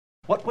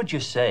What would you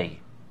say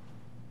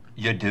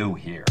you do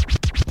here?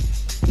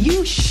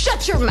 You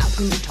shut your mouth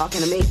when you're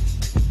talking to me.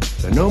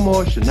 There are no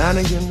more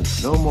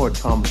shenanigans, no more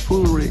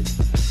tomfoolery,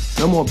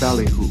 no more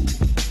ballyhoo.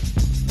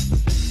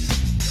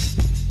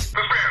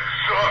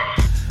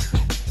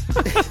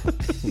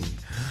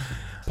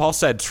 Paul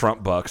said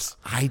Trump bucks.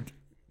 I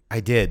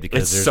did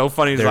because it's so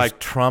funny. There's like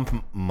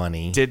Trump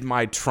money. Did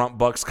my Trump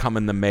bucks come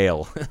in the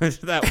mail?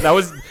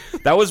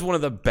 that was one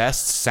of the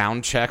best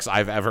sound checks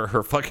I've ever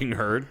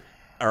heard,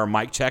 or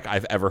mic check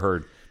I've ever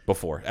heard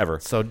before,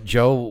 ever. So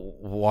Joe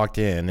walked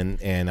in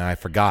and I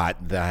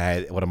forgot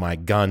that one of my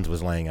guns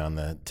was laying on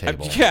the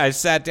table. I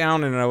sat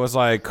down and I was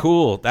like,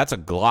 "Cool, that's a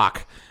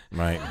Glock."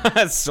 Right.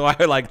 So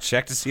I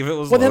checked to see if it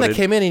was. Well, loaded. then I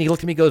came in and he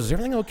looked at me and goes, "Is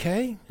everything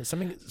okay? Is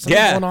something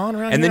going on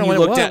around and here?" then you I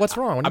went, looked at what's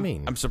wrong? What do you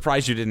mean? I'm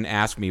surprised you didn't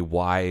ask me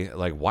why.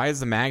 Like, why is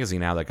the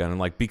magazine out of that gun? And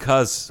like,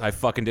 because I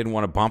fucking didn't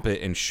want to bump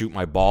it and shoot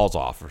my balls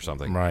off or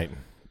something. Right.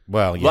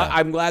 Well, yeah. But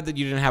I'm glad that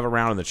you didn't have a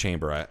round in the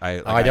chamber.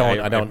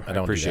 I don't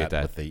appreciate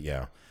that.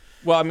 Yeah.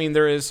 Well, I mean,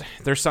 there's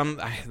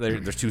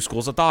two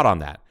schools of thought on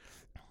that.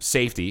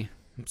 Safety,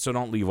 so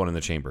don't leave one in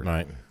the chamber.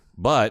 Right.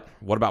 But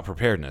what about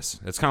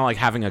preparedness? It's kind of like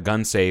having a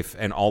gun safe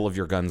and all of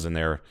your guns in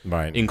there,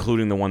 right,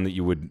 including the one that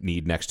you would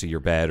need next to your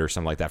bed or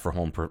something like that for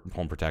home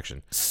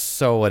protection.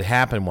 So what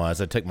happened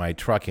was I took my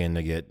truck in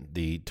to get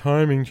the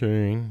timing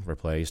chain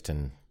replaced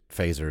and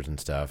phasers and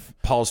stuff.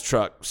 Paul's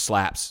truck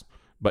slaps,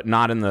 but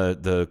not in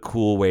the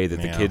cool way that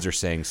the kids are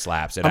saying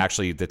slaps. It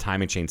actually, the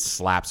timing chain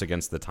slaps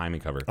against the timing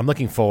cover. I'm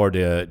looking forward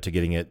to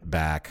getting it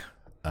back.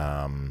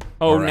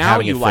 Now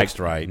you like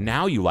right.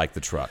 Now you like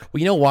the truck. Well,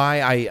 you know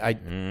why?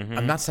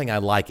 I'm not saying I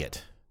like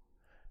it,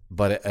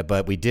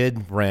 but we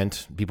did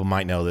rent. People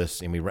might know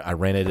this, and I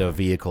rented a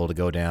vehicle to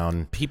go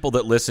down. People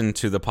that listened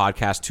to the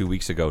podcast 2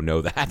 weeks ago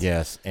know that.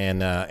 Yes,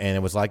 and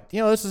it was like,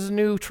 this is a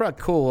new truck.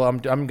 Cool. I'm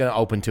gonna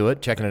open to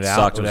it, checking it out.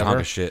 Sucked. It was a hunk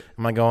of shit.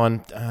 Am I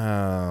going?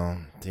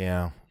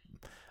 Yeah.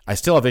 I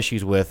still have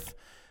issues with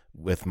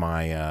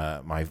my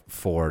my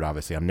Ford.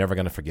 Obviously, I'm never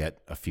gonna forget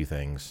a few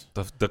things.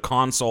 The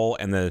console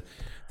and the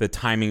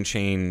timing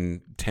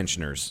chain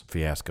tensioners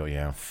fiasco.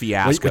 Yeah,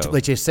 fiasco.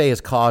 Which they say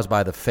is caused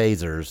by the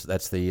phasers.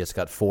 It's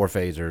got 4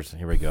 phasers.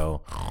 Here we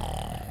go.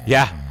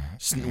 Yeah.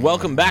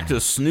 Welcome back to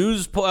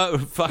Snooze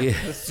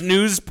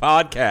Snooze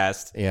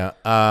Podcast.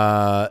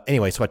 Yeah.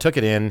 Anyway, so I took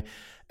it in.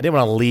 I didn't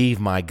want to leave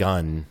my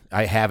gun.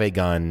 I have a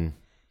gun.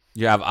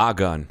 You have a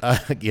gun.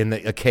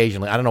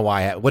 Occasionally, I don't know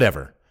why.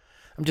 Whatever.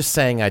 I'm just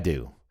saying I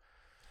do.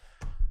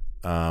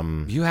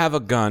 You have a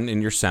gun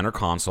in your center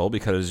console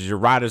because you're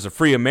right as a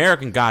free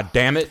American. God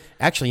damn it!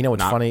 Actually, you know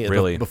what's funny?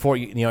 Really. Before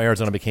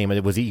Arizona became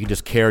you could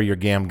just carry your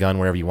damn gun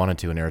wherever you wanted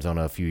to in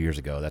Arizona a few years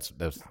ago. That's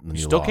the new you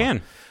still law.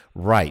 Can.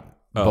 Right.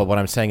 Oh. But what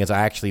I'm saying is I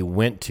actually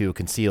went to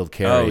concealed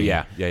carry. Oh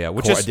yeah.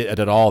 Which I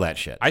did all that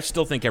shit. I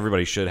still think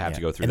everybody should have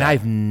to go through and that.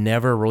 I've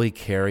never really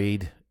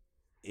carried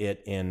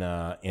it in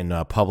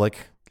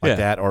public like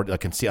that or I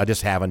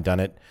just haven't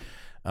done it.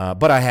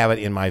 But I have it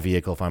in my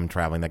vehicle if I'm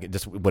traveling. Like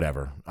just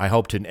whatever. I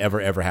hope to never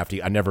ever have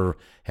to. I never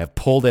have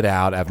pulled it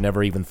out. I've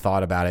never even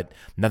thought about it.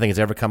 Nothing has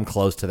ever come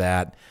close to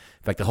that.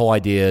 In fact, the whole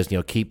idea is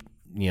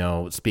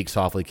speak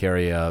softly,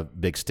 carry a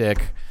big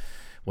stick,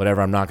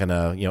 whatever. I'm not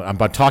gonna I'm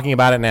talking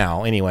about it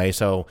now anyway.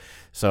 So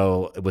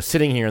it was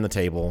sitting here on the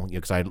table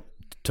because I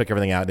took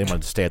everything out. I didn't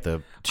want to stay at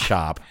the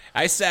shop.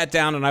 I sat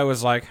down and I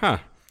was like, I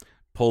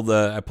pulled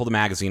the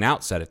magazine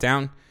out, set it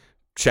down.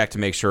 Check to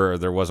make sure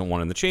there wasn't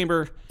one in the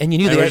chamber, and you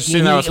knew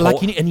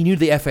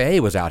the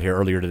FAA was out here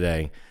earlier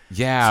today.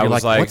 Yeah, so I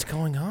was like, "What's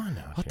going on?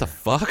 What the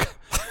fuck?"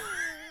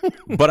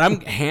 But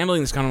I'm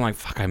handling this kind of like,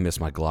 "Fuck, I miss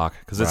my Glock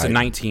because it's a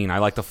 19. I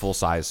like the full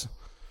size."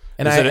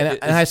 And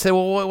I said,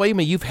 "Well, wait a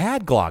minute, you've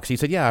had Glocks?" He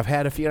said, "Yeah, I've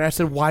had a few." And I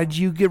said, "Why did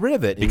you get rid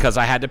of it?" Because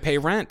I had to pay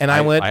rent. And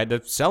I had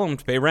to sell them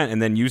to pay rent.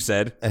 And then you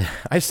said,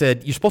 "I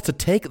said you're supposed to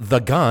take the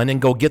gun and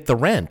go get the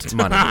rent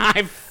money."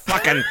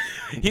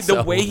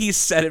 The way he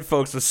said it,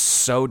 folks, was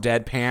so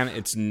deadpan.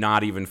 It's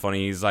not even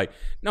funny. He's like,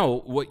 "No,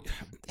 what?"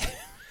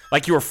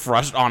 Like you were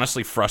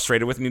honestly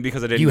frustrated with me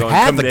because I didn't go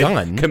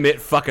and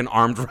commit fucking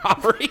armed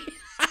robbery.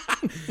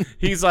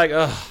 He's like,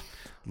 "Ugh,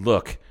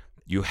 look.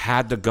 You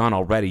had the gun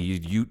already.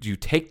 You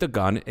take the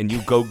gun and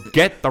you go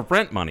get the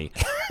rent money."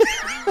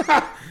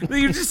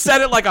 You just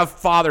said it like a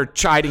father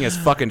chiding his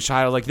fucking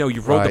child. Like, no, you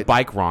rode the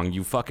bike wrong.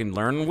 You fucking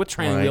learn with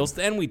training wheels,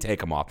 then we take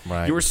them off.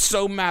 Right. You were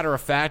so matter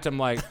of fact. I'm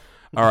like,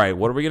 all right,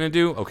 what are we gonna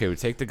do? Okay, we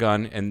take the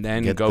gun and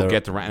then get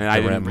the rent. And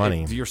I didn't.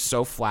 Money. You're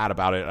so flat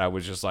about it. I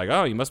was just like,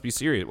 oh, you must be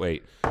serious.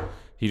 Wait,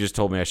 he just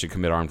told me I should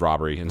commit armed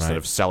robbery instead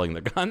of selling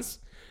the guns.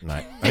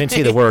 Right. I didn't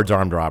see the words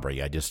armed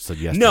robbery. I just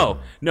suggested.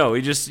 No.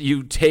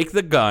 You take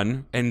the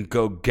gun and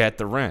go get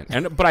the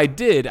rent. But I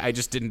did. I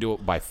just didn't do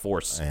it by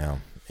force.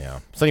 Yeah.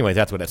 So anyway,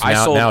 that's what it's.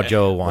 Now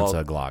Joe wants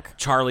a Glock.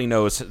 Charlie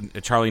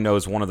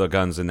knows one of the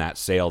guns in that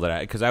sale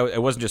because I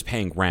wasn't just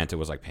paying rent. It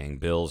was like paying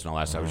bills and all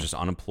that stuff. I was just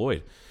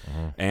unemployed,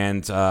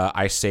 and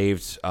I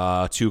saved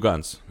 2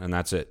 guns, and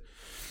that's it.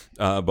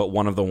 But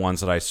one of the ones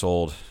that I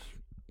sold.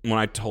 When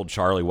I told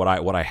Charlie what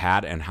I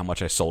had and how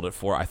much I sold it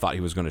for, I thought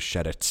he was going to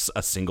shed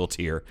a single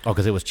tear. Oh,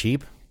 because it was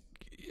cheap?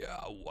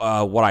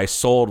 what I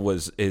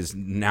sold is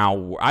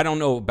now, I don't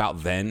know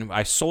about then.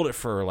 I sold it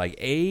for like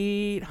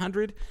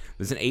 $800. It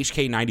was an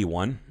HK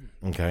 91.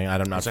 Okay, I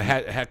don't know. It's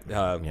a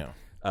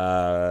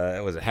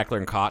it was a Heckler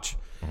and Koch.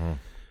 Mm-hmm.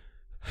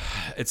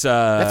 It's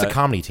that's a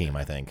comedy team,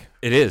 I think.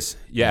 It is.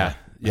 Yeah.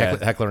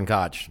 Heckler and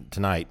Koch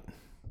tonight.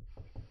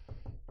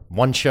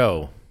 One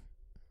show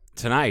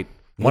tonight.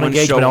 One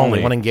engagement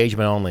only. One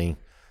engagement only.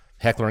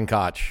 Heckler and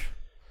Koch.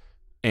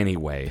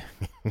 Anyway.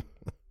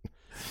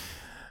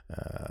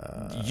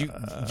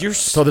 You're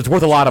so it's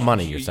worth a lot of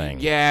money. You're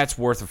saying? Yeah, it's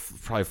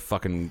worth probably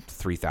fucking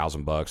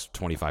 $3,000,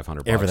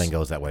 $2,500. Everything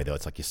goes that way though.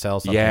 It's like you sell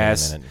something.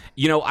 Yes, and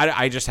then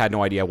I just had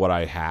no idea what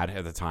I had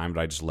at the time,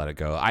 but I just let it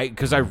go.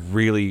 Because I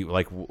really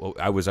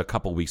I was a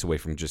couple weeks away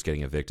from just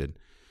getting evicted,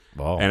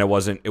 and it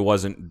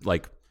wasn't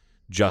like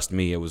just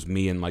me. It was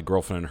me and my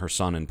girlfriend and her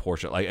son and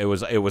Porsche. Like it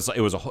was.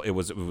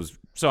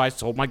 So I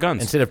sold my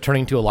guns instead of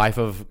turning to a life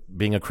of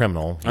being a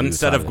criminal.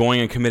 Instead of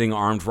going and committing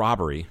armed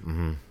robbery.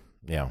 Mm-hmm.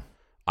 Yeah.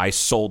 I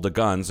sold the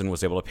guns and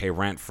was able to pay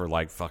rent for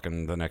like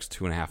fucking the next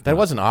 2.5 months. That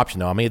was an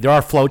option, though. I mean, there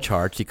are flow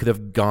charts. You could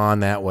have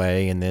gone that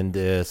way and then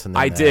this and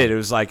then that. did. It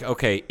was like,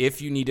 okay,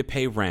 if you need to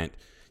pay rent,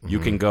 you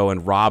can go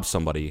and rob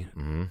somebody,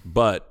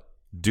 but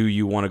do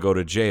you want to go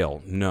to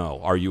jail? No.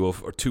 Are you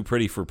too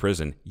pretty for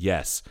prison?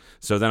 Yes.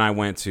 So then I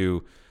went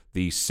to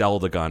the sell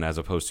the gun as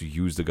opposed to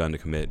use the gun to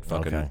commit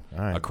fucking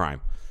a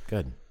crime.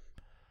 Good.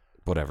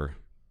 Whatever.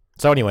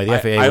 So anyway, the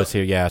FAA was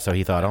here, yeah. So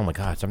he thought, "Oh my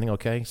God, something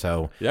okay?"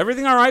 So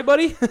everything all right,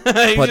 buddy?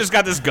 He just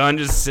got this gun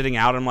just sitting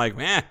out. I'm like,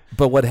 man.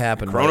 But what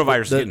happened?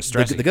 Coronavirus is getting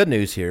stressy. The good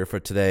news here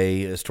for today,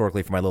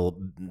 historically, for my little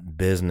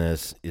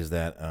business, is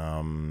that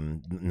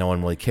no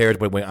one really cares.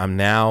 But I'm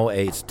now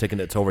it's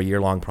over a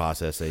year-long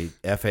process. A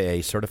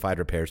FAA certified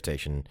repair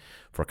station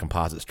for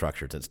composite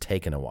structures. It's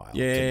taken a while.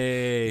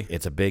 Yay!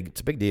 It's a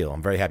big deal.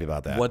 I'm very happy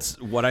about that.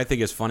 What I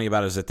think is funny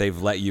about it is that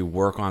they've let you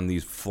work on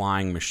these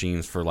flying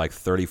machines for like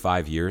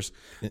 35 years,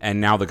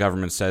 and now the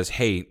government says,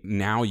 "Hey,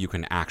 now you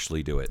can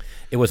actually do it."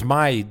 It was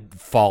my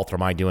fault or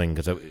my doing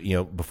because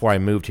before I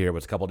moved here, it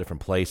was a couple of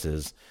different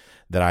places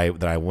that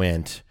I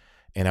went,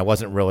 and I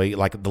wasn't really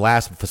like the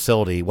last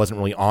facility wasn't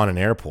really on an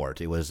airport.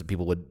 It was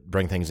people would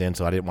bring things in,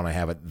 so I didn't want to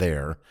have it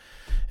there.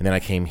 And then I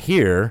came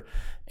here.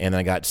 And then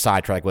I got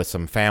sidetracked with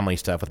some family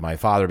stuff with my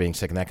father being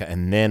sick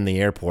and then the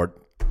airport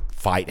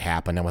fight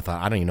happened. And I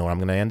thought, I don't even know where I'm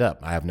going to end up.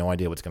 I have no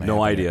idea what's going to happen.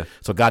 No idea.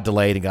 So it got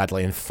delayed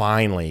and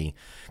finally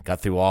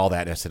got through all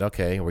that. And I said,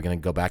 okay, we're going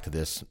to go back to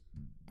this,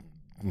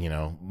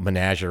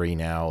 menagerie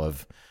now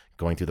of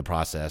going through the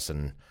process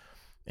and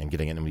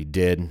getting it. And we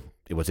did.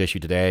 It was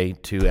issued today.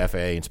 2 FAA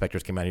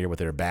inspectors came out here with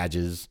their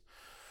badges.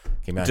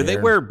 Did they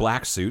wear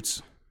black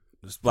suits?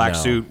 Black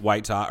suit,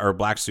 white tie, or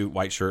black suit,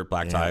 white shirt,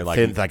 black tie, like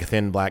a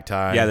thin black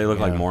tie. Yeah, they look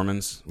like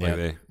Mormons.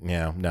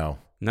 No.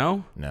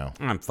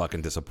 I'm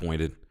fucking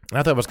disappointed.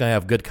 I thought it was going to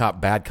have good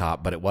cop, bad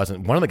cop, but it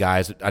wasn't. One of the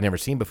guys I'd never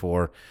seen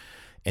before,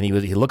 and he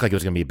looked like he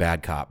was going to be a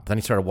bad cop. Then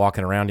he started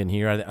walking around in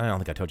here. I don't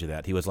think I told you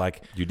that. He was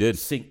like, you did.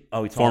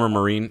 Former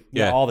Marine.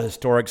 Yeah, all the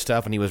historic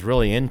stuff, and he was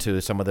really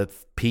into some of the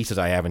pieces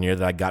I have in here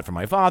that I got from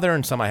my father,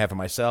 and some I have for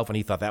myself. And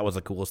he thought that was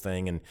the coolest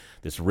thing. And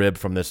this rib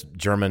from this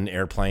German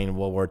airplane,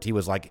 World War II,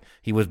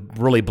 he was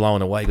really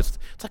blown away. He goes,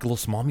 it's like a little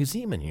small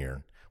museum in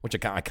here, which it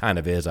kind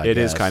of is. I guess. It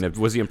is kind of.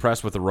 Was he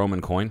impressed with the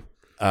Roman coin?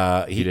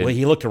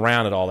 He looked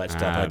around at all that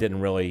stuff. I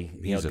didn't really,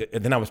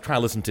 and then I was trying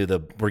to listen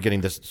to we're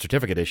getting this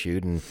certificate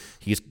issued, and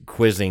he's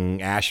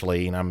quizzing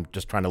Ashley, and I'm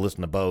just trying to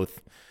listen to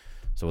both.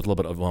 So it was a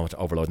little bit of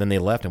overload. Then they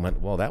left and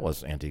went, well, that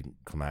was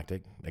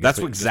anticlimactic. That's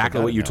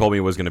exactly what you told me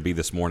it was going to be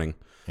this morning.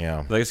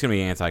 Yeah. Like, it's going to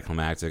be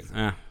anticlimactic.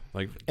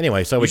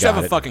 Anyway, so we should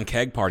have a fucking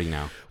keg party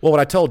now. Well, what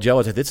I told Joe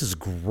is that this is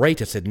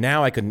great. I said,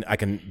 now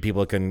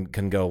people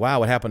can go, wow,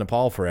 what happened to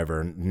Paul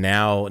forever?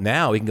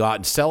 Now we can go out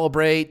and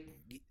celebrate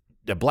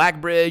the Black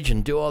Bridge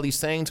and do all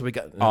these things. We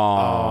got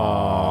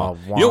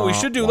we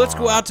should do. Let's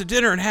go out to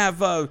dinner and have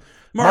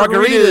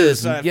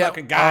margaritas.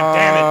 Fucking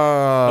goddamn it!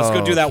 Let's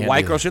go do that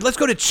white girl shit. Let's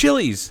go to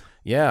Chili's.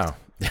 Yeah.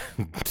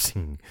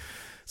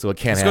 So it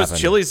can't happen. Let's go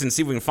to Chili's and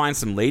see if we can find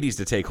some ladies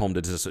to take home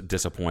to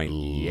disappoint.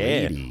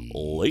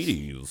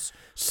 Ladies.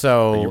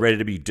 So are you ready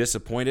to be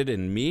disappointed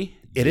in me?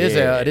 It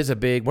is a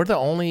big. We're the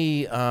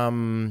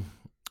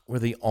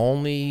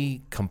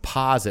only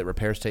composite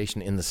repair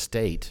station in the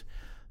state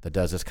that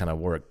does this kind of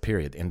work,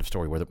 period. End of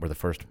story. We're the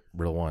first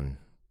real one.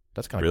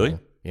 That's kind of really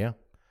cool. Yeah.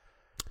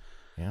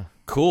 Yeah.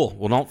 Cool.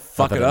 Well, don't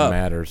fuck it up. It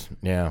matters.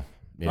 Yeah.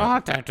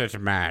 Not that it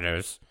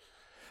matters.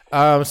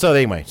 So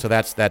anyway, so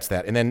that's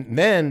that. And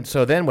then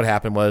what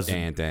happened was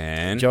and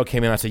then Joe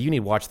came in and I said, you need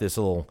to watch this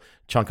little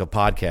chunk of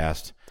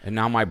podcast. And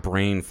now my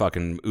brain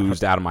fucking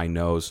oozed out of my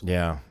nose.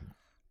 Yeah.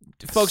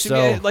 Folks,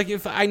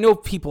 if I know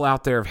people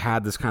out there have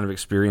had this kind of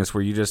experience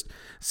where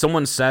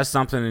someone says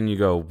something and you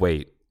go,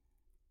 wait,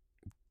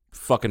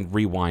 fucking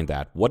rewind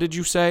that. What did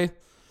you say?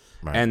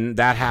 Right. And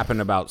that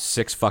happened about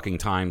 6 fucking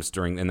times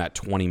in that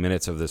 20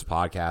 minutes of this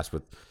podcast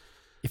with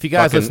If you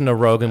guys listen to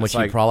Rogan, which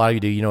you probably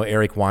do, you know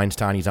Eric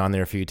Weinstein. He's on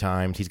there a few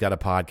times. He's got a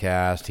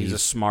podcast. He's a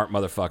smart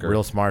motherfucker.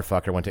 Real smart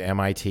fucker. Went to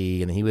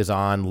MIT, and he was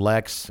on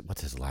Lex.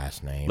 What's his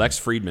last name? Lex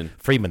Friedman.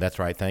 Friedman, that's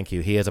right. Thank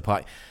you. He has a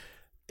podcast.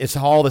 It's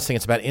all this thing.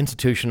 It's about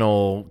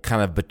institutional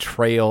kind of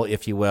betrayal,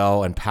 if you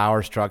will, and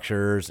power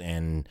structures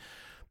and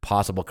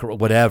possible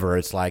whatever.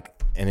 It's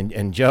like,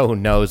 and Joe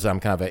knows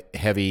I'm kind of a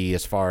heavy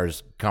as far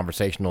as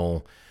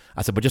conversational.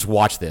 I said, but just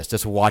watch this.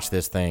 Just watch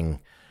this thing.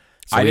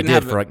 So I didn't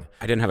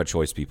have a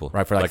choice, people.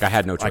 Right, for I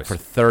had no choice. Like for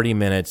 30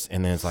 minutes,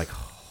 and then it's like,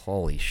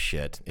 holy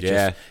shit.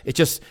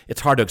 It's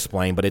hard to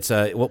explain, but it's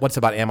what's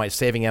about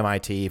saving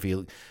MIT if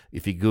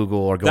you Google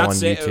or go on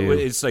YouTube.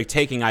 It's like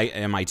taking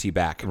MIT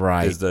back.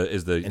 Right. Is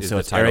the so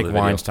it's Eric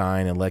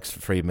Weinstein and Lex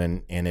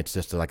Friedman, and it's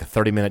just like a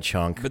 30-minute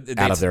chunk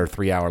out of their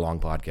 3-hour-long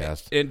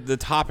podcast. And the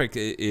topic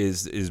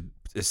is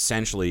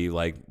essentially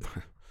like,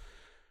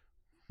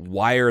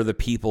 why are the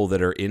people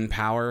that are in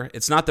power?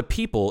 It's not the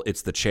people,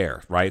 it's the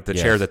chair, right? The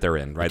chair that they're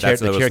in, right? The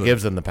chair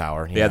gives them the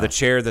power. Yeah, the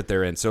chair that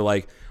they're in. So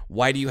like,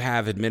 why do you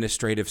have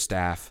administrative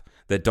staff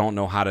that don't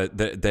know how to,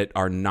 that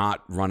are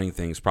not running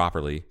things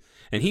properly?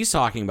 And he's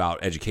talking about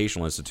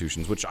educational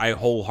institutions, which I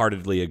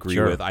wholeheartedly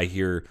agree with. I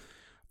hear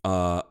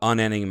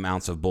unending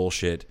amounts of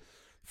bullshit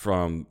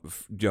from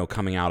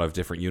coming out of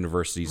different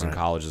universities and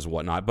colleges and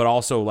whatnot, but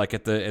also like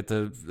at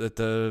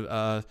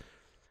the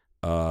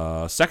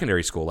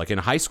secondary school, like in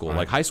high school,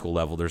 like high school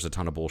level, there's a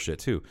ton of bullshit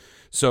too.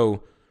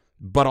 So,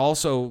 but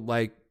also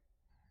like,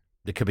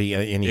 it could be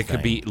anything. It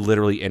could be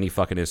literally any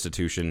fucking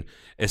institution,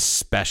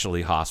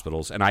 especially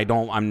hospitals. And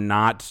I'm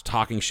not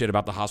talking shit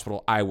about the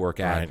hospital I work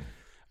at. Right.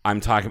 I'm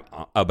talking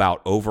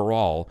about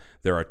overall,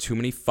 there are too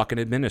many fucking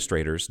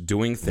administrators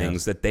doing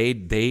things that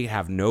they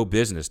have no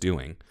business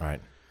doing.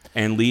 Right.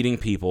 And leading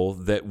people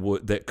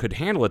that could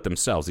handle it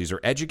themselves. These are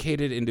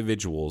educated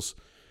individuals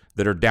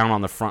that are down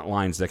on the front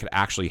lines that could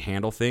actually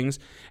handle things.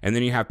 And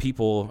then you have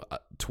people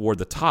toward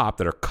the top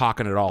that are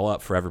cocking it all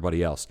up for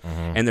everybody else.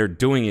 Mm-hmm. And they're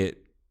doing it,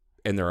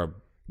 and they're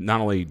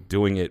not only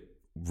doing it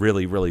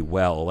really, really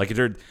well, like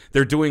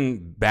they're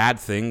doing bad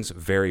things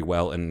very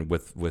well and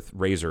with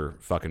razor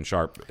fucking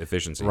sharp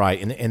efficiency.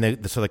 Right.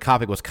 And so the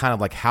topic was kind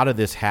of like, how did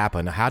this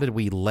happen? How did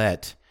we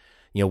let,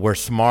 we're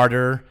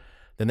smarter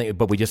than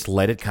but we just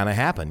let it kind of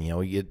happen.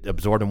 You get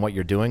absorbed in what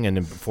you're doing, and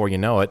then before you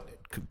know it,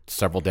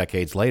 several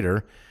decades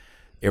later,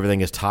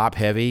 everything is top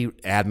heavy.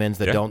 Admins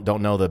that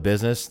don't know the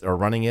business are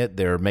running it.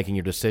 They're making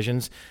your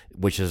decisions,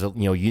 which is and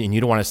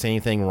you don't want to say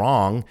anything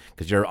wrong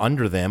because you're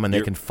under them, and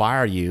they can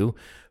fire you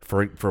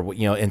for.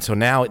 And so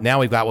now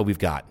we've got what we've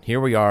got. Here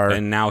we are,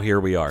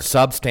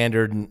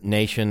 substandard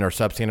nation or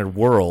substandard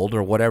world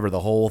or whatever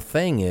the whole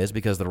thing is,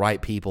 because the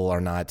right people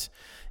are not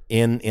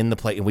in the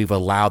play, and we've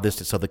allowed this.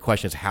 So the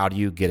question is, how do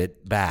you get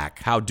it back?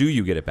 How do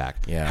you get it back?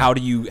 Yeah. How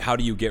do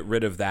you get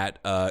rid of that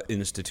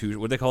institution?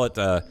 What do they call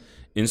it?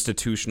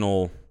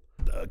 Institutional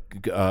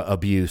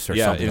abuse or something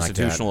like that.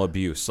 Institutional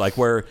abuse, like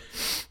where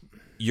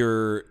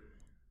you're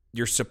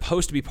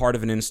supposed to be part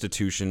of an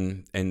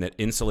institution and that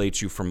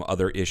insulates you from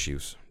other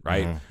issues,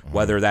 right? Mm-hmm.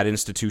 Whether that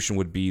institution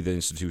would be the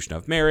institution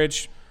of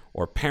marriage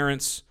or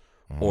parents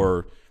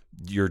or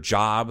your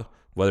job,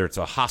 whether it's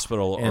a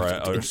hospital or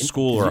a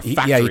school or a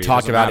factory. Yeah, you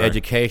talked about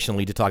education.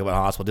 We did talk about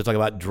hospital. Did talk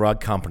about drug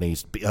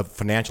companies,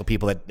 financial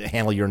people that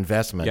handle your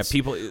investments.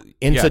 Yeah,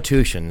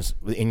 institutions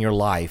in your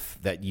life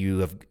that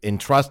you have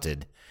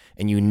entrusted,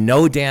 and you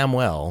know damn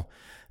well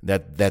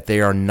that they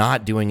are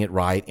not doing it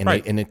right,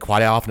 and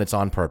quite often it's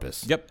on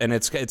purpose. Yep, and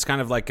it's kind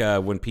of like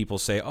when people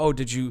say, "Oh,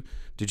 did you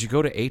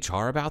go to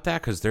HR about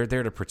that?" Because they're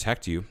there to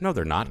protect you. No,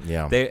 they're not.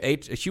 Yeah.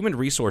 Human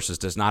resources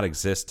does not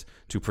exist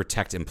to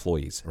protect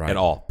employees at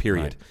all.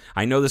 Period. Right.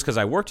 I know this because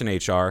I worked in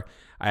HR.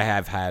 I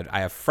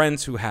have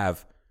friends who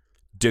have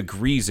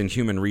degrees in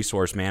human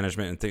resource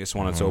management and so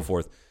on and so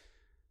forth.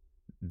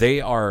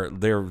 Their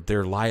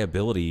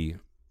liability.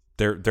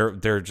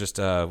 They're just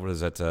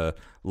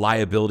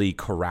liability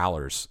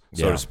corrallers,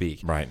 so to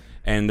speak. Right.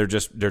 And they're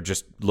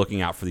just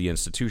looking out for the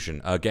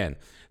institution again.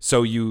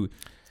 So you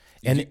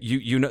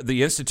know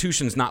the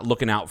institution's not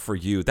looking out for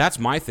you. That's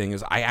my thing.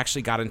 Is I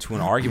actually got into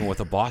an argument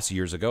with a boss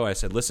years ago. I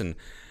said, "Listen,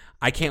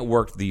 I can't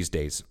work these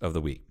days of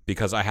the week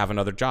because I have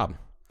another job."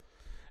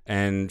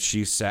 And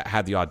she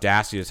had the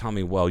audacity to tell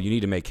me, "Well, you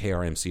need to make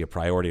KRMC a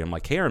priority." I'm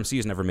like, "KRMC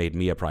has never made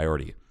me a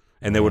priority."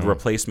 And they would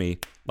replace me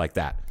like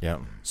that. Yeah.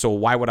 So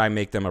why would I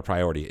make them a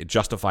priority?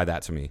 Justify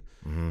that to me.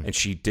 Mm-hmm. And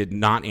she did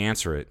not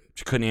answer it.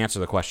 She couldn't answer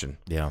the question.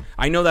 Yeah.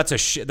 I know that's a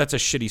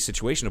shitty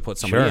situation to put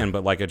somebody in,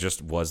 but like it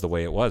just was the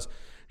way it was.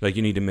 Like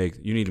you need to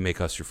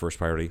make us your first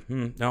priority.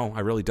 No,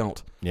 I really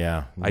don't.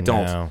 Yeah. I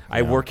don't. No.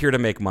 I work here to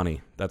make money.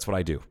 That's what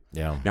I do.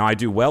 Yeah. Now I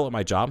do well at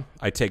my job.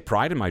 I take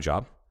pride in my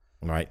job.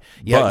 Right.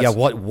 Yeah.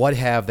 What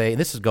have they? And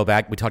this is go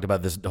back. We talked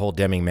about this whole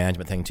Deming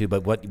management thing too.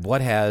 But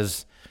what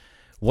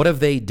have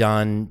they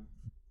done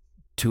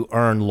to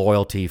earn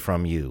loyalty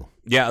from you?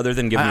 Yeah, other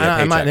than giving you a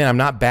paycheck. I'm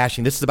not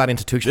bashing. This is about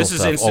institutional stuff.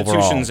 This is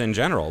institutions overall. In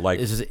general. Like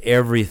this is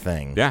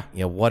everything. Yeah.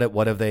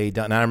 What have they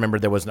done? And I remember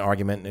there was an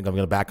argument, and I'm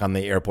going to back on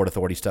the airport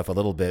authority stuff a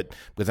little bit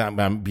because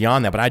I'm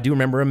beyond that. But I do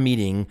remember a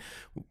meeting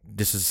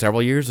this is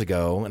several years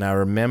ago, and I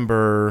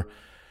remember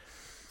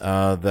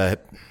I don't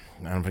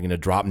know if I'm going to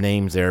drop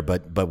names there,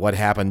 but what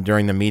happened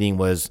during the meeting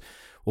was,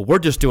 well, we're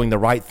just doing the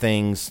right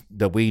things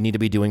that we need to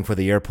be doing for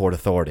the airport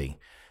authority.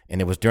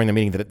 And it was during the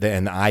meeting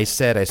and I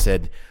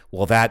said,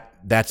 well,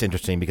 that's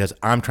interesting because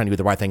I'm trying to do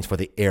the right things for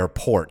the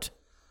airport.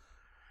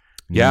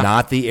 Yeah.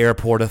 Not the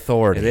airport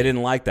authority. And they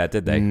didn't like that,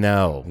 did they?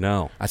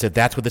 No. I said,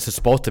 that's what this is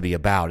supposed to be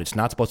about. It's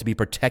not supposed to be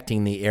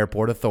protecting the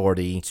airport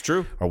authority. It's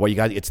true. Or what you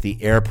got. It's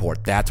the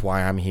airport. That's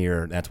why I'm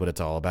here. That's what it's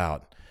all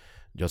about.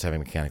 Joe's having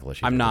mechanical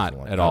issues. I'm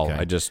not at all.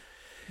 I just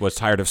was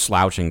tired of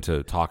slouching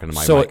to talking to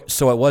my mic.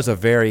 So it was a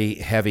very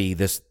heavy,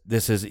 this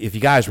is, if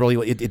you guys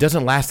really, it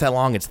doesn't last that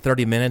long. It's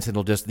 30 minutes.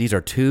 These are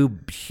two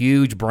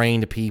huge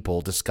brained people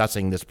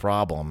discussing this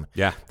problem.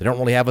 Yeah. They don't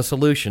really have a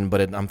solution,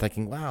 but I'm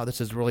thinking, wow, this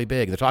is really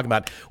big. They're talking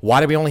about,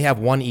 why do we only have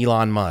one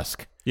Elon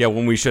Musk? Yeah,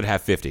 when we should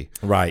have 50.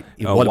 Right.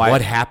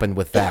 What happened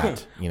with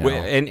that?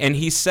 And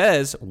he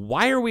says,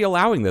 why are we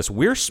allowing this?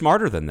 We're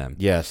smarter than them.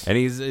 Yes.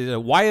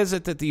 And why is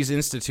it that these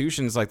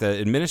institutions, like the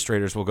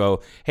administrators, will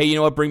go, hey, you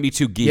know what, bring me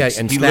 2 geeks. Yeah,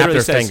 and he snap their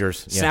says,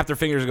 fingers. Snap their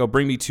fingers and go,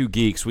 bring me 2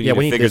 geeks. We need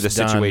to figure this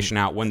situation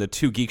out when the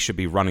 2 geeks should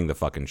be running the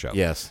fucking show.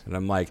 Yes. And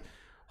I'm like,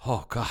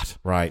 oh, God.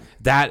 Right.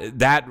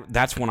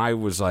 That's when I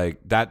was like,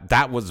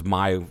 that was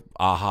my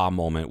aha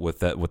moment with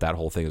that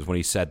whole thing, is when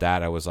he said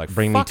that. I was like,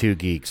 bring me 2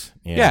 geeks.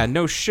 Yeah,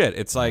 no shit.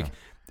 It's like,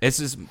 this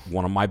is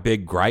one of my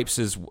big gripes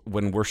is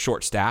when we're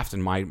short-staffed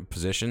in my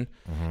position.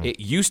 Mm-hmm. It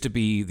used to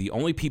be the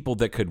only people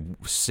that could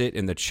sit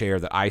in the chair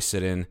that I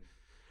sit in,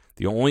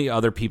 the only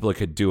other people that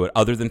could do it,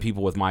 other than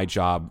people with my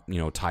job,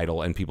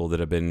 title and people that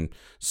have been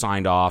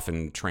signed off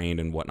and trained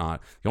and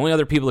whatnot, the only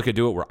other people that could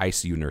do it were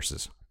ICU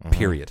nurses,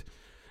 period.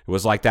 It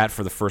was like that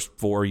for the first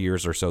 4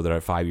 years or so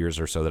 5 years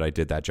or so that I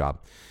did that job.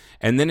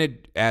 And then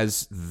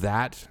as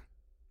that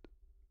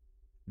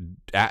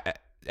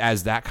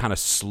kind of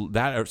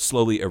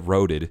slowly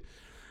eroded,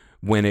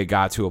 when it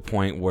got to a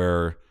point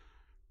where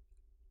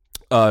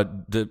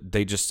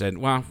they just said,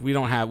 well,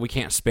 we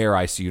can't spare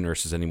ICU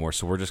nurses anymore,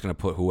 so we're just going to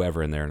put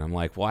whoever in there. And I'm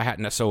like, well,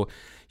 so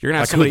you're going to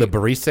have somebody, the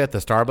barista at the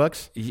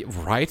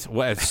Starbucks, right?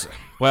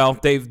 Well,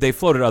 they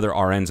floated other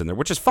RNs in there,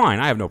 which is fine.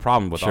 I have no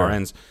problem with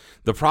RNs.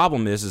 The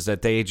problem is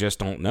that they just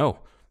don't know.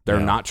 They're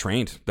not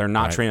trained. They're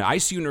not trained.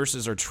 ICU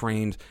nurses are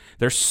trained.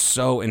 They're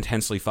so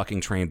intensely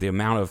fucking trained. The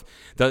amount of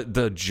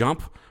the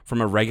jump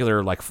from a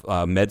regular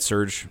med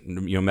surge,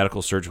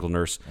 medical surgical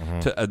nurse,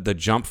 to the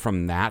jump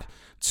from that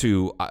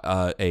to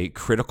a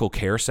critical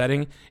care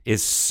setting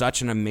is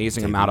such an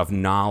amazing amount of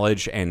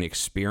knowledge and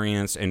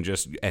experience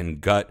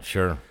and gut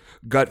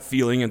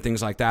feeling and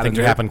things like that. Things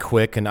happen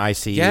quick in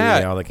ICU.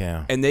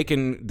 Yeah, and they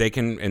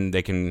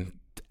can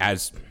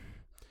as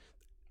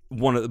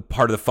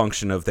part of the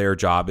function of their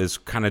job is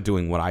kind of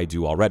doing what I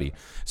do already,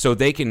 so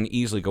they can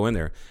easily go in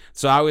there.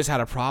 So I always had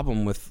a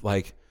problem with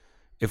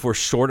if we're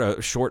short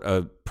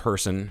a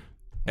person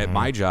at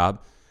my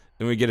job,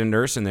 then we get a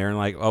nurse in there and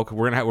okay,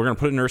 we're gonna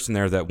put a nurse in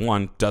there that,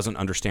 1, doesn't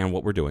understand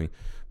what we're doing,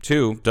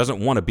 2,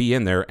 doesn't want to be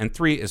in there, and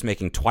 3, is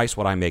making twice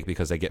what I make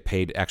because they get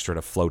paid extra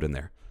to float in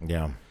there.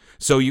 Yeah.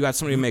 So you got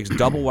somebody who makes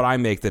double what I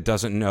make that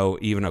doesn't know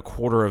even a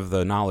quarter of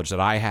the knowledge that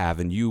I have,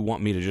 and you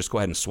want me to just go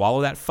ahead and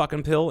swallow that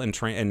fucking pill and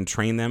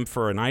train them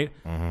for a night?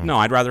 No,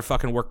 I'd rather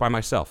fucking work by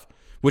myself,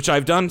 which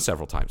I've done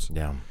several times.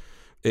 Yeah.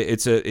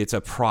 It's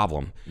a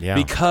problem. Yeah.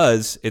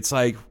 Because it's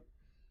like,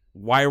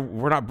 why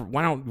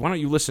don't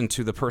you listen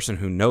to the person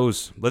who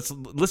knows? Let's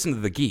listen to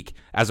the geek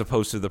as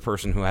opposed to the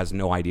person who has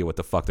no idea what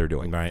the fuck they're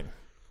doing. Right.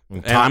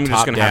 And I'm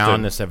just going to have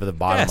to instead of the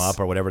bottom up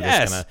or whatever.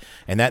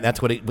 And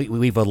that's what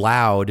we've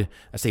allowed.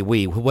 I say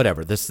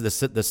whatever the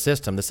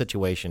system, the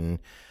situation,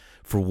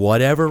 for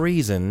whatever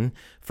reason,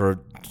 for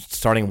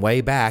starting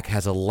way back,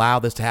 has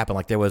allowed this to happen.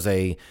 Like there was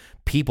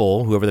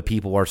whoever the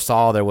people were,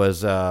 saw there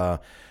was a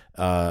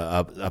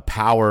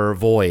power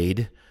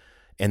void.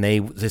 And they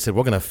said,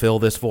 we're going to fill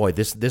this void.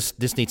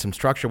 This needs some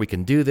structure. We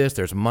can do this.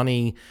 There's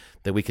money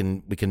that we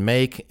can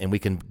make, and we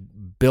can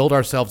build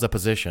ourselves a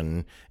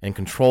position and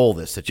control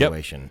this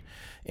situation. Yep.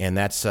 And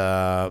that's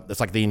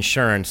like the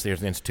insurance.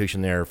 There's an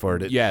institution there for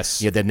it.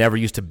 Yes. Yeah, that never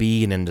used to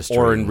be an industry.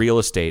 Or in real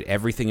estate.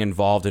 Everything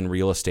involved in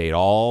real estate.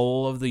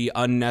 All of the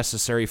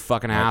unnecessary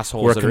fucking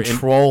assholes that are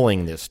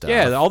controlling this stuff.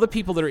 Yeah, all the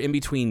people that are in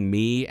between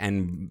me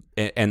and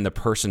the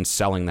person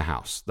selling the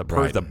house.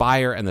 The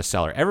buyer and the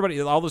seller. Everybody,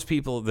 all those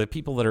people, the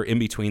people that are in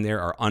between there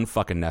are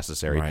unfucking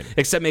necessary. Right.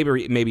 Except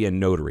maybe a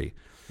notary.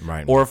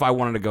 Right. Or if I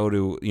wanted to go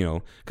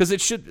to, because it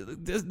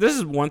should. This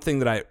is one thing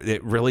that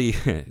it really.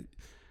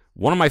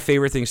 One of my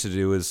favorite things to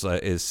do is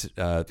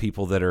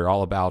people that are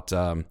all about,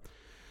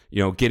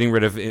 getting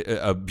rid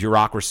of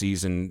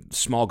bureaucracies and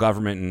small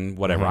government and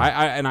whatever.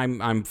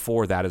 I'm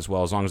for that as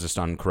well, as long as it's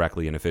done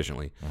correctly and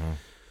efficiently.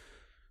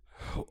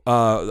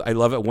 I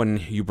love it when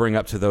you bring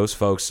up to those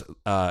folks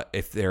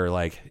if they're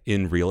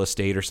in real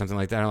estate or something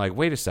like that. I'm like,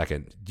 wait a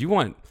second, do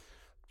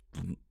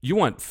you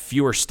want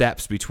fewer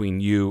steps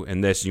between you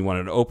and this? You want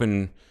an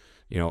open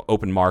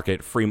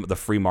market, the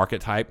free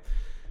market type,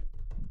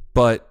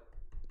 but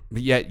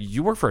But yet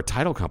you work for a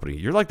title company.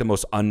 You're like the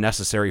most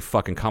unnecessary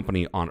fucking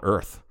company on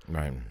earth.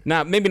 Right.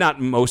 Now, maybe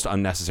not most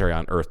unnecessary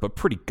on earth, but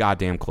pretty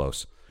goddamn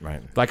close.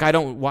 Right. Like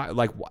why,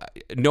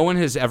 no one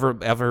has ever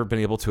been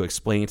able to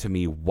explain to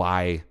me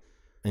why.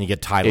 And you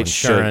get title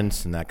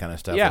insurance and that kind of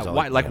stuff. Yeah.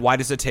 Why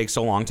does it take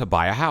so long to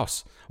buy a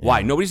house? Yeah.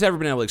 Why? Nobody's ever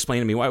been able to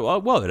explain to me why.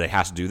 Well, it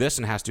has to do this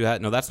and has to do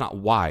that. No, that's not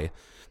why.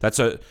 That's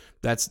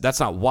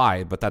not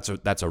why, but that's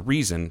a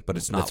reason, but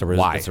it's not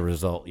why. It's a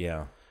result.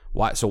 Yeah.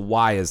 Why? So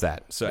why is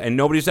that? So and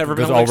nobody's ever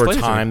been able to explain over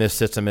time this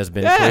system has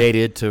been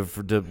created to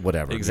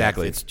whatever.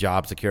 Exactly. It's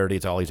job security.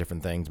 It's all these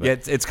different things. But yeah,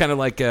 it's kind of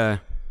like I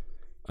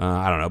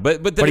don't know,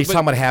 but he's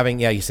talking about having.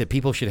 Yeah, you said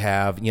people should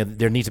have.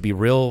 There needs to be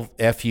real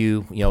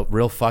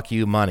real fuck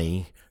you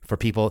money for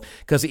people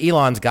because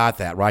Elon's got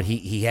that right.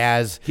 He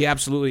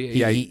absolutely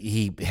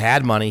he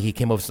had money. He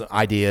came up with some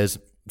ideas,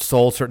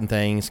 sold certain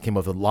things, came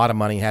up with a lot of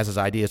money, has his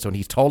ideas, so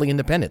he's totally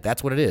independent.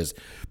 That's what it is.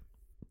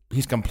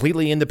 He's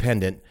completely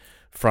independent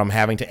from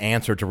having to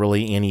answer to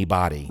really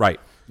anybody. Right.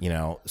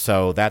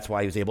 So that's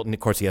why he was able, and of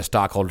course he has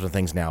stockholders and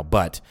things now,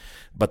 but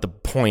the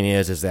point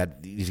is that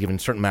he's given a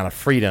certain amount of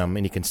freedom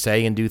and he can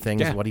say and do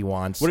things what he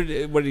wants. What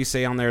did he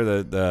say on there?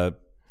 The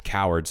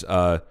cowards.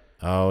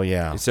 Oh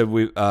yeah. He said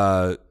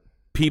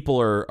people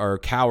are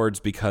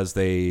cowards because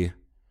they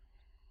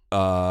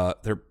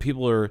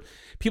people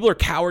are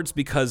cowards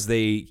because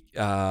they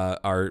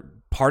are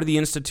part of the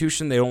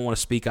institution. They don't want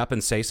to speak up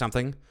and say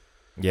something.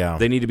 Yeah,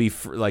 they need to be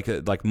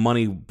like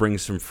money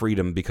brings some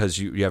freedom because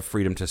you have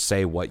freedom to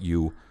say what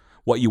you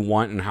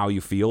want and how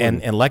you feel.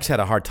 And Lex had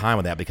a hard time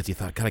with that because he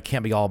thought, God, it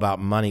can't be all about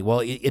money.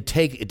 Well, it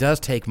does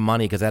take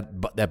money because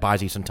that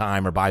buys you some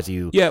time or buys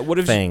you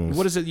things.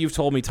 What is it you've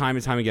told me time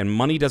and time again?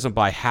 Money doesn't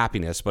buy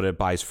happiness, but it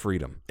buys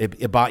freedom.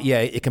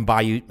 It can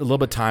buy you a little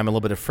bit of time, a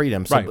little bit of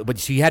freedom. So, right. But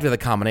so you have to have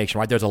the combination,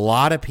 right? There's a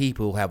lot of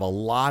people who have a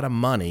lot of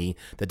money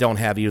that don't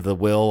have either the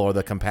will or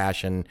the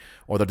compassion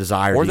or the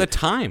desire or the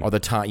time.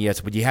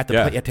 Yes, but you have to you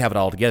have to have it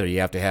all together.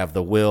 You have to have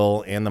the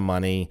will and the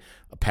money,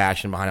 a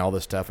passion behind all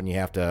this stuff, and you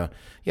have to.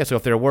 Yeah, so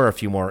if there were a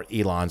few more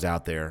Elons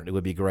out there, it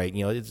would be great.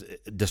 It's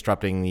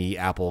disrupting the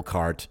apple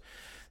cart,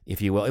 if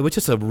you will. It was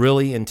just a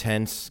really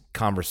intense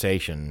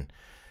conversation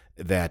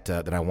that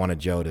I wanted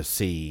Joe to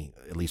see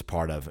at least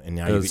part of. And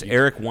now it was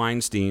Eric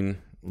Weinstein.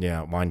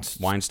 Yeah,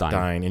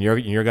 Weinstein, and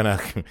you're gonna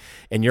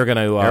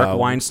Eric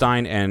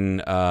Weinstein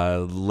and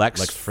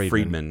Lex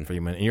Friedman,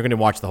 and you're gonna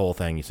watch the whole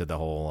thing. You said the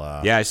whole.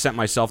 I sent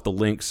myself the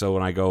link, so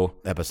when I go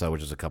episode,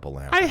 which is a couple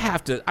now. I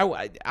have to. I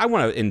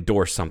want to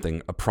endorse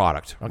a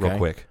product, real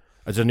quick.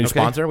 Is there a new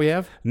sponsor we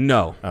have?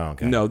 No. Oh,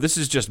 okay. No, this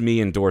is just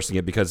me endorsing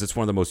it because it's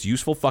one of the most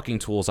useful fucking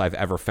tools I've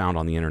ever found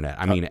on the internet.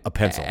 I mean, a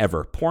pencil.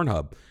 Ever.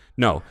 Pornhub.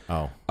 No.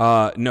 Oh.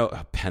 No,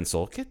 a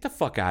pencil. Get the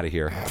fuck out of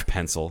here. A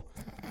pencil.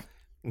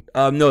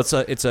 No, it's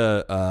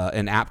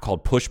an app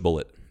called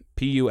Pushbullet.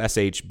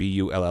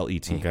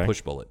 Pushbullet. Okay.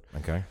 Pushbullet.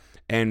 Okay.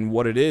 And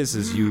what it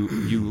is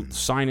you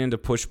sign into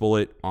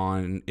Pushbullet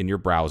in your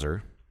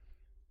browser,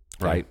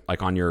 right?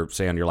 Like on your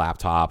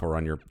laptop or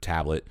on your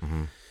tablet.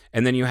 Mm-hmm.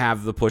 And then you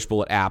have the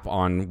Pushbullet app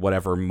on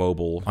whatever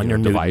mobile on your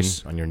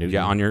device. On your Newton.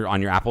 Yeah, on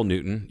your Apple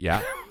Newton.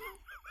 Yeah.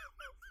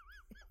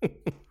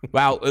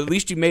 Wow, at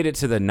least you made it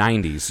to the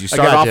 90s. You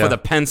started off with a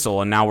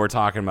pencil, and now we're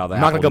talking about the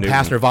Apple I'm not going to go Newton.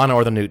 past Nirvana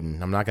or the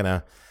Newton. I'm not going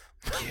to.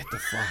 Get the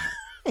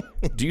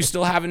fuck. Do you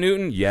still have a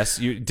Newton? Yes.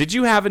 Did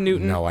you have a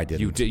Newton? No, I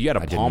didn't. You had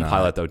a Palm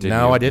Pilot, though, didn't you?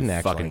 No, I didn't,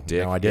 actually. Fucking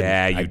dick. No, I didn't.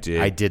 Yeah, you did.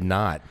 I did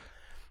not.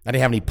 I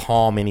didn't have any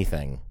Palm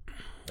anything.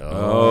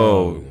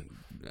 Oh.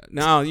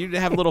 No, you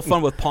have a little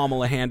fun with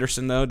Pamela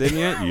Henderson, though, didn't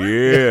you?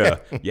 Yeah.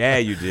 Yeah,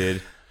 you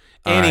did.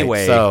 Anyway,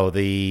 right, so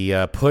the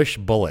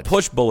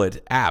Pushbullet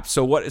app.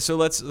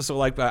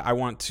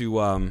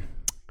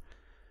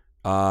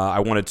 I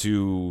wanted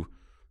to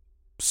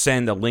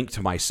send a link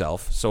to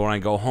myself. So when I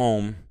go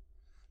home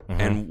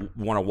and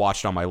want to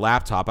watch it on my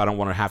laptop, I don't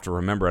want to have to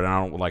remember it.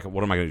 I don't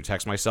what am I going to do?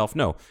 Text myself?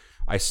 No,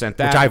 I sent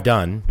that, which I've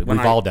done. We've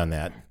all done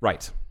that,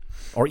 right?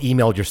 Or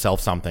emailed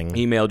yourself something.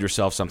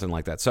 Something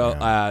like that. So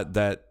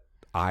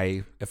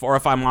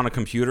if I'm on a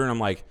computer and I'm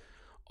like,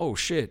 oh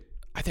shit,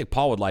 I think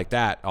Paul would like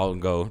that. I'll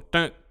go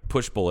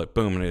Pushbullet,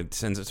 boom, and it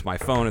sends it to my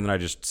phone, and then I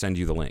just send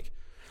you the link.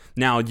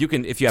 Now you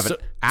can, if you have an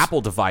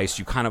Apple device,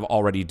 you kind of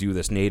already do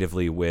this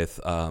natively with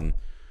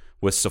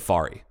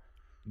Safari.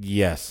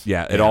 Yes.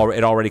 Yeah, it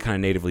already kind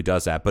of natively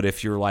does that. But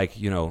if you're like,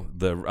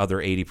 the other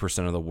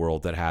 80% of the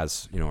world that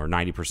has, or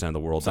 90% of the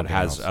world that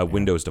has a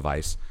Windows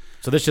device.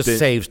 So this just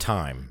saves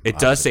time. It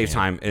does save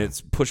time, and it's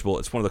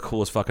Pushbullet. It's one of the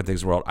coolest fucking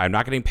things in the world. I'm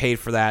not getting paid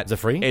for that. Is it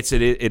free?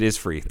 It is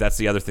free. That's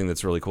the other thing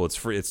that's really cool. It's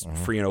free. It's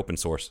free and open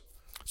source.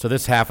 So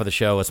this half of the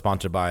show is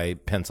sponsored by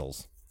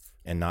pencils.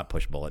 and not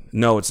Push Bullet.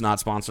 No, it's not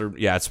sponsored.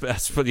 Yeah, it's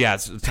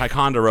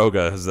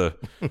Ticonderoga is the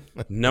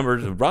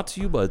number brought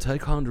to you by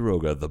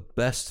Ticonderoga, the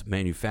best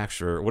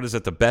manufacturer. What is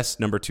it? The best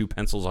number 2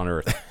 pencils on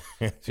earth.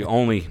 It's the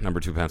only number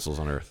 2 pencils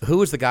on earth. Who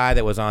was the guy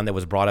that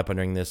was brought up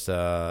during this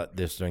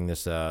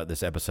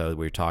episode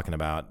we were talking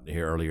about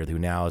here earlier? Who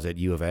now is at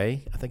U of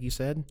A? I think you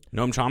said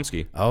Noam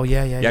Chomsky. Oh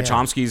yeah.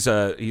 Chomsky's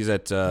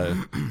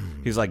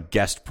he's like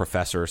guest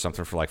professor or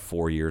something for like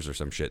 4 years or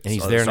some shit. And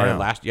he's there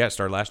now.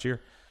 Started last year.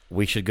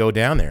 We should go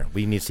down there.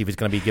 We need to see if he's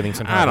going to be giving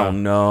some. I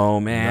don't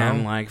know, man.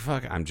 No? Like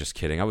fuck. I'm just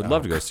kidding. I would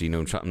love to go see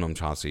Noam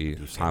Chomsky.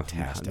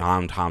 Fantastic.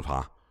 Noam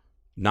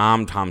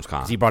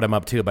Chomsky. He brought him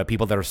up too about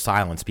people that are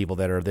silenced, people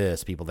that are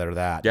this, people that are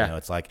that. Yeah. You know,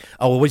 it's like,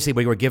 oh, well, we see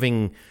we're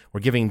giving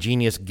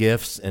genius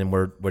gifts and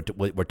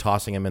we're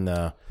tossing them in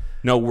the.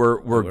 No,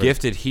 we're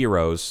gifted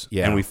heroes,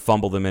 and we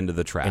fumble them into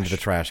the trash. Into the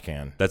trash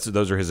can.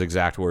 Those are his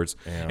exact words,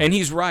 and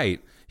he's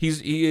right.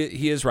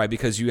 He is right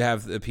because you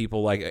have the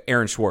people like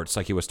Aaron Schwartz,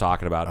 like he was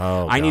talking about.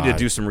 Oh, I need to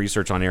do some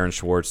research on Aaron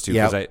Schwartz too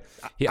because I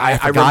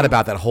forgot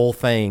about that whole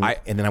thing,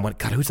 and then I went,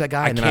 God, who's that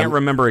guy? I can't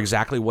remember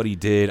exactly what he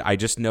did. I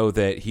just know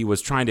that he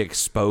was trying to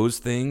expose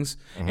things,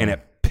 and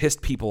it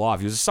pissed people off.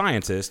 He was a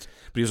scientist,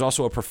 but he was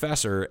also a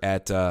professor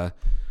at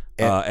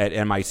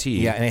MIT.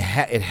 Yeah, and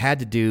it had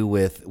to do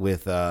with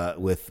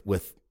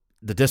the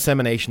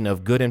dissemination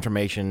of good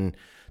information,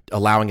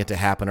 allowing it to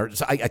happen. Or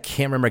I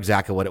can't remember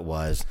exactly what it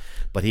was,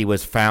 but he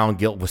was found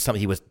guilty with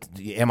something.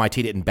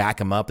 MIT didn't back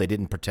him up. They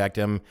didn't protect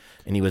him,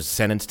 and he was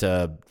sentenced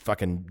to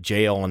fucking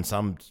jail on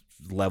some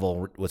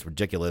level. It was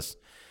ridiculous,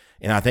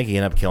 and I think he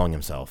ended up killing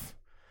himself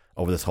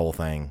over this whole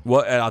thing.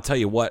 Well, and I'll tell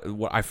you what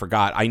I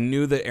forgot. I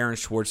knew that Aaron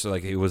Schwartz,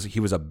 like he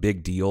was a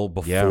big deal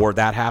before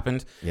that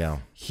happened. Yeah,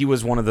 he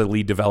was one of the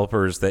lead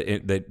developers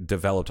that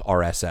developed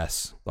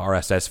RSS, the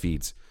RSS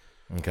feeds.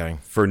 Okay,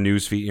 for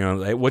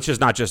newsfeed, which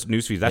is not just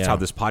newsfeeds. That's how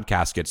this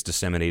podcast gets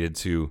disseminated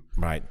to.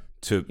 Right.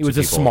 He was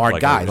a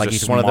smart guy. Like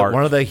he's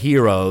one of the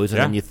heroes,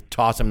 and then you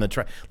toss him in the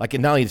trash. Like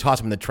not only you toss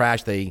him in the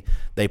trash, they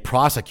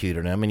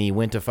prosecuted him, and he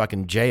went to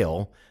fucking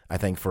jail, I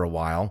think, for a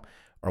while,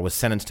 or was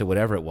sentenced to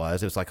whatever it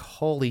was. It was like,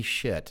 holy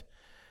shit.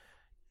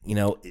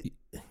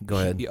 Go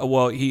ahead.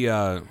 Well,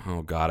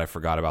 oh God, I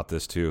forgot about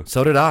this too.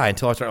 So did I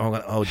until I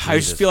started. Oh, Jesus. I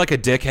just feel like a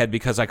dickhead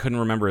because I couldn't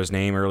remember his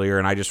name earlier,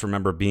 and I just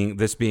remember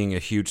this being a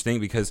huge thing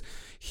because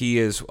he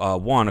is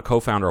a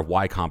co-founder of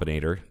Y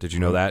Combinator. Did you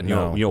know that?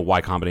 No. You know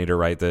Y Combinator,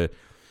 right? The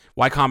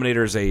Y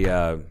Combinator is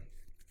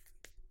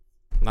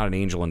not an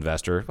angel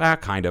investor. Well,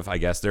 kind of, I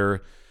guess.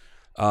 They're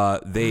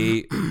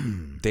they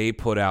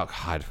put out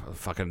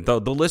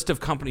the list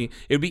of company.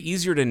 It would be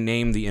easier to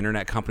name the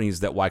internet companies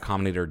that Y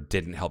Combinator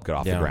didn't help get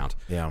off the ground.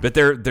 Yeah. But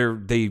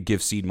they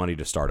give seed money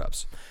to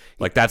startups.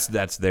 Like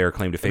that's their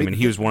claim to fame. And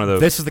he was one of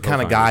those. This is the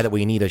kind of guy that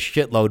we need a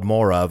shitload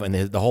more of. And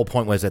the whole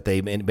point was that they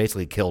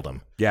basically killed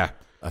him. Yeah.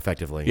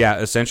 Effectively. Yeah,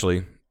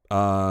 essentially.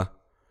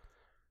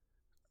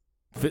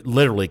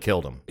 Literally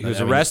killed him. He was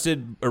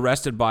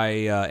arrested by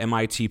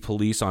MIT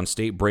police on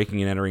state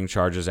breaking and entering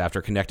charges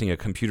after connecting a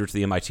computer to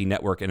the MIT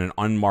network in an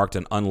unmarked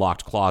and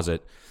unlocked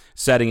closet,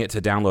 setting it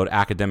to download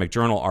academic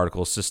journal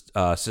articles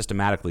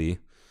systematically,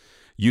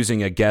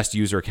 using a guest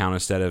user account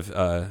instead of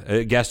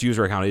a guest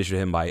user account issued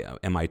him by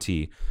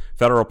MIT.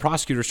 Federal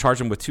prosecutors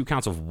charged him with 2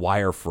 counts of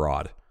wire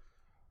fraud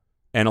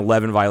and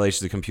 11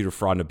 violations of the Computer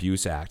Fraud and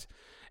Abuse Act.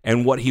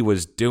 And what he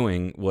was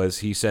doing was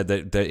he said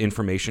that the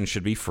information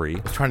should be free. He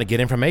was trying to get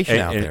information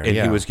out there. And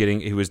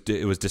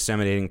it was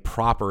disseminating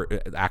proper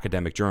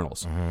academic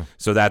journals. Mm-hmm.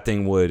 So that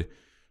thing would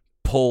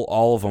pull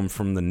all of them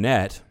from the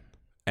net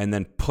and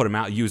then put them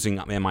out using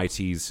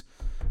MIT's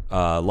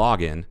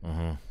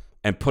login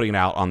and putting it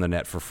out on the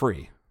net for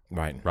free.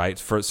 Right.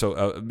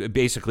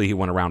 Basically he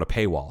went around a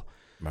paywall.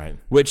 Right.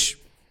 Which,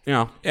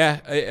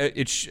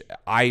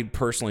 I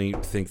personally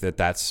think that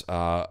that's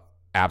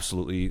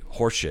absolutely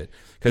horseshit.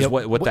 Because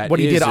what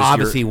he did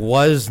obviously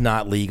was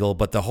not legal,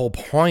 but the whole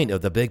point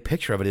of the big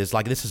picture of it is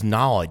like this is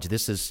knowledge.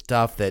 This is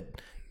stuff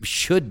that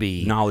should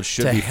be help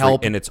free,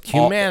 and it's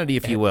humanity,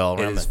 if you will.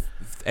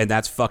 And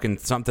that's fucking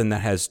something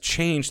that has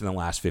changed in the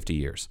last 50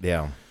 years.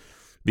 Yeah,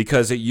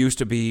 because it used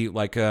to be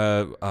like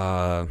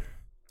oh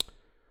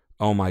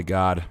my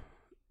God,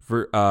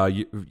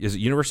 is it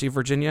University of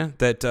Virginia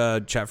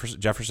that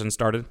Jefferson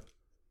started?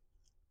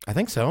 I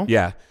think so.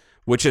 Yeah.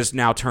 Which has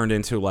now turned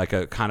into like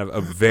a kind of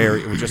a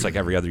just like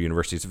every other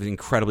university, it's an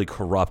incredibly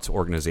corrupt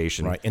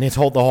organization. Right, and the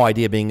whole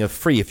idea being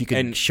free. If you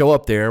can show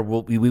up there,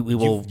 we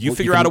will. You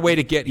figure out a way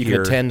to get here. You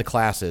can attend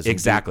classes.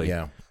 Exactly.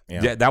 Yeah,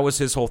 that was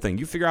his whole thing.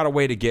 You figure out a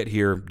way to get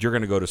here, you're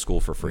going to go to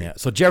school for free. Yeah.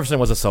 So Jefferson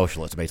was a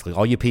socialist, basically.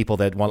 All you people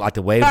that like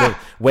to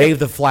wave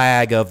the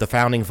flag of the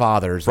founding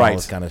fathers and all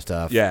this kind of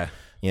stuff. Yeah.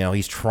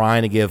 He's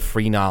trying to give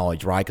free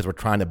knowledge, right? Because we're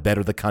trying to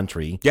better the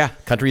country. Yeah.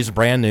 Country is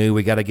brand new.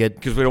 We got to get...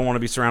 Because we don't want to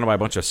be surrounded by a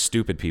bunch of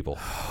stupid people.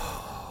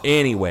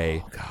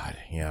 Anyway. Oh, God.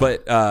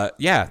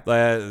 Yeah.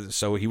 But,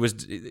 so he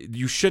was...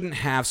 You shouldn't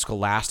have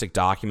scholastic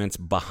documents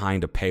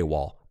behind a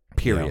paywall,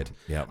 period.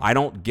 Yeah. I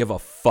don't give a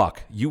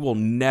fuck. You will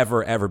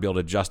never, ever be able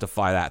to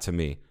justify that to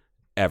me.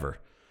 Ever.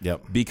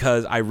 Yep.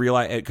 Because I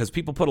realize, because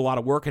people put a lot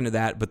of work into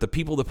that, but the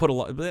people that put a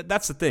lot,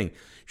 that's the thing. You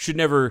should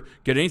never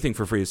get anything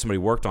for free that somebody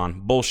worked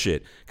on.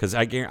 Bullshit. Because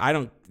I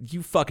don't,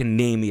 you fucking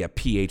name me a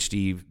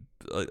PhD,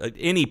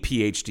 any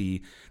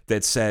PhD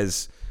that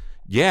says,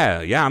 yeah,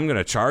 I'm going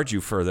to charge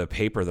you for the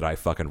paper that I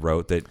fucking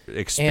wrote that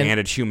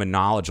expanded human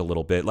knowledge a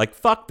little bit. Like,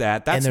 fuck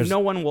that. That's no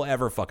one will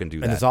ever fucking do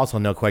that. And there's also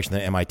no question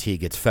that MIT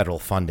gets federal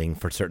funding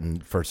for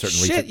certain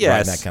research,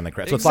 yes. that kind of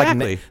crap. So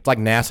exactly. it's like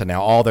NASA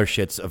now. All their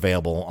shit's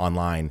available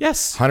online.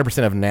 Yes.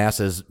 100% of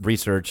NASA's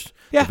research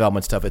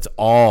development stuff, it's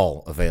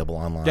all available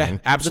online. Yeah,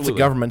 absolutely. It's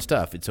government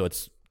stuff. So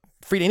it's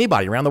free to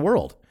anybody around the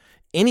world.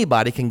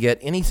 Anybody can get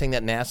anything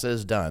that NASA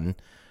has done.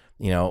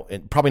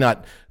 Probably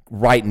not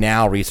right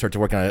now research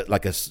working on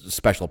a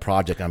special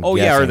project. I'm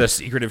guessing. Or the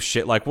secretive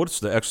shit like what's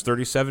the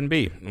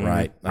X-37B?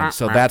 Right.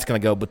 So that's going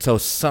to go. But so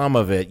some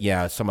of it,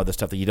 some of the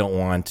stuff that you don't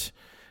want.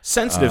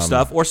 Sensitive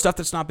stuff or stuff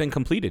that's not been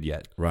completed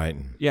yet. Right.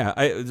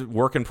 Yeah.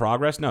 Work in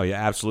progress? No,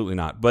 absolutely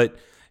not. But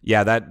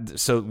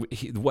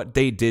what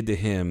they did to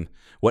him,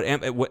 what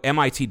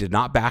MIT did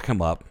not back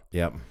him up.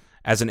 Yep.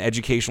 As an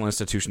educational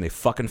institution, they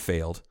fucking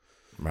failed.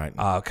 Right.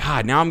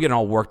 God, now I'm getting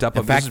all worked up.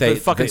 In fact, this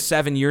was fucking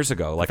 7 years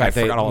ago. Like, I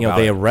forgot all about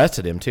it. They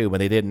arrested him, too, but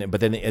they didn't. But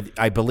then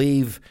I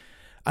believe,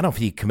 I don't know if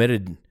he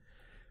committed,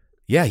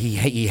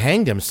 he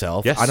hanged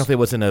himself. Yes. I don't know if it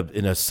was in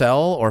a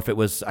cell or if it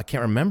was, I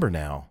can't remember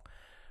now.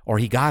 Or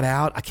he got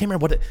out. I can't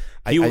remember what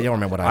I don't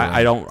remember what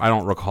I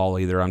don't recall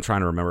either. I'm trying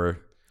to remember.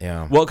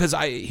 Yeah. Well, because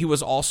he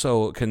was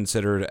also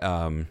considered,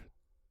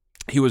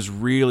 he was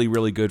really,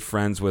 really good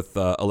friends with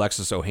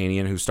Alexis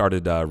Ohanian, who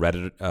started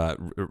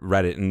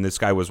Reddit, and this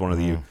guy was one of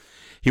the...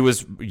 He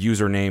was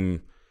username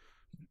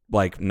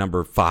like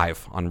number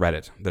 5 on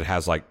Reddit that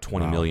has like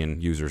 20 million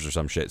users or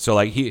some shit. So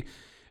like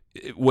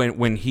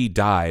when he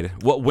died,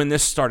 when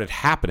this started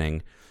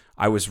happening,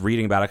 I was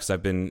reading about it because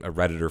I've been a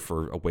Redditor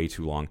for way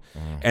too long.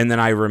 And then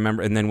I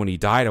remember, and then when he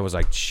died, I was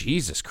like,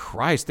 Jesus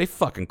Christ, they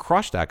fucking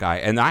crushed that guy.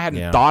 And I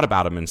hadn't thought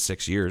about him in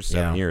 6 years,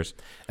 7 years.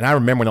 And I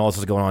remember when all this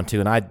was going on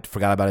too, and I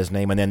forgot about his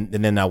name. And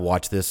then I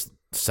watched this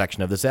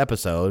section of this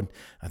episode.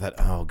 I thought,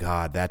 oh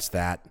God, that's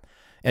that.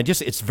 And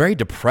it's very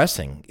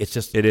depressing. It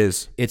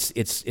is.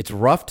 It's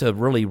rough to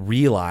really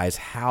realize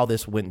how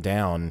this went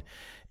down,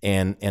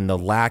 and the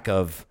lack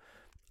of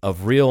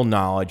real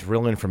knowledge,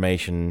 real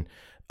information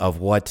of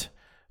what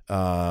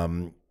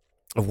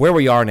of where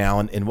we are now,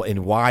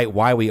 and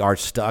why we are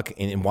stuck,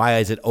 and why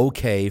is it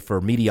okay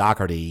for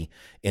mediocrity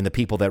and the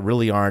people that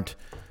really aren't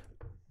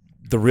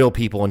the real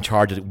people in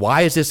charge of it.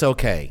 Why is this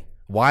okay?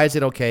 Why is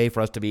it okay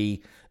for us to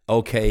be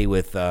okay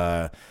with?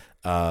 I'm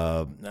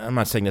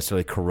not saying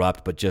necessarily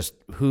corrupt, but just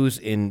who's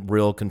in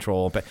real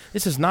control. But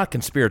this is not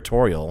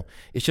conspiratorial.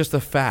 It's just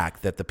the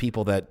fact that the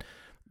people that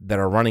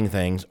are running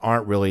things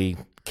aren't really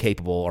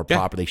capable or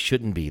proper. They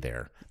shouldn't be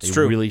there. They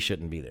really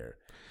shouldn't be there.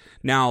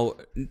 Now,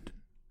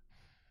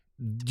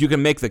 you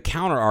can make the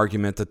counter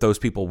argument that those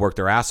people work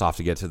their ass off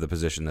to get to the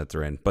position that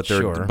they're in, but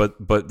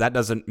but that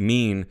doesn't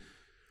mean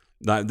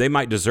that they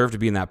might deserve to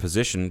be in that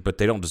position, but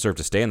they don't deserve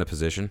to stay in the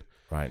position.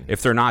 Right.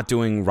 If they're not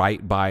doing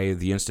right by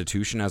the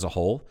institution as a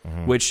whole,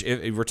 which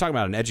if we're talking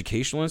about an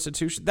educational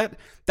institution,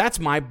 that's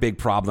my big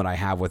problem that I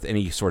have with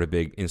any sort of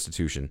big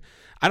institution.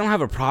 I don't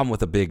have a problem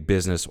with a big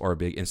business or a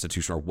big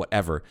institution or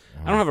whatever.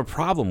 I don't have a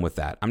problem with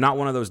that. I'm not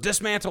one of those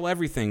dismantle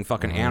everything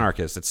fucking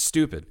anarchists. It's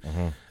stupid.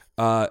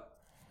 I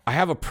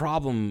have a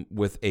problem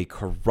with a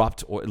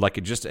corrupt or like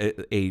a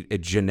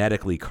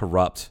genetically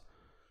corrupt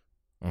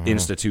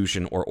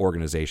institution or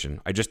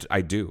organization. I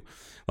do.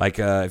 Like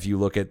if you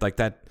look at like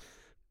that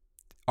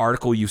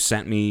article you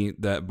sent me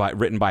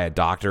written by a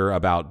doctor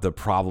about the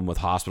problem with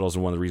hospitals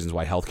and one of the reasons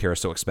why healthcare is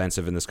so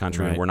expensive in this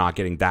country and we're not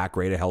getting that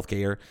great of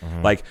healthcare.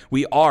 Like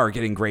we are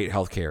getting great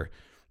healthcare,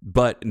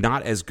 but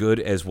not as good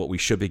as what we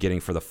should be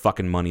getting for the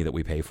fucking money that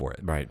we pay for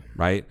it. Right.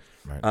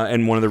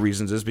 And one of the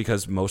reasons is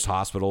because most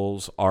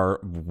hospitals are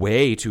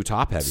way too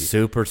top heavy.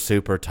 Super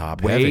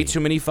top heavy. Way too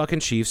many fucking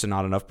chiefs and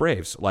not enough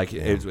braves. Like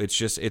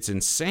it's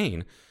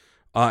insane.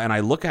 And I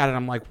look at it,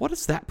 I'm like, what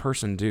does that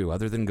person do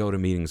other than go to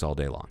meetings all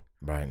day long?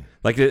 Right.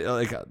 Like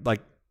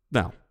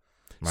no.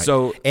 Right.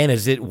 So, and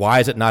why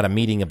is it not a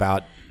meeting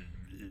about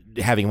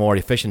having more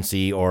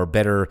efficiency or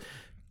better?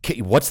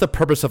 What's the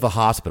purpose of a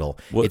hospital?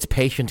 It's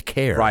patient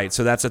care. Right.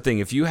 So that's the thing.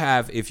 If you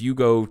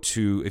go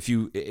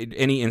to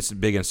any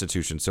big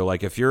institution, so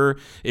like if your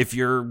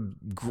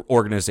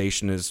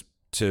organization is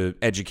to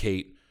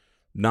educate,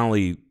 not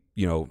only,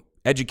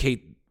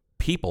 educate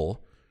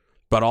people,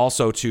 but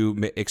also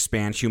to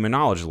expand human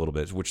knowledge a little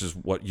bit, which is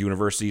what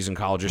universities and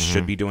colleges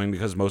should be doing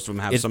because most of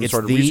them have some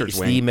sort of research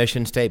wing. It's the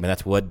mission statement.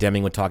 That's what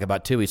Deming would talk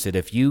about too. He said,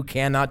 if you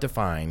cannot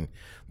define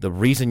the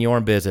reason you're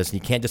in business, and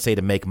you can't just say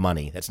to make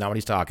money. That's not what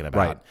he's talking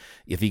about.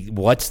 Right.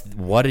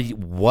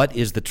 What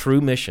is the true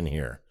mission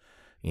here?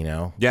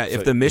 Yeah.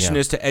 If the mission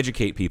is to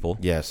educate people.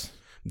 Yes.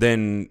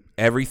 Then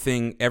every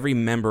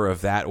member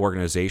of that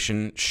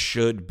organization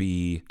should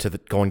be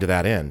going to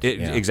that end.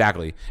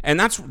 Exactly, and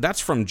that's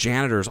from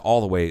janitors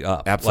all the way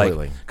up.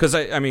 Absolutely, because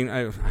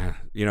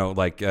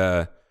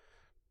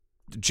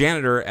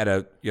janitor at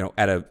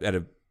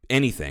a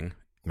anything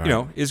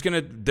is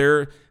gonna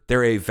they're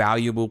a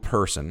valuable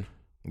person.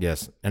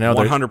 Yes, and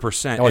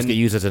 100%. I always get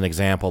used as an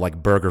example, like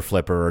burger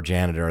flipper or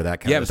janitor or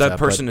that kind of stuff. Yeah, that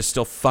person is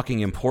still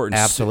fucking important.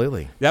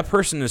 Absolutely, that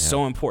person is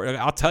so important.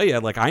 I'll tell you,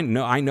 like I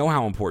know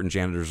how important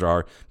janitors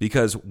are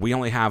because we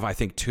only have, I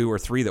think, 2 or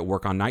 3 that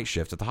work on night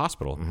shift at the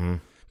hospital. Mm-hmm.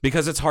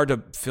 Because it's hard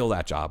to fill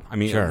that job. I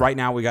mean, right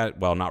now we got,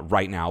 well, not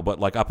right now, but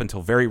like up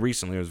until very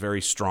recently, it was a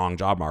very strong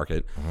job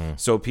market. Mm-hmm.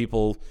 So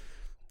people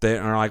that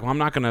are like, well, I'm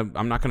not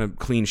gonna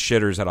clean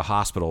shitters at a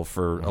hospiel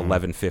for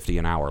 $11.50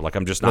 an hour. Like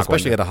I'm just not.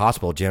 Especially at a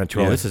hospital,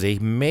 janitorial. Yeah. This is a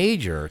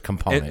major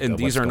component. And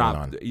these are not.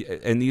 On.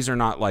 And these are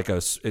not like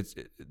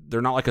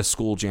they're not like a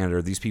school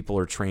janitor. These people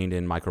are trained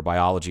in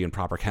microbiology and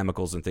proper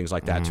chemicals and things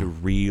like that to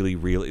really,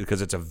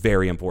 because it's a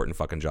very important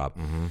fucking job.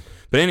 Mm-hmm.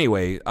 But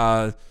anyway,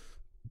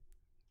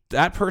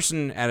 that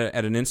person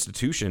at an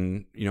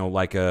institution,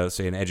 like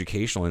say an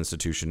educational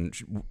institution,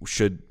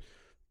 should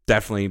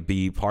definitely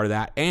be part of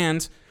that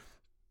and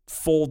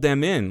fold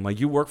them in. Like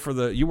you work for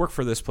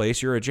this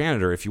place, you're a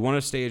janitor. If you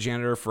want to stay a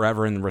janitor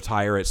forever and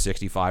retire at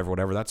 65 or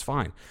whatever, that's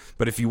fine.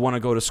 But if you want to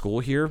go to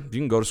school here, you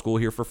can go to school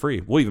here for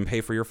free. We'll even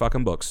pay for your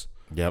fucking books.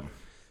 Yep.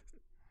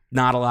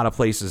 Not a lot of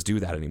places do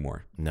that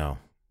anymore. No.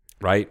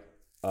 Right?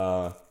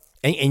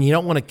 And you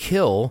don't want to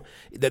kill.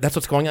 That's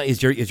what's going on.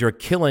 Is you're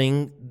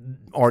killing,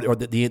 or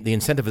the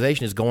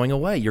incentivization is going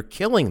away. You're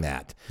killing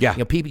that. Yeah.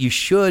 People. You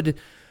should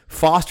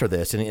foster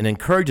this and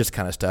encourage this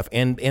kind of stuff.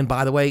 And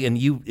by the way,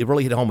 it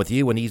really hit home with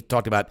you when he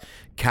talked about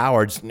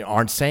cowards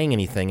aren't saying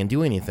anything and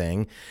doing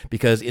anything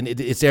because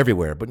it's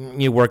everywhere. But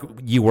you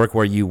work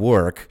where you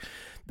work.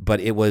 But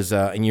it was,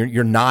 and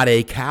you're not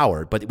a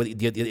coward. But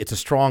it's a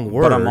strong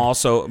word.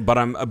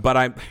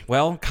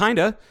 Well,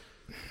 kinda.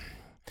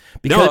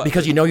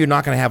 Because you're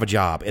not going to have a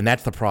job, and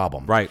that's the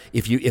problem. Right.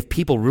 If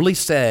people really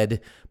said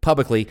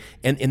publicly,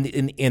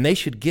 and they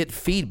should get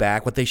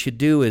feedback, what they should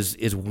do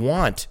is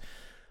want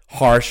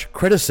harsh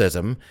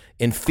criticism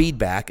and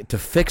feedback to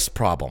fix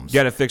problems.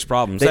 Yeah, to fix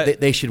problems.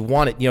 They should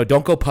want it.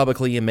 Don't go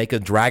publicly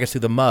and drag us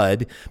through the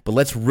mud, but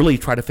let's really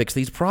try to fix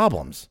these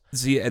problems.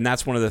 See, and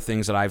that's one of the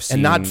things that I've seen.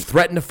 And not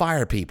threaten to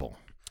fire people.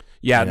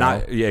 Yeah,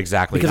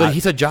 exactly. Because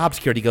he said job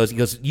security. He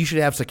goes, you should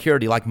have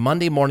security. Like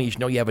Monday morning, you should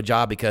know you have a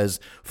job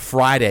because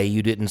Friday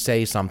you didn't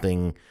say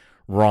something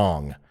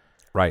wrong.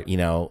 Right.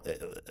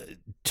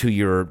 To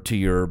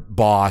your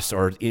boss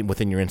or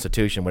within your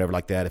institution, whatever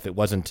like that. If it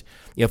wasn't,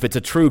 if it's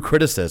a true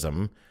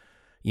criticism,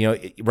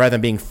 rather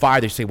than being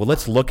fired, they say, well,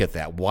 let's look at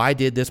that. Why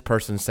did this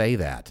person say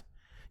that?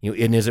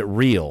 And is it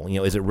real?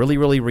 Is it really,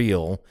 really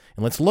real?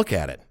 And let's look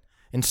at it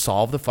and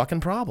solve the fucking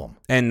problem.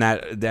 And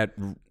that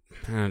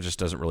just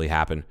doesn't really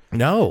happen.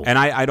 No. And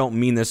I don't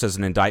mean this as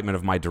an indictment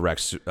of my direct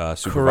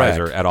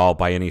supervisor at all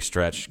by any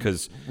stretch,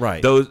 because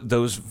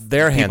those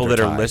people that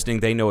are listening,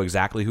 they know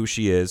exactly who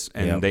she is,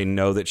 and they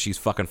know that she's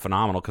fucking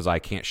phenomenal because I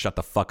can't shut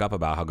the fuck up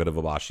about how good of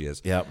a boss she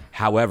is. Yep.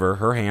 However,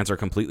 her hands are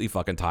completely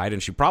fucking tied,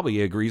 and she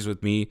probably agrees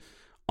with me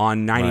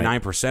on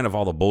 99% of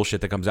all the bullshit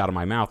that comes out of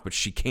my mouth, but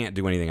she can't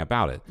do anything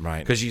about it. Right.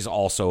 Because she's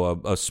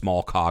also a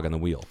small cog in the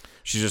wheel.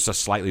 She's just a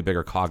slightly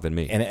bigger cog than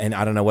me. And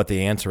I don't know what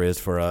the answer is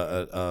for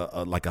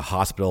a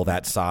hospital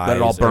that size. Let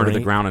it all burn to the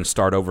ground and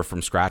start over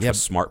from scratch with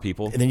smart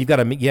people. And then you've got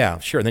to, And then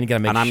you got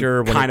to make sure.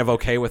 I'm kind of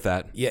okay with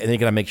that. Yeah, and then you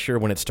got to make sure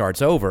when it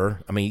starts over.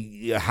 I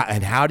mean,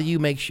 and how do you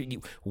make sure?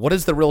 What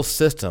is the real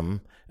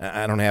system?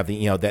 I don't have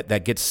the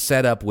that gets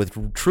set up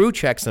with true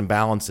checks and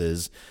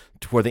balances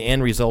to where the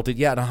end result is,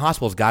 the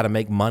hospital's got to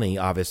make money,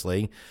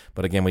 obviously.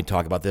 But again, we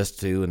talk about this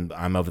too, and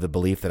I'm of the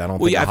belief that I don't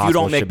think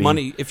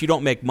if you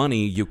don't make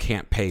money, you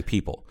can't pay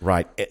people.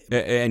 Right.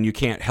 And you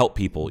can't help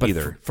people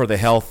either. For the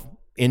health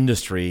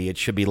industry, it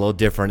should be a little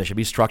different. It should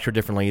be structured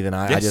differently than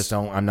I just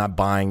don't, I'm not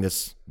buying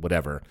this,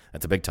 whatever.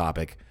 That's a big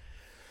topic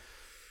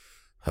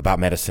about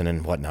medicine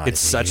and whatnot. It's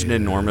such an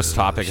enormous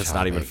topic. It's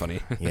not even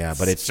funny. Yeah,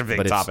 but it's a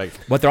big topic.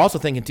 But they're also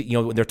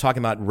thinking, they're talking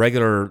about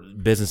regular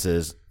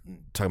businesses,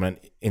 talking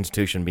about an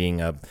institution being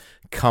a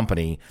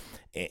company.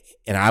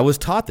 And I was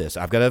taught this.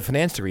 I've got a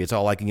finance degree. It's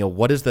all like,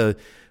 what is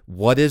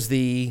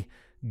the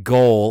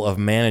goal of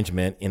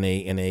management in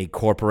a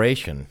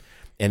corporation?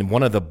 And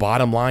one of the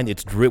bottom line,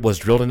 it was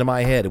drilled into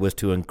my head. It was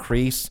to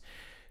increase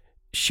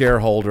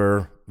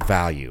shareholder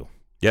value.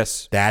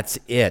 Yes. That's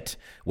it,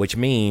 which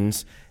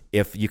means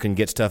if you can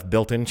get stuff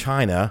built in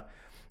China,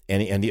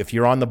 and if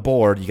you're on the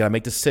board, you got to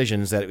make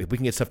decisions that if we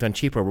can get stuff done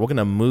cheaper, we're going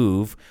to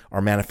move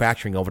our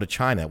manufacturing over to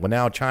China. Well,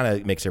 now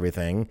China makes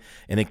everything,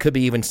 and it could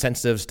be even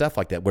sensitive stuff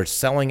like that. We're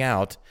selling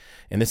out,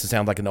 and this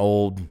sounds like an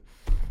old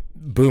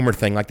boomer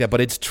thing like that, but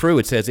it's true.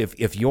 It says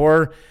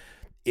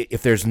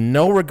if there's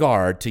no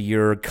regard to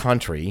your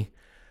country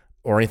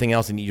or anything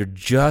else, and you're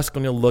just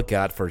going to look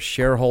out for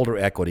shareholder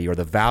equity or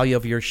the value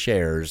of your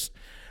shares,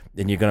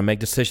 then you're going to make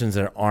decisions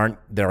that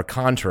are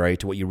contrary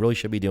to what you really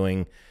should be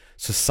doing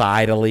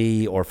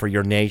societally or for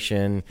your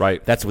nation.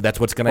 Right. That's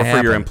what's going to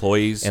happen. For your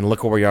employees. And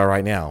look where we are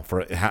right now.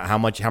 For how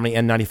many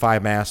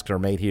N95 masks are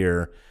made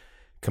here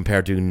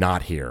compared to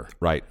not here.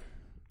 Right.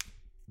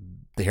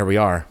 Here we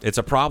are. It's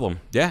a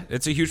problem. Yeah,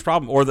 it's a huge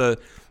problem. Or the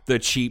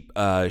cheap,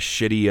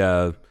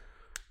 shitty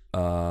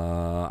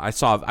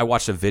I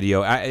watched a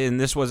video, and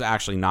this was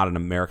actually not an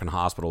American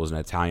hospital; it was an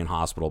Italian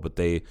hospital. But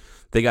they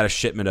got a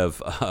shipment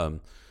of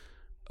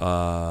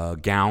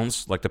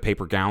gowns, like the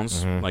paper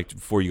gowns, like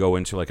before you go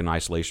into like an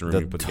isolation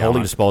room. The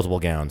totally disposable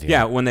gowns.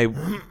 Yeah, when they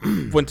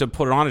went to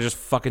put it on, it just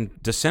fucking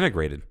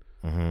disintegrated.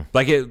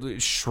 Like it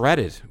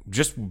shredded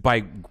just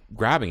by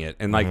grabbing it.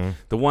 And like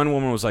the one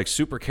woman was like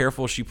super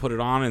careful. She put it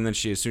on, and then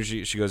as soon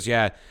as she goes,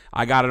 yeah,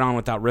 I got it on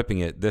without ripping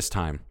it this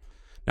time.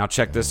 Now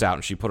check this out.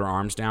 And she put her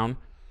arms down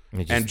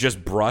and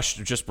just brushed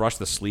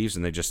the sleeves,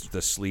 and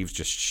the sleeves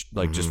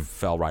just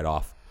fell right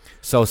off.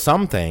 So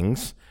some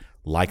things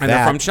like and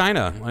that, they're from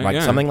China,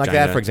 something like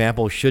China. that, for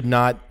example, should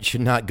not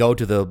go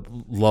to the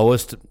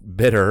lowest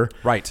bidder,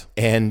 right?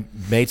 And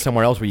made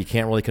somewhere else where you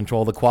can't really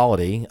control the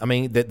quality. I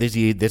mean, this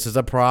is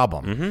a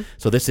problem.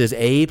 So this is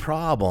a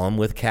problem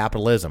with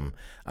capitalism.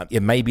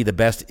 It may be the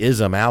best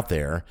ism out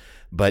there,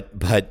 but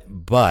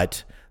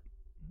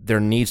there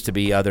needs to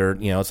be other.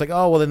 It's like,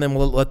 oh well, then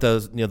we'll let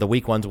those the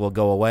weak ones will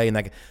go away,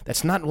 and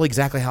that's not really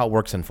exactly how it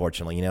works,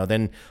 unfortunately.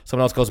 Then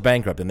someone else goes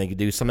bankrupt, and they could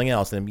do something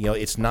else, and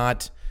it's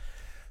not.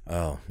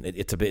 Oh,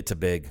 it's a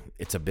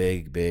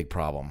big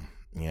problem.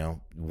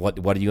 What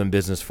are you in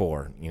business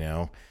for?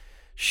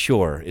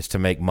 Sure, it's to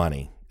make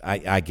money.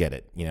 I get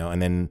it.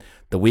 And then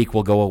the weak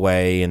will go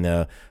away, and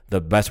the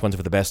best ones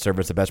with the best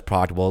service, the best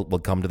product will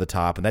come to the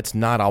top, and that's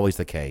not always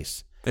the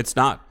case. It's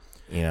not.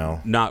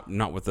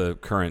 Not with the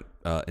current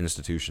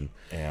institution.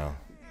 Yeah.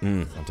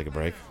 I'll take a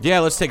break. Yeah,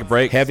 let's take a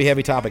break.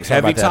 Heavy topics.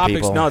 Heavy topics.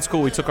 People. No, it's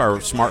cool. We took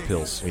our smart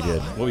pills. We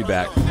did. We'll be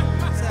back.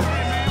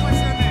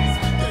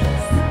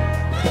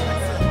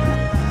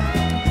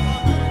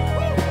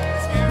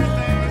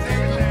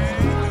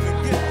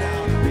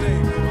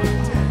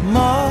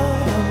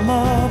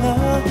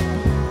 Mother,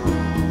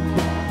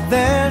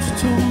 there's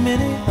too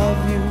many of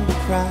you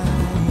crying.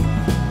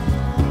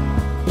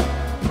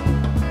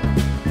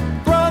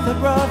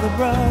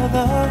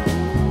 Brother,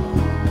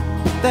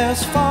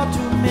 there's far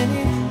too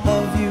many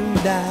of you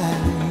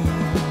dying.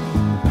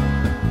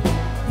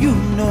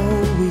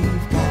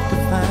 We've got to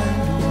find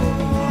a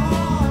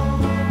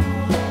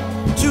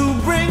way to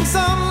bring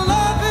some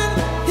loving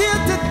here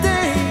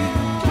today.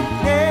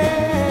 Yeah.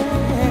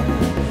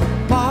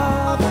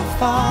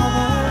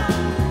 Father,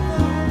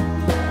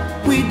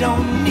 we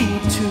don't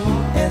need to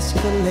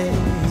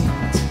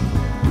escalate.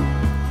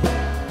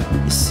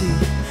 You see,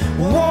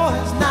 war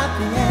is not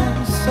the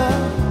answer,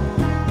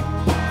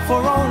 for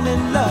only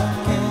love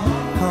can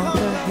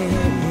conquer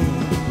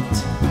hate.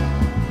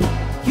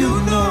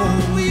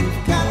 We've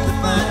got to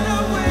find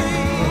a way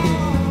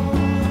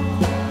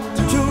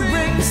to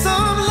bring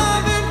some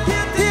loving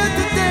here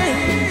today.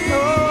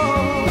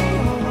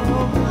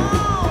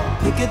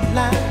 Picket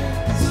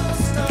lines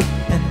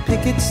and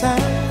picket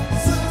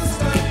signs,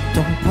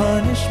 don't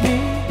punish me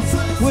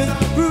with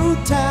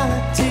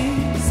brutality.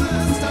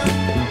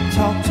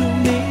 Talk to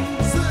me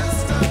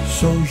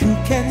so you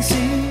can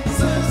see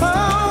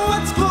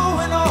what's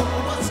going on.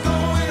 What's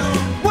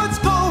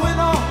going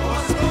on?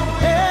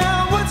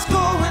 Yeah, what's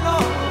going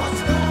on?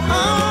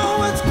 Oh,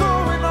 what's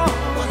going on?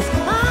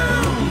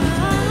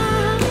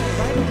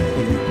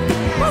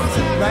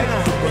 Right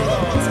on.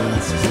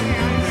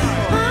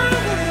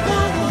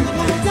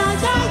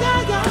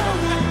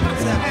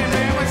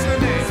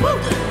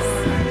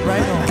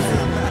 Right on.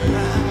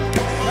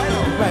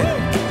 Right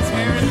on.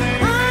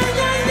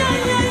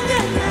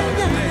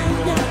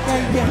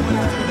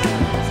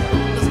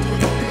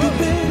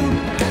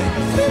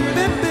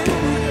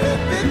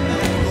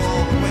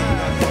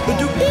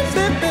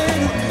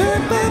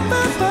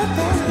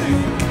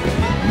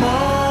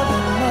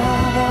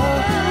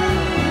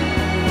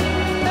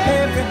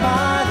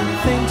 Everybody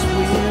thinks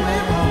we're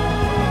at home.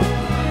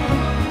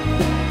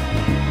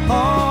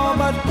 Oh,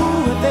 but who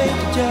are they to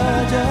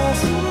judge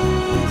us?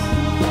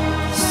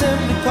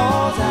 Simply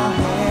cause our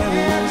hair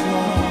is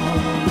long.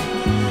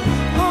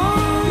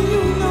 Oh,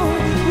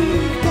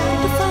 we've got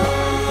to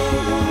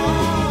find a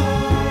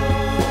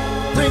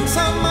way. Bring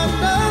some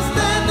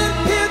understanding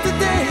here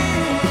today.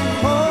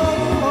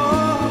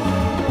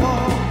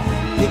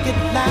 Picket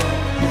line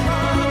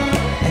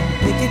and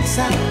picket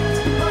signs,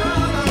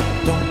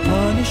 don't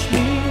punish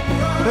me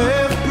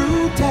with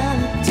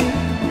brutality.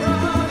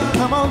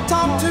 Come on,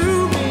 talk to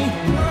me.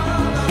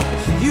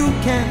 You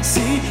can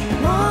see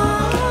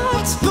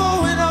what's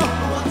going on.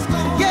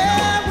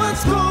 Yeah,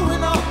 what's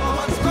going on?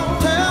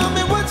 Tell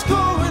me what's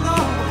going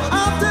on.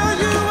 I'll tell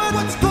you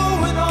what's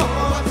going on.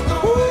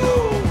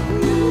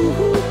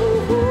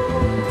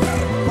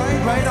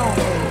 Right on.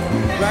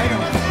 Right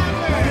on.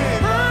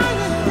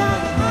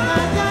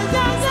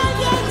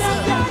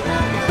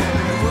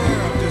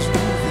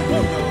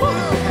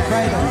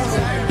 Right on. Right on.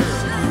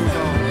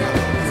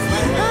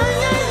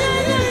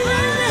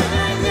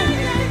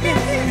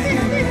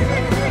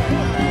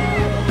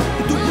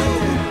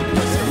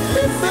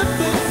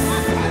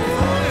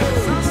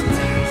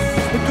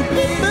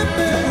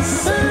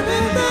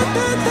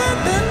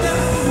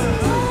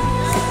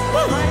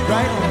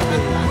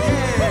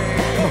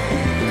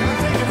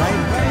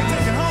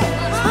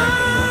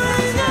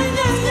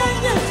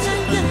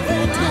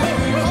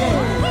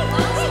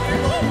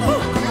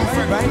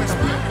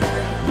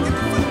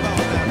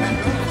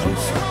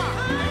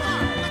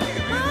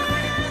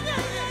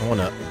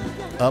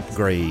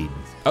 upgrade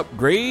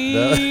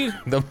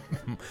the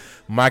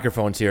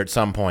microphones here at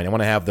some point. I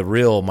want to have the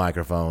real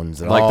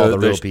microphones and like all the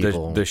real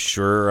people. The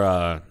Shure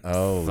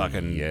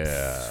fucking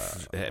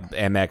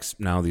MX.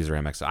 No, these are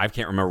MX. I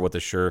can't remember what the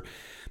Shure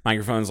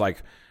microphones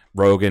like.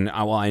 Rogan.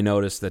 Well, I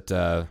noticed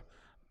that.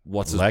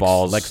 What's his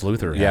balls? Lex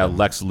Luthor. Yeah,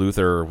 Lex Luthor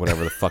or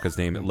whatever the fuck his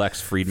name. Lex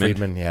Friedman.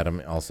 Friedman had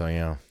him also.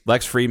 Yeah.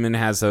 Lex Friedman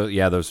has those.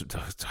 Yeah, those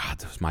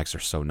mics are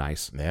so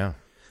nice. Yeah.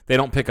 They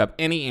don't pick up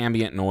any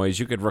ambient noise.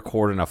 You could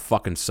record in a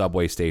fucking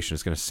subway station.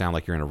 It's going to sound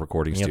like you're in a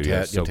recording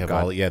studio.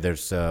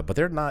 There's, but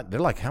they're not.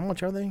 They're like, how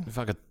much are they? It's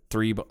like a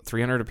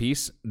 300 a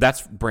piece.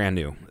 That's brand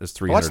new. It's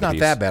 300. Well, that's not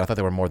that bad. I thought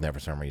they were more than that for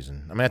some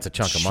reason. I mean, that's a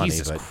chunk of money.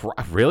 Jesus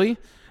Christ, really?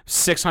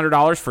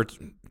 $600 for?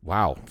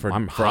 Wow.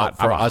 I'm hot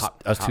for I'm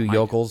us two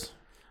yokels.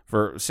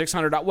 For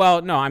 $600.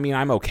 Well, no, I mean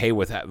I'm okay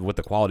with that, with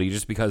the quality,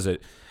 just because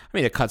it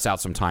cuts out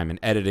some time in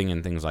editing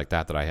and things like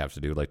that I have to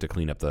do, like to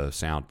clean up the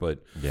sound. But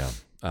yeah.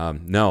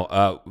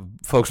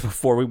 Folks,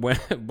 before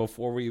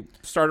we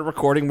started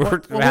recording, we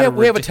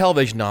have a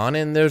television on,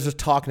 and there's a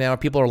talk now.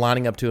 People are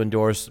lining up to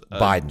endorse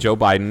Biden, Joe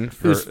Biden,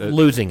 who's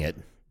losing it.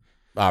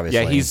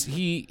 Obviously,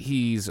 yeah,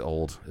 he's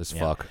old as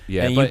fuck.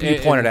 Yeah, and you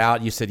pointed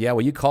out. You said, yeah,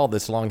 well, you called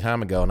this a long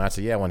time ago, and I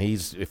said, yeah,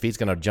 if he's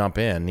going to jump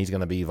in, he's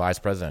going to be vice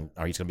president,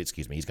 or he's going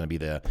to be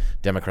the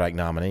Democratic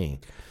nominee.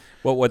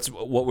 Well,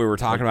 what we were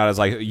talking about is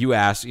like you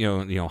asked,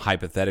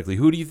 hypothetically,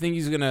 who do you think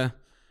he's going to?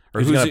 Or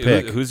who's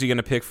he going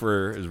to pick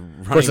for his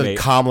running mate?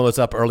 Kamala was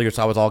up earlier,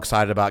 so I was all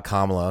excited about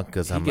Kamala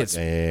because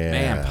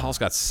man, Paul's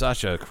got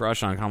such a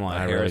crush on Kamala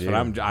Harris, but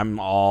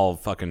I'm all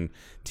fucking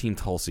Team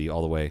Tulsi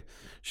all the way.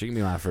 She can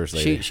be my first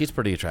lady. She's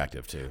pretty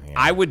attractive too. Yeah.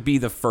 I would be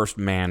the first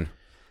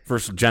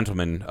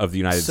gentleman of the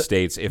United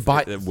States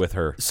with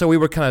her. So we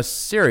were kind of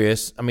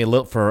serious. I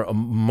mean, for a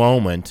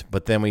moment,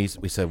 but then we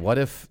said, what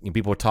if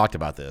people talked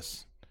about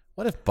this?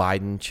 What if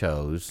Biden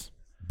chose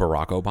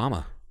Barack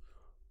Obama?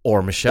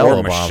 Or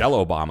Michelle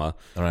Obama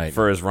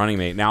for his running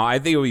mate. Now, I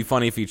think it would be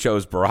funny if he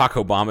chose Barack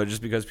Obama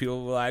just because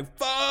people were like,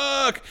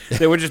 fuck.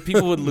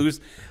 People would lose.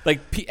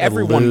 Like,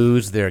 everyone.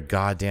 Lose their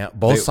goddamn.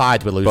 Both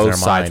sides would lose their mind. Both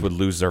sides would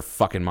lose their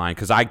fucking mind.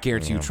 Because I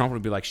guarantee you, Trump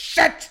would be like,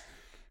 shit.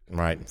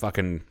 Right.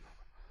 Fucking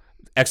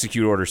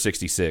execute Order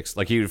 66.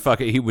 Like, he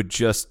would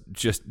just.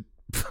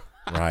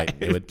 Right,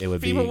 it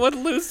would people would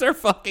lose their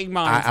fucking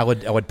minds. I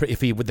would if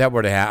that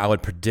were to happen, I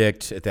would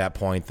predict at that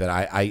point that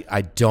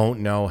I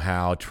don't know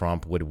how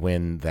Trump would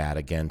win that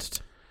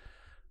against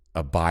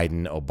a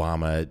Biden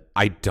Obama.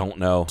 I don't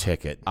know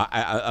ticket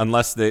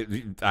unless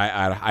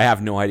I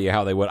have no idea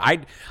how they would.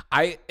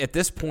 I at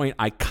this point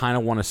I kind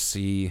of want to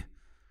see.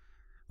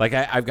 Like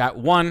I've got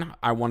one.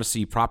 I want to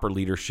see proper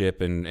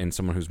leadership and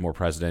someone who's more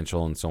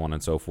presidential and so on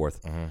and so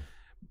forth. Mm-hmm.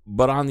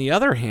 But on the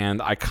other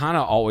hand, I kind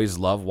of always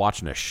love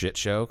watching a shit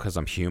show because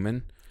I'm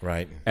human.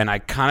 Right. And I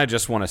kind of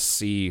just want to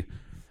see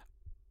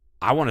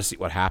 – I want to see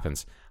what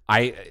happens.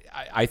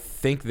 I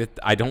think that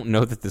 – I don't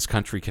know that this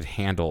country could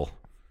handle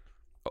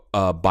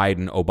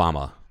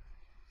Biden-Obama.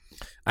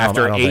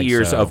 After 8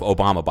 years of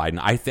Obama-Biden.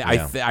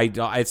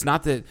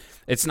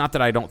 It's not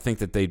that I don't think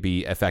that they'd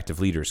be effective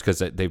leaders because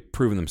they've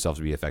proven themselves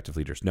to be effective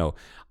leaders. No,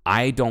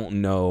 I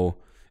don't know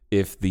 –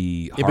 if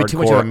the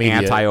hardcore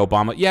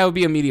anti-Obama, it would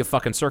be a media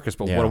fucking circus.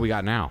 But what do we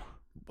got now?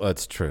 Well,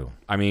 that's true.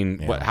 I mean,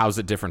 how's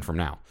it different from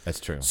now? That's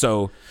true.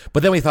 So,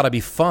 but then we thought it'd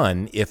be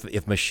fun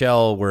if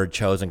Michelle were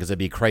chosen because it'd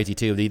be crazy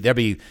too. There'd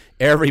be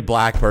every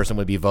black person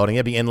would be voting.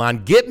 It'd be in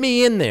line. Get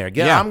me in there.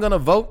 I'm going to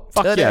vote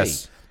today.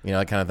 Yes.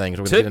 That kind of thing.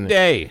 So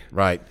today,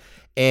 right?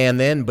 And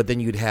then, but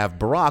then you'd have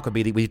Barack would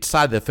be. We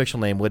decided the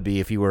official name would be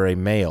if you were a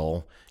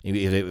male,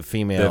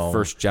 female, the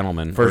first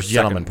gentleman,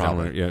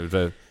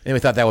 probably. And we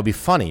thought that would be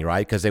funny,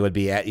 right? Because he would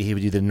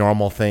do the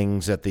normal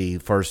things that the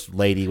first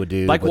lady would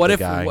do. Like what if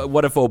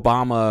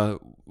Obama?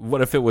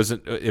 What if it was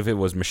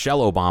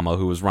Michelle Obama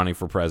who was running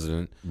for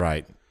president,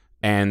 right?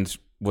 And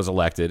was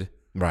elected,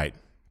 right?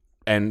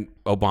 And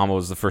Obama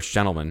was the first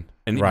gentleman,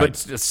 but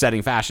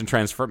setting fashion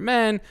trends for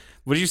men.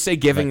 Would you say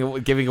giving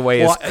away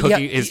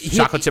his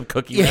chocolate chip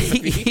cookie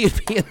recipe?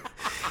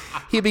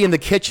 He'd be in the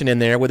kitchen in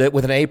there with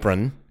an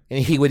apron.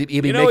 And he'd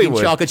be making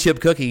chocolate chip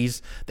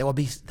cookies. That would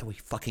be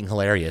fucking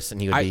hilarious. And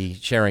he would be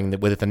sharing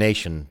with the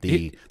nation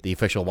the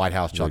official White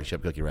House chocolate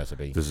chip cookie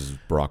recipe. This is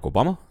Barack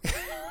Obama.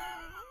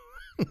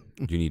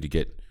 You need to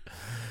get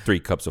 3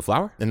 cups of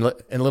flour. And a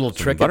little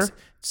trick. It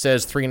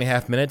says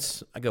 3.5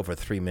 minutes. I go for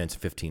 3 minutes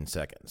 15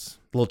 seconds.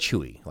 A little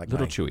chewy,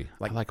 chewy.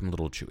 I like them a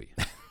little chewy.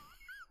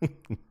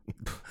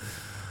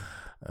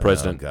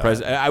 President.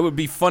 I would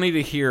be funny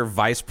to hear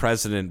Vice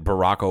President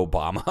Barack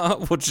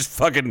Obama, which is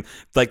fucking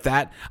like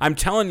that. I'm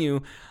telling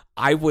you,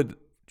 I would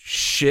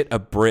shit a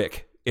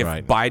brick if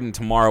Biden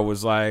tomorrow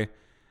was like,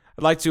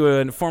 I'd like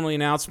to formally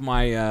announce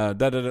my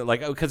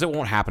because it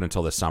won't happen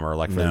until this summer,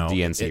 like for the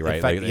DNC,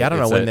 right? Fact, I don't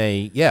know when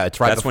it's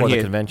right before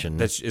the convention.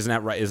 Isn't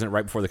that right? Isn't it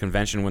right before the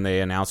convention when they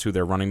announce who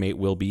their running mate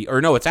will be?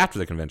 Or no, it's after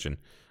the convention,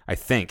 I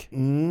think.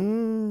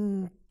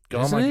 Isn't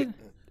it?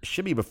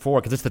 Should be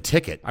before because it's the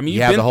ticket. I mean,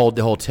 you have the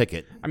whole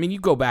ticket. I mean, you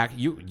go back.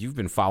 You've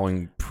been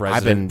following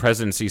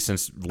presidency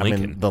since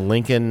Lincoln. The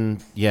Lincoln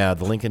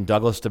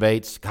Douglas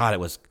debates. God, it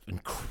was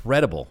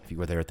incredible. If you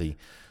were there at the,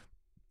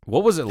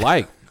 what was it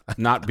like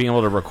not being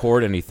able to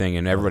record anything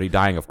and everybody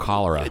dying of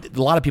cholera?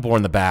 A lot of people were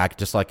in the back,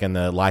 just like in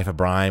the Life of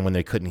Brian when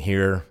they couldn't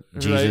hear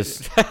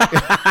Jesus.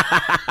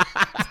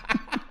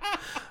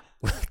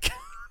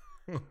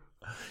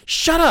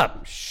 Shut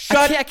up!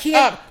 I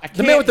can't.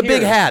 The man with the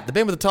big hat. The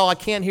man with the tall. I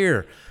can't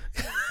hear.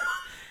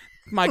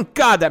 My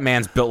God, that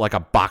man's built like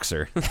a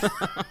boxer.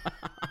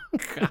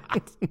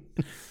 God.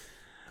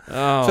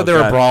 Oh, so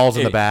there were brawls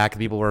in the back.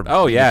 People were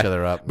beating each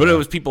other up. But it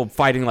was people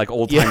fighting like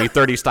old-timey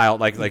 30 style,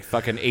 like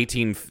fucking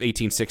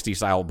 1860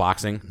 style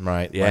boxing.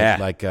 Right. Yeah.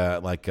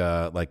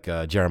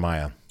 Like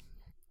Jeremiah.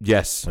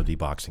 Yes. Would be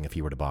boxing if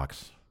he were to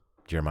box.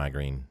 Jeremiah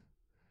Green.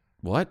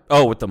 What?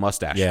 Oh, with the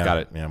mustache. Yeah. Got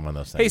it. Yeah, one of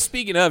those things. Hey,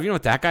 speaking of, you know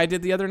what that guy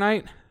did the other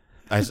night?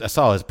 I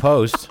saw his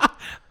post.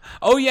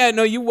 Oh, yeah.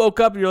 No, you woke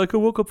up and you're like, I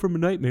woke up from a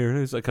nightmare. And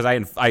it's like,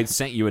 because I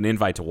sent you an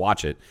invite to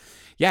watch it.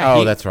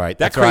 Yeah. That's right.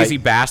 That crazy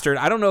bastard.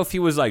 I don't know if he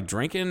was like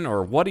drinking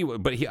or what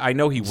but I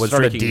know he was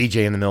started drinking.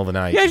 DJ in the middle of the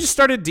night. Yeah, he just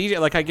started DJ.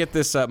 Like I get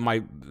this.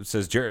 It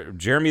says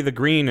Jeremy the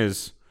Green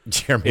is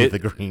Jeremy the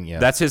Green. Yeah,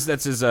 that's his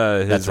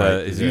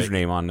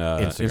username on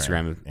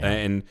Instagram. Yeah.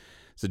 And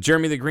so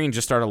Jeremy the Green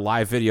just started a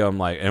live video. I'm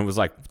like, and it was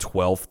like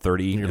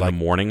 12:30 in the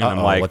morning, and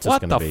I'm like,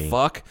 what the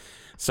fuck?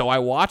 So I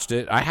watched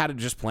it. I had it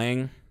just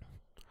playing.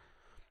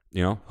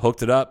 You know,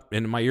 hooked it up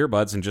into my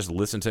earbuds and just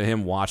listened to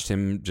him, watched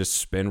him just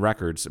spin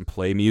records and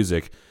play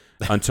music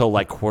until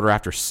like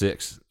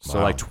 6:15.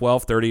 So like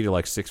 12:30 to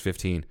like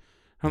 6:15.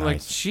 I'm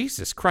like,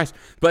 Jesus Christ.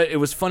 But it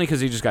was funny because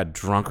he just got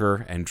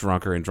drunker and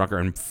drunker and drunker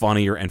and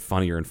funnier and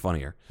funnier and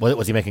funnier.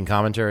 Was he making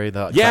commentary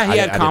though? Yeah, he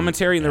had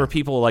commentary and there were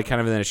people like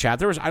kind of in the chat.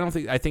 There was,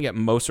 I think at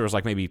most there was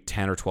like maybe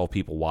 10 or 12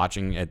 people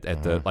watching at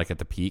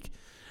the peak.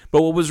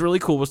 But what was really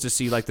cool was to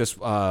see like this,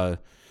 God,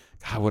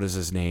 what is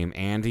his name?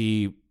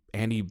 Andy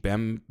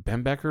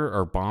Bembecker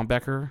or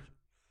Bombecker?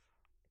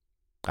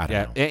 I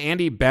don't know.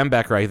 Andy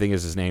Bembecker, I think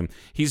is his name.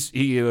 He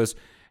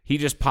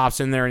just pops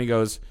in there and he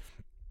goes,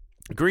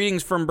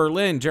 "Greetings from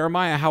Berlin,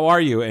 Jeremiah. How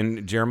are you?"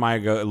 And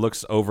Jeremiah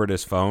looks over at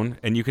his phone,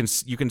 and you can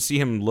see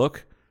him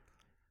look,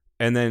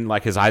 and then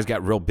like his eyes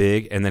got real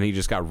big, and then he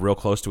just got real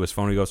close to his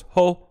phone. He goes,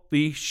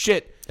 "Holy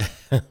shit!"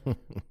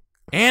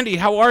 Andy,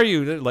 how are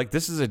you? Like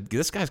this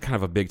guy's kind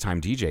of a big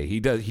time DJ. He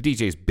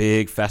DJs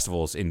big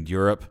festivals in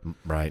Europe,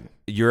 right?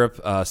 Europe,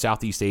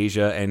 Southeast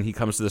Asia, and he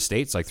comes to the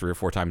States like 3 or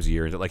 4 times a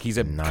year. Like he's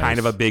kind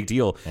of a big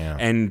deal. Yeah.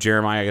 And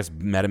Jeremiah, I guess,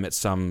 met him at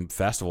some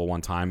festival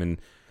one time, and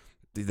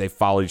they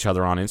followed each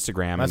other on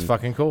Instagram. That's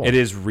fucking cool. It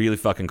is really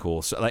fucking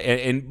cool. So,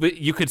 like, but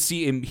you could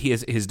see him.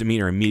 His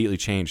demeanor immediately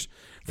changed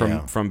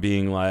from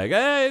being like,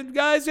 "Hey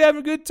guys, you having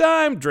a good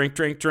time? Drink,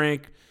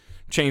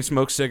 chain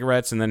smoke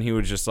cigarettes," and then he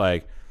was just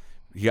like.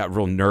 He got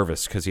real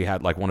nervous because he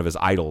had like one of his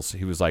idols.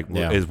 He was like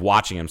is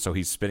watching him, so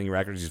he's spinning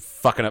records. He's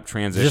fucking up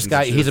transitions. This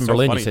guy, he's in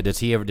Berlin. You said, does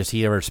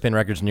he ever spin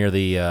records near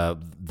the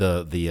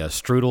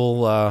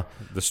Strudel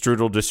the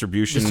Strudel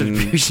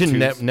distribution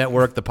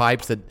network, the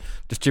pipes that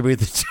distribute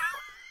the.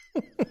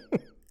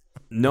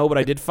 No, but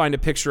I did find a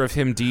picture of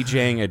him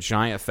DJing a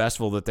giant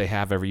festival that they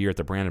have every year at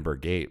the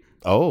Brandenburg Gate.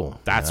 Oh,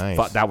 that's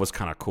nice. That was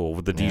kind of cool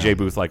with the DJ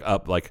booth like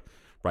up like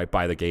right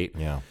by the gate.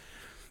 Yeah.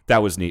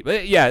 That was neat.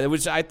 But yeah, it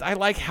was. I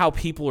like how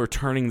people are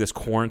turning this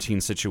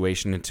quarantine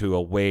situation into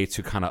a way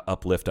to kind of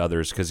uplift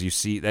others because you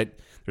see that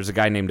there's a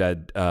guy named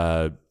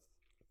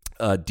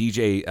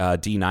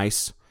DJ D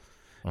Nice.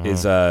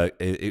 He's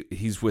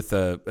with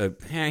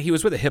he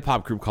was with a hip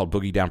hop group called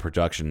Boogie Down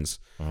Productions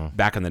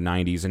back in the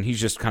 90s, and he's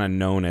just kind of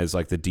known as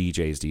like the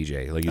DJ's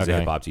DJ. Like he's a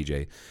hip hop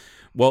DJ.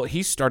 Well,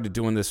 he started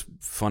doing this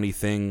funny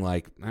thing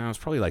like it was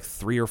probably like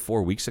 3 or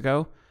 4 weeks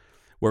ago,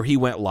 where he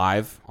went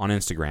live on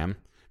Instagram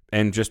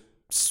and just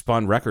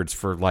spun records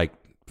for like,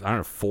 I don't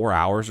know, 4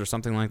 hours or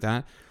something like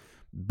that.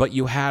 But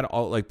you had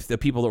all like the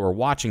people that were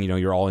watching,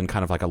 you're all in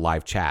kind of like a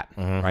live chat,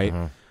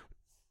 right?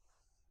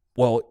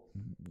 Well,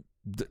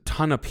 a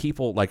ton of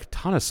people, like a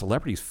ton of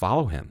celebrities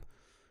follow him.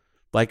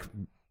 Like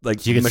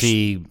you can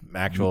see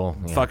actual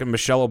fucking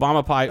Michelle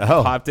Obama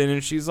popped in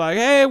and she's like,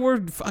 "Hey,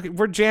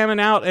 we're jamming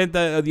out at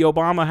the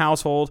Obama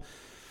household."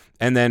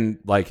 And then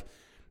Barry.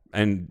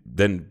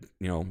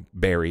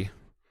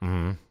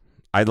 Mm-hmm.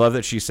 I love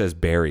that she says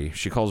Barry.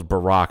 She calls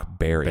Barack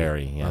Barry.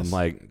 Barry, yes. I'm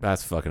like,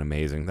 that's fucking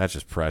amazing. That's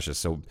just precious.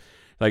 So,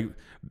 like,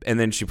 and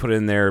then she put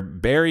in there,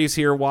 Barry's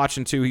here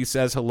watching too. He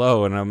says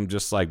hello, and I'm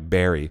just like,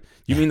 Barry.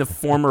 You mean the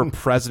former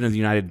president of the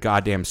United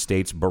goddamn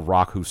States,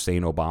 Barack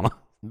Hussein Obama?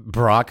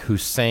 Barack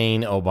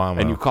Hussein Obama.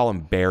 And you call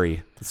him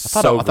Barry. I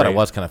thought it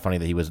was kind of funny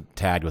that he was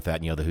tagged with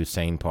that, the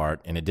Hussein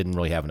part, and it didn't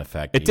really have an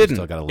effect. It didn't.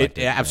 Still got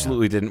elected. It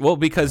absolutely didn't. Well,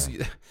 because,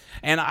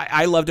 and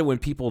I loved it when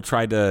people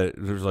tried to,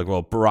 there's like,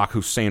 well, Barack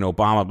Hussein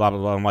Obama, blah, blah,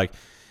 blah. I'm like,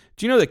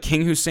 do you know the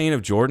King Hussein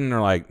of Jordan?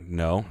 They're like,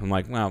 no. I'm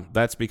like, well,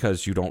 that's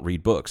because you don't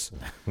read books.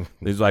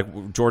 He's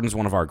like, Jordan's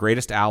one of our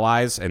greatest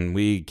allies, and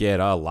we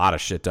get a lot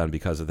of shit done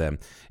because of them.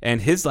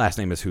 And his last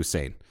name is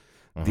Hussein.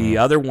 The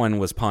other one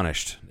was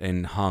punished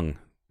and hung.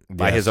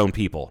 by his own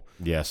people.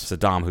 Yes.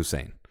 Saddam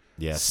Hussein.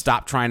 Yes.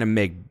 Stop trying to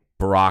make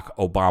Barack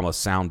Obama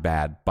sound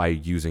bad by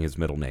using his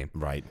middle name.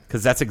 Right.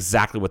 Because that's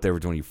exactly what they were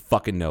doing. You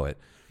fucking know it.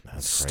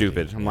 That's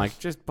stupid. crazy. I'm like,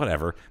 just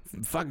whatever.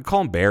 Fucking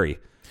call him Barry.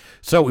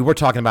 So we were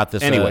talking about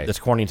this Anyway. this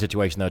quarantine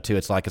situation though too.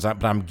 It's like,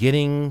 but I'm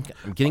getting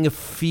a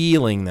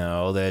feeling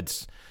though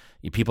that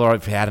people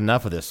have had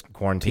enough of this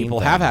quarantine. People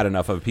thing. have had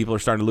enough of it. People are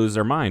starting to lose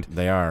their mind.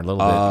 They are a little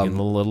bit, getting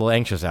a little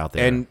anxious out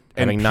there, and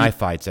having knife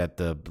fights at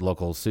the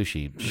local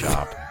sushi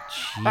shop.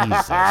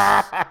 Jesus.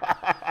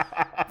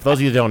 For those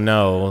of you who don't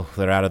know,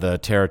 they're out of the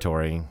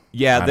territory.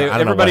 Yeah, I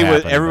don't know what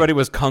happened, everybody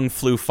was kung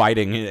flu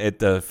fighting at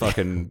the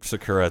fucking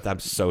Sakura. I'm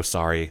so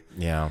sorry.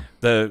 Yeah,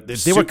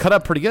 They were cut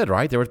up pretty good,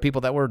 right? There were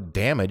people that were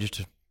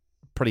damaged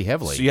pretty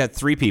heavily. So you had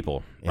 3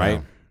 people,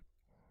 right?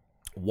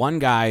 One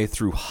guy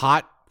threw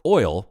hot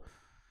oil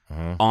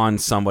on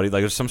somebody,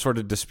 like there's some sort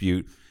of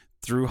dispute,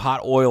 threw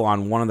hot oil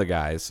on one of the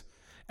guys,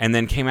 and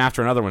then came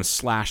after another one,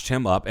 slashed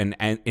him up, and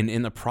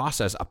in the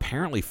process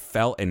apparently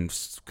fell and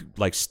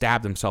like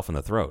stabbed himself in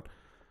the throat.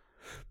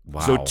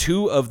 Wow. So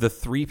 2 of the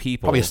 3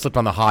 people probably slipped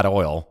on the hot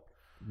oil.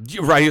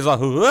 Right, he's like,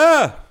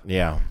 ah!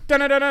 Yeah.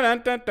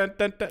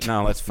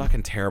 No, that's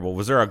fucking terrible.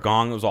 Was there a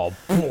gong? It was all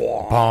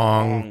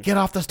bong. Get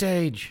off the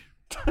stage.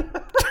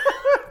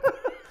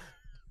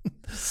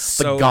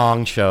 So, the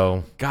Gong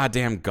Show.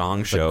 Goddamn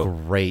Gong Show.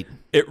 Great.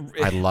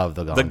 I love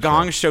the Gong Show. The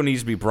Gong Show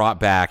needs to be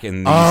brought back in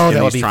these,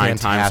 that would be trying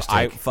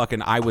fantastic.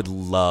 times. I would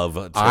love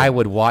to. I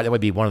would watch. It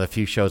would be one of the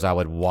few shows I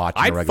would watch.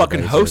 I'd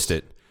fucking host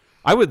it.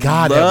 I would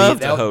love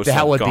to host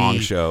a Gong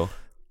Show.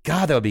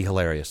 God, that would be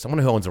hilarious. Someone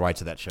who owns the rights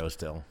to that show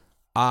still.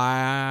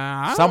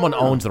 Someone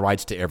owns the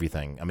rights to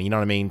everything. I mean, you know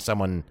what I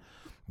mean?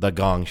 The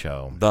Gong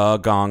Show. The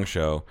Gong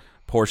Show.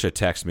 Portia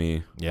texts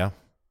me. Yeah.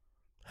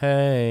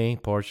 Hey,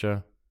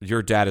 Portia.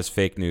 Your dad is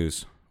fake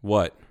news.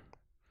 What?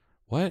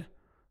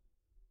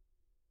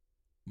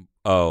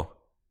 Oh.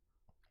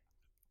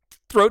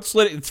 Throat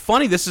slit. It's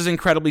funny. This is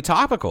incredibly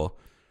topical.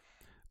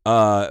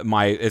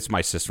 It's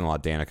my sister-in-law,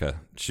 Danica.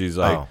 She's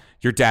like,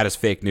 your dad is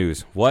fake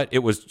news. What? It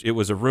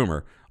was a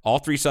rumor. All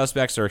 3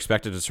 suspects are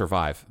expected to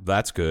survive.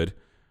 That's good.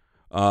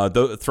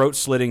 The throat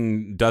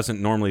slitting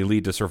doesn't normally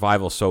lead to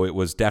survival, so it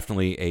was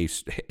definitely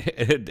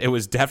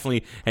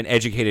an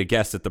educated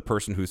guess that the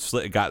person whose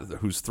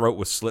throat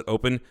was slit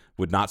open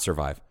would not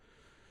survive.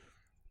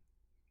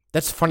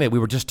 That's funny. We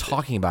were just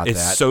talking about that.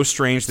 It's so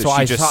strange that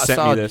she just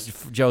sent me this.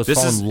 Joe's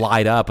phone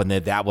light up, and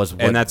that was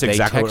what. And that's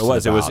exactly what it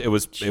was. About. It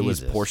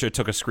was Portia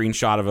took a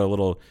screenshot of a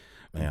little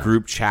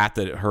group chat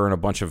that her and a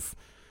bunch of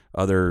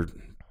other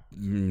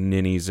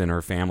ninnies in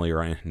her family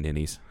are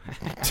ninnies.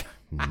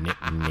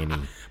 Ninny.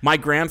 My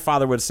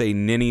grandfather would say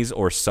ninnies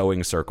or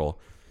sewing circle.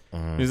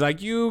 He's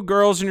like, you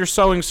girls in your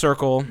sewing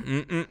circle.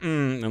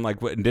 And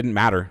like, it didn't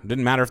matter. It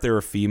didn't matter if they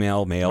were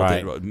female, male,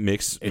 right.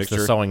 mixture. It's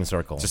the sewing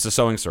circle. Just a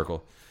sewing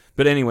circle.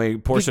 But anyway,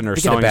 Portia in her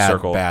they sewing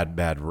circle.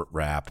 Bad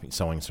rap,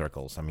 sewing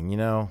circles. I mean,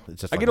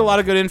 it's just. I get a lot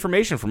of good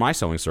information from my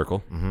sewing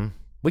circle. Mm-hmm.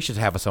 We should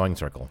have a sewing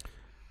circle.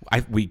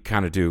 We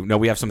kind of do. No,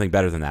 we have something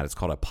better than that. It's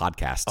called a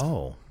podcast.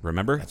 Oh.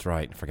 Remember? That's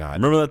right. I forgot.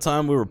 Remember that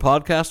time we were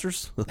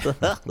podcasters?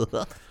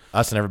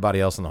 Us and everybody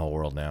else in the whole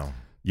world now.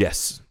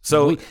 Yes.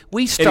 So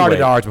we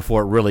started ours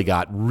before it really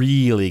got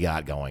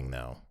going,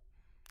 though.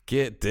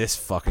 Get this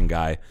fucking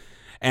guy.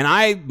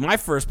 And my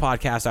first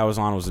podcast I was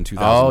on was in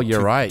 2000. Oh,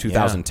 you're right.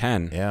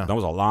 2010. Yeah. That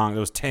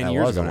was 10 years ago now.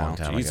 That was a long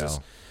time Jesus.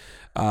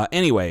 ago.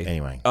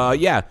 Anyway.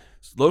 Yeah.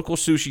 Local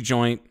sushi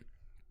joint.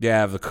 You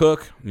have the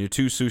cook, your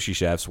 2 sushi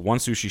chefs. One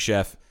sushi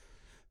chef,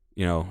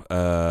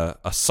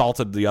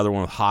 assaulted the other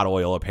one with hot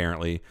oil,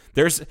 apparently.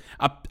 There's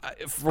I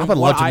would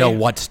love to know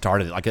what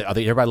started it. Like, are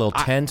everybody a little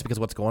tense because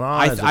of what's going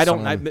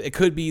on? It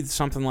could be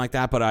something like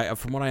that, but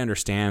from what I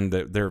understand,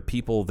 there are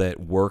people that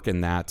work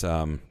in that,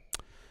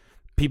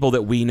 people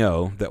that we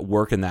know that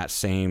work in that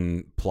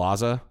same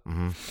plaza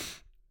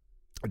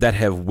that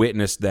have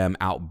witnessed them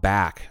out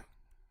back,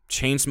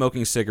 chain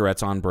smoking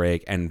cigarettes on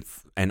break and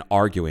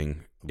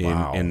arguing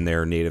in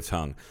their native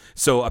tongue.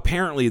 So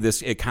apparently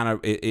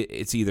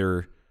it's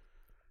either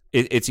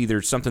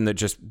something that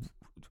just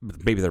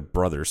maybe they're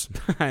brothers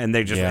and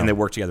and they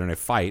work together and they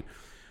fight,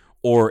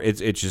 or it's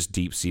just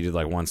deep seated,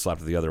 like one slept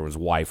with the other one's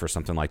wife or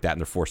something like that,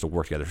 and they're forced to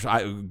work together.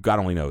 So God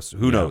only knows.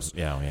 Who knows?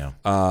 Yeah.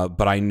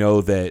 But I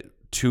know that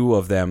 2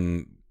 of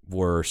them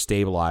were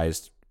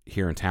stabilized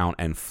here in town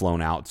and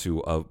flown out to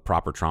a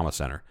proper trauma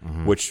center,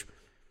 which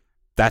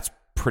that's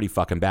pretty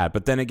fucking bad.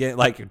 But then again,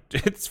 like,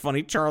 it's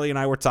funny, Charlie and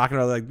I were talking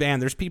about, like, man,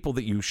 there's people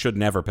that you should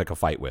never pick a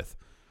fight with.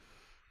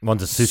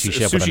 One's a sushi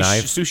chef with a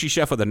knife. Sushi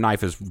chef with a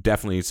knife is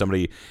definitely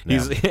somebody.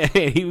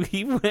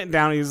 He went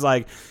down. He's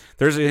like,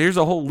 here's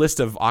a whole list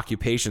of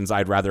occupations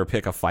I'd rather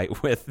pick a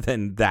fight with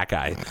than that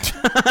guy.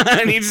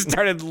 And he just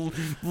started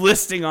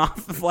listing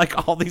off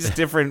like all these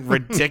different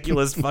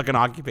ridiculous fucking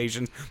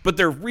occupations, but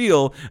they're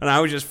real. And I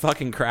was just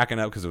fucking cracking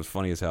up because it was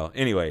funny as hell.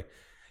 Anyway,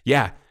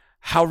 yeah,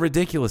 how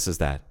ridiculous is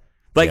that?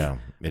 Like,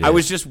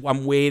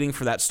 I'm waiting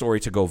for that story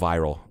to go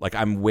viral. Like,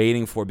 I'm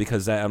waiting for it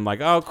because I'm like,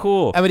 oh,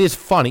 cool. I mean, it's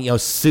funny.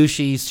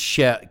 Sushi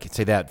chef, I can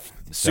say that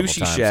several sushi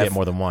times. chef. Say it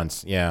more than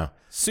once. Yeah.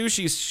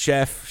 Sushi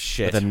chef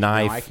shit. With a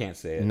knife. No, I can't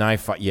say it.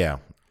 Knife, yeah.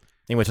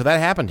 Anyway, so that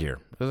happened here.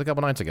 It was a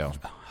couple nights ago.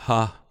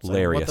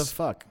 Hilarious. What the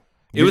fuck?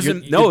 It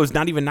was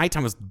not even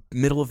nighttime. It was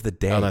middle of the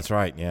day. Oh, that's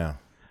right. Yeah.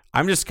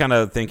 I'm just kind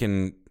of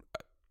thinking,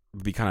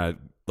 be kind of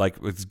like,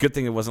 it's a good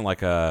thing it wasn't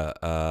like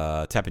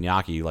a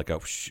teppanyaki, like a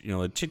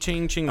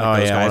ching ching.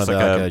 Like those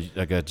guys,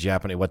 like a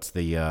Japanese. What's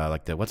the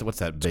what's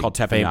that? Big, called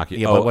teppanyaki.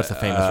 Yeah, but what's the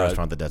famous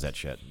restaurant that does that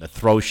shit? That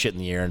throws shit in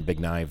the air and big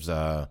knives.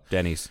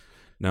 Denny's.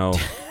 No.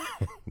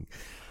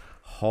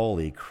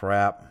 Holy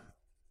crap!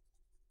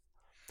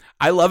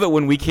 I love it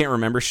when we can't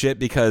remember shit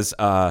because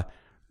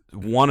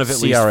one of at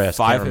CRS least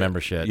 5 can't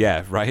remember shit.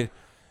 Yeah, right.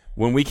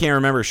 When we can't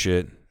remember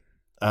shit.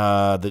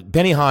 The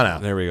Benihana.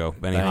 There we go.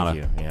 Benihana. Thank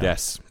you. Yeah.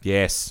 Yes.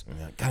 Yes.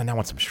 Yeah. God, I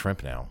want some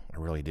shrimp now. I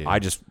really do. I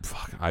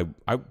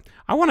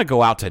want to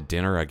go out to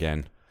dinner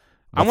again.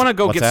 I want to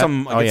go get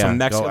some Mexican.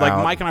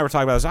 Like Mike and I were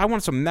talking about this. I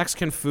want some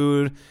Mexican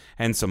food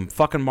and some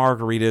fucking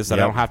margaritas that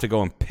I don't have to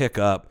go and pick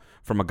up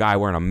from a guy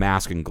wearing a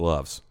mask and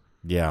gloves.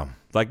 Yeah.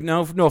 Like,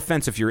 no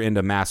offense if you're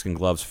into mask and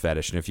gloves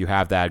fetish, and if you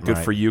have that, good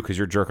for you because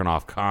you're jerking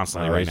off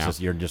constantly right now.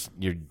 You're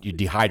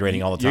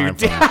dehydrating all the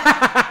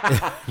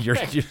time.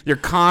 You're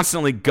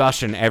constantly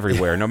gushing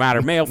everywhere, no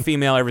matter male,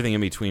 female, everything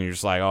in between. You're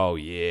just like, oh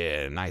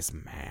yeah, nice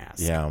mask.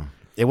 Yeah,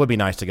 it would be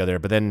nice to go there,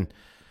 but then,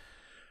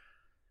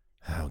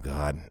 oh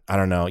god, I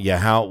don't know.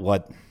 Yeah,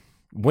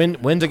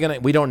 when's it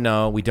gonna? We don't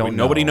know.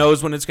 Nobody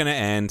knows when it's gonna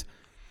end.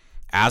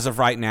 As of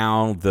right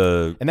now,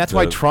 and that's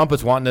why Trump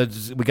is wanting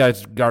to. We got to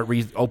start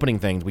reopening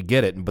things. We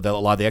get it, but a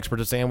lot of the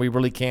experts are saying we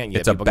really can't yet.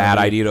 It's a bad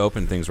idea to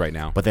open things right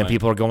now. But then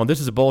people are going, "This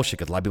is bullshit."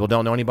 Because a lot of people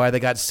don't know anybody that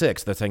got sick.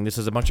 So they're saying this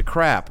is a bunch of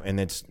crap, and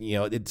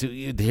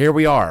here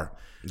we are.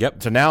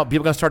 Yep. So now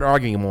people are going to start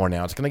arguing more.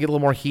 Now it's going to get a little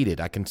more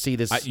heated. I can see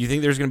this. You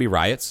think there's going to be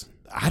riots?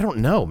 I don't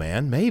know,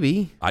 man.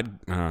 Maybe.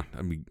 That'd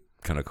be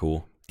kind of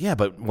cool. Yeah,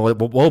 but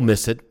we'll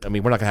miss it. I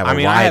mean, we're not going to have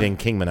a riot in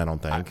Kingman. I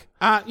don't think.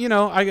 I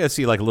got to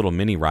see like a little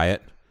mini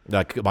riot.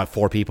 Like about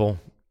 4 people,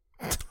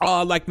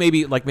 like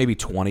maybe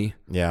 20.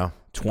 Yeah,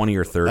 20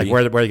 or 30. Like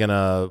where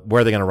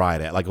are they gonna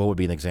riot at? Like what would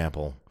be an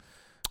example?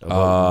 We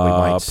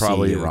might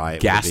probably see a riot.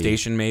 Gas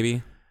station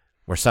maybe,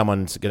 where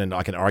someone's gonna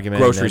like an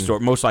argument. Grocery store,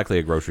 most likely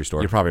a grocery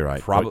store. You're probably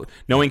right. Probably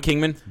knowing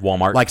Kingman,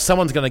 Walmart. Like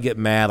someone's gonna get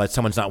mad, like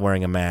someone's not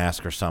wearing a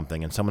mask or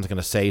something, and someone's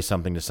gonna say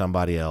something to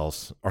somebody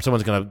else, or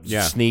someone's gonna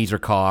sneeze or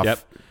cough. Yep.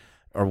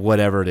 Or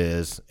whatever it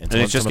is, and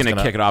it's just going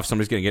to kick it off.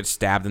 Somebody's going to get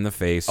stabbed in the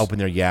face. Open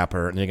their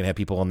yapper, and you're going to have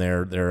people in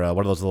their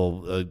what are those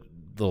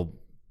little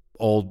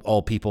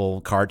old people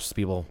carts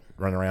people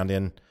running around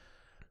in.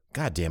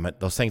 God damn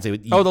it, those things. The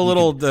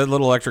little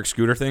electric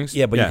scooter things.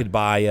 Yeah, but you could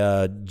buy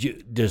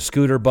the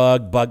scooter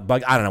bug. I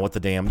don't know what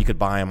the damn. You could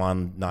buy them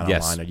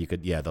online, or you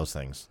could those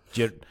things.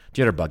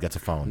 Jitterbug, that's a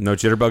phone. No,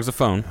 Jitterbug's a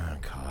phone. Oh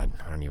God,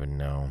 I don't even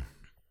know.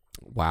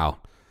 Wow.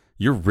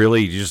 You're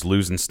really just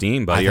losing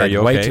steam, buddy. I've Are you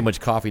had okay? way too much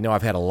coffee. No,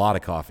 I've had a lot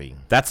of coffee.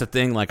 That's the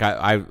thing. Like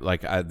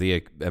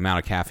the amount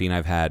of caffeine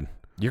I've had.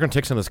 You're gonna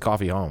take some of this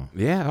coffee home.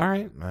 Yeah. All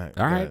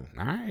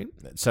right.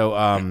 So,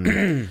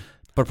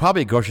 but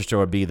probably a grocery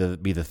store would be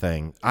the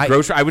thing. I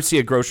would see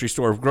a grocery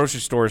store /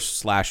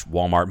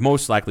 Walmart.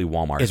 Most likely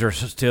Walmart. Is there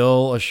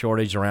still a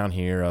shortage around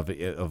here of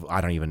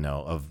I don't even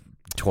know of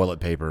toilet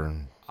paper?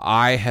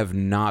 I have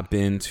not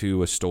been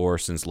to a store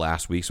since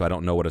last week, so I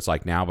don't know what it's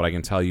like now. But I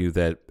can tell you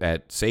that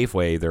at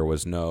Safeway there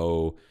was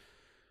no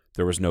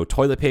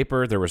toilet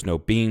paper, there was no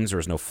beans, there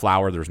was no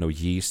flour, there was no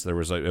yeast. I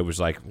was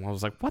like,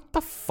 what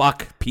the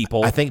fuck,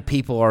 people? I think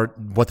people are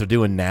what they're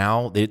doing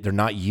now. They're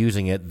not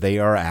using it. They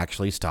are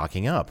actually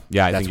stocking up.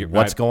 Yeah, that's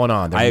what's going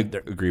on. I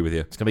agree with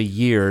you. It's gonna be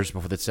years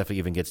before this stuff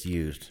even gets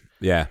used.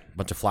 Yeah, a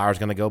bunch of flour's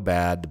going to go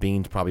bad. The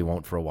beans probably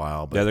won't for a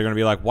while. But yeah, they're going to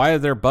be like, why are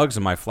there bugs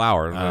in my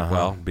flour? Like,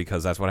 well,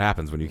 because that's what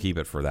happens when you keep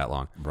it for that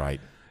long.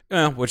 Right.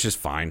 Which is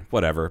fine,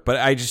 whatever. But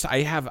I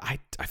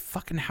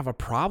fucking have a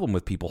problem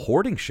with people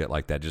hoarding shit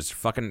like that. Just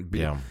fucking.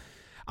 Yeah.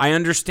 I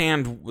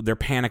understand their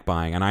panic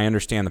buying, and I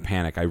understand the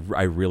panic. I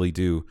really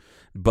do.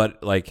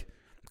 But like,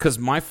 because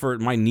my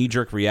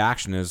knee-jerk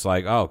reaction is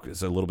like, oh,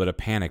 it's a little bit of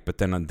panic, but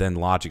then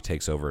logic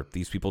takes over.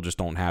 These people just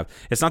don't have.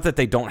 It's not that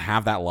they don't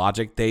have that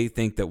logic. They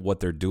think that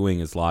what they're doing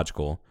is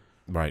logical.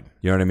 Right.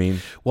 You know what I mean?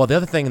 Well, the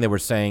other thing they were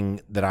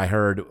saying that I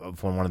heard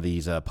from one of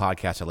these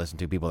podcasts I listened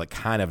to, people that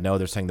kind of know,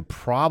 they're saying the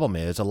problem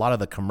is a lot of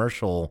the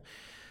commercial,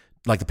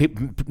 like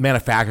the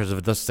manufacturers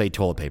of, let's say,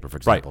 toilet paper, for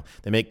example,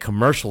 they make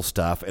commercial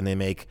stuff and they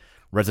make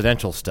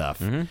residential stuff.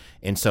 Mm-hmm.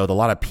 And so a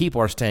lot of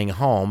people are staying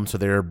home, so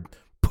they're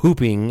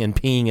pooping and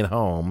peeing at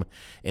home,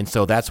 and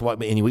so that's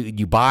what. And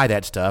you buy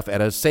that stuff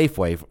at a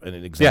Safeway, for an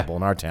example,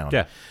 in our town.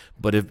 Yeah.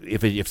 But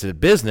if it's a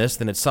business,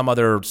 then it's some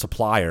other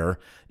supplier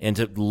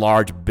into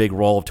large big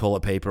roll of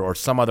toilet paper or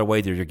some other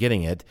way that you're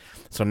getting it.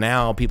 So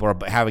now people are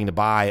having to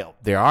buy.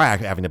 They are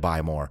having to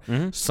buy more.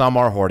 Mm-hmm. Some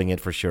are hoarding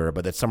it for sure,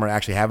 but that some are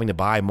actually having to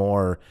buy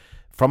more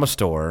from a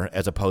store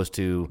as opposed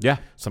to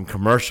some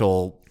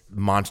commercial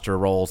monster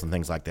rolls and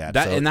things like that.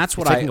 And that's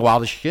what it's taking a while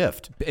to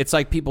shift. It's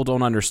like people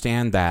don't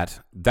understand that.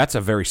 That's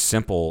a very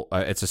simple.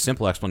 It's a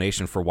simple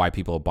explanation for why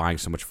people are buying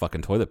so much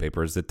fucking toilet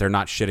paper is that they're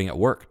not shitting at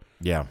work.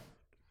 Yeah,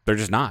 they're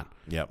just not.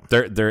 Yep.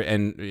 They're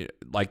and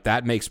like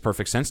that makes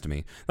perfect sense to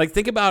me. Like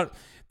think about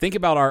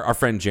our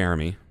friend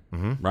Jeremy,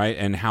 right?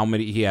 And how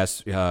many he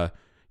has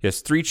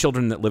 3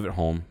 children that live at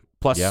home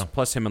plus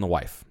him and the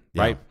wife,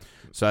 right?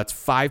 So that's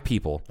 5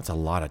 people. That's a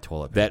lot of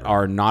toilet paper. That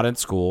are not in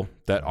school,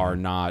 that are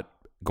not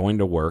going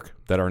to work,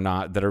 that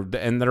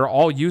are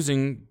all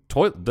using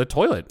the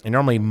toilet. And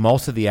normally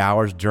most of the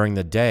hours during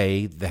the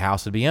day, the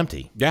house would be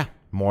empty. Yeah.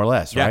 More or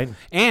less, right?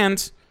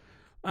 And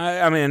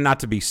I mean, not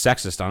to be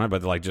sexist on it,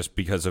 but like just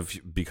because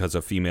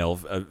of female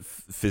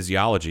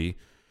physiology,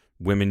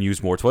 women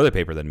use more toilet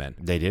paper than men.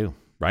 They do,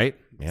 right?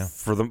 Yeah.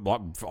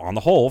 On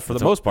the whole, for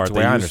the most part, that's the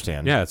way I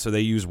understand. Yeah, so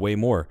they use way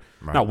more,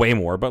 not way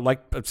more, but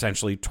like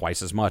essentially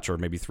twice as much, or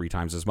maybe 3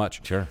 times as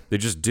much. Sure, they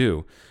just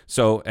do.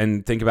 So,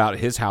 and think about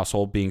his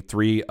household being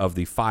 3 of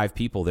the 5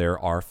 people there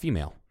are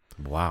female.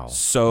 Wow.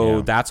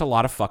 So that's a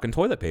lot of fucking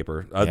toilet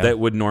paper that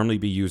would normally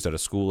be used at a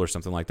school or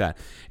something like that.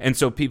 And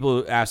so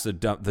people ask the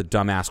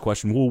dumbass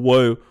question,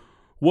 well,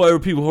 why are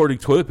people hoarding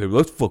toilet paper?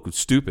 That's fucking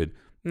stupid.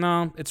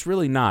 No, it's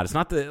really not. It's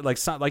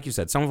not like you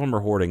said, some of them are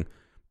hoarding,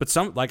 but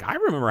some, like I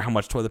remember how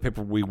much toilet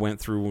paper we went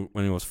through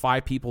when it was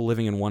 5 people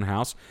living in one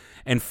house,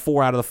 and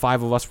 4 out of the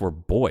 5 of us were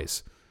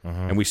boys.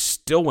 And we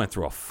still went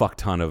through a fuck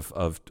ton of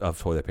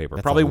toilet paper.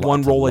 That's probably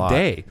one roll a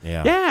day.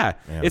 Yeah.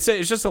 It's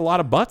just a lot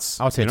of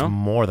butts. I would say it's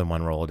more than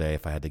 1 roll a day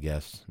if I had to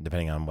guess,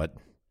 depending on what.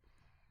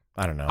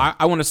 I don't know.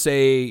 I want to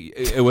say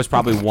it was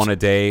probably 1 a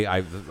day.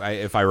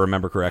 If I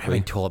remember correctly.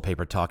 Having toilet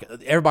paper talk.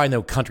 Everybody in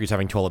the country's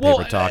having toilet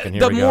paper talk, and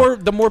here we go.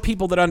 The more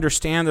people that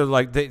understand, they're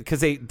like,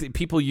 because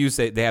people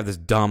they have this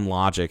dumb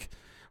logic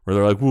where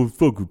they're like, well,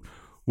 fuck,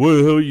 why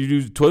the hell you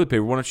use toilet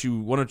paper? Why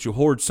don't you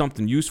hoard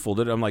something useful?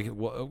 I'm like,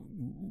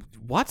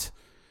 what?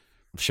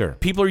 Sure.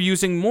 People are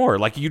using more.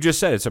 Like you just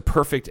said, it's a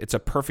perfect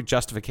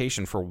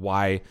justification for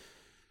why,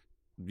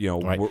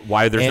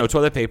 why there's no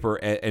toilet paper,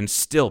 and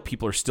still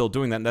people are still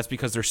doing that. And that's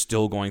because they're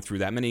still going through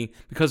that many,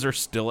 because they're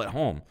still at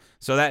home.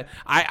 So that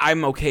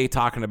I'm okay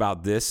talking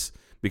about this,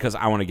 because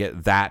I want to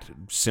get that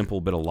simple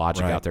bit of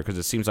logic out there, because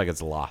it seems like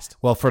it's lost.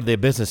 Well, for the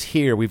business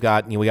here, we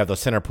have those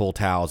center pool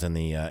towels in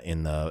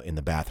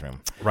the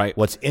bathroom. Right.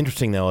 What's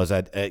interesting though is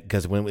that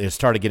because when it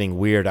started getting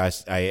weird, I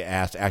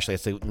asked Ashley, I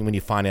said, when you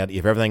find out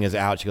if everything is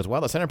out, she goes,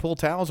 well, the center pool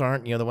towels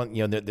aren't the one,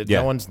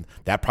 no one's,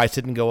 that price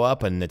didn't go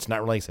up, and it's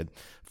not really. I said,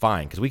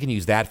 fine, because we can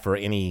use that for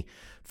any.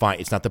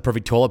 Fine, it's not the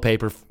perfect toilet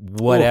paper,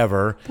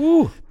 whatever.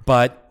 Ooh.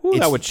 But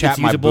that would chat it's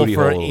my usable booty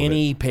for hole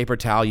any paper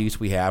towel use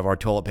we have, or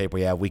toilet paper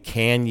we have. We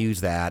can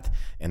use that,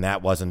 and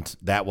that was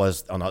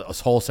on a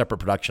whole separate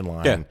production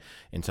line,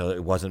 and so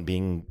it wasn't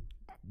being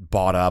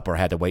bought up or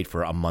had to wait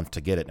for a month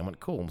to get it. And I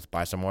went, cool, let's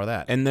buy some more of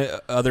that. And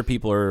the other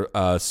people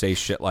are say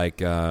shit like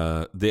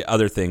the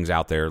other things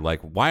out there,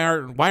 like why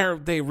are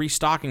they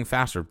restocking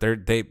faster?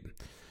 The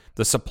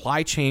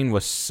supply chain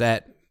was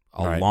set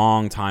a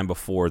long time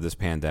before this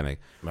pandemic.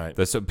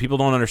 Right. So people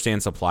don't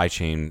understand supply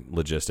chain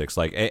logistics,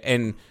 like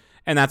and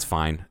that's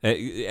fine.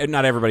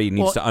 Not everybody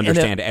needs to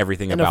understand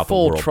everything about the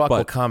world. And a full truck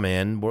will come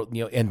in,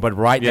 but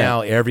right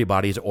now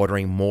everybody's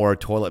ordering more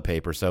toilet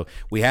paper. So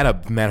we had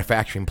a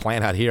manufacturing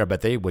plant out here,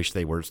 but they wish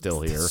they were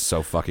still here. It's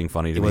so fucking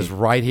funny to me. It was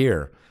right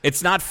here.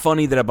 It's not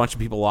funny that a bunch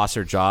of people lost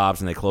their jobs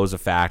and they closed a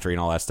factory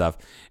and all that stuff,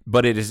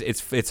 but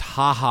it's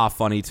ha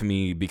funny to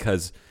me,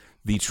 because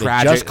the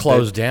tragic just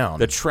closed down.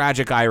 The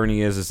tragic irony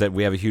is that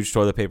we have a huge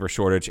toilet paper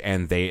shortage,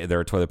 and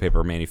they're a toilet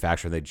paper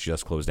manufacturer. They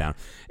just closed down,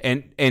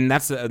 and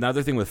that's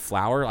another thing with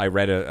flour. I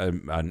read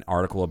an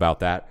article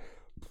about that.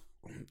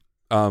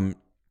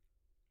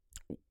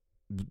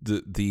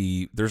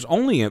 There's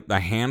only a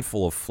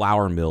handful of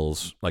flour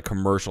mills, like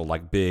commercial,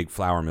 like big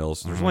flour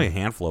mills. There's only a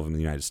handful of them in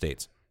the United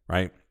States,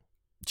 right?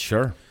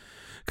 Sure,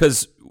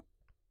 because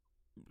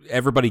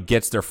everybody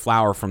gets their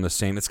flour from the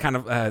same. It's kind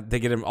of they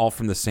get them all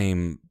from the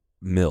same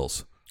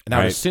mills. And I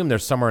would assume they're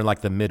somewhere in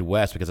like the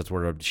Midwest, because that's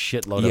where a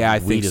shitload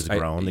of wheat is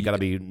grown. They got to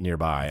be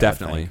nearby.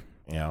 Definitely.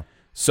 Yeah.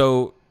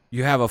 So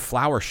you have a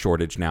flour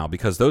shortage now,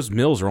 because those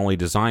mills are only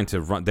designed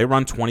to run. They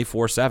run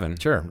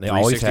 24/7. Sure. They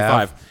always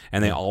have.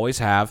 And they always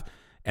have.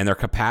 And their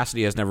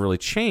capacity has never really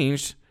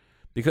changed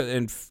because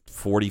in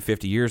 40,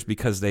 50 years,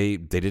 because they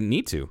didn't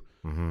need to.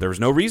 Mm-hmm. There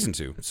was no reason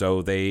to.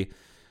 So they're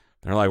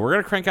like, we're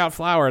going to crank out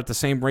flour at the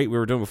same rate we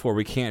were doing before.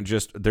 We can't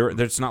just,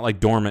 it's not like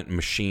dormant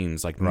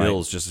machines, like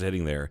mills just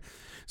sitting there.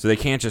 So they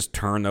can't just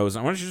turn those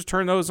on. Why don't you just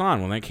turn those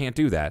on? Well, they can't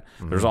do that.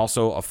 Mm-hmm. There's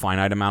also a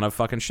finite amount of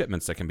fucking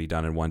shipments that can be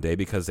done in one day,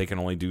 because they can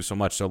only do so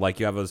much. So like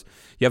you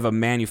have a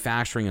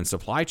manufacturing and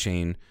supply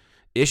chain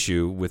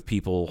issue with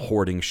people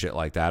hoarding shit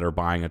like that, or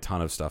buying a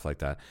ton of stuff like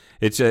that.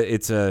 It's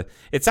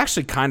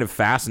actually kind of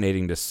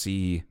fascinating to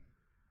see.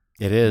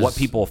 It is what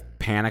people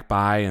panic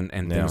buy and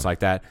things like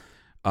that.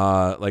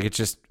 Like it's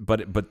just, but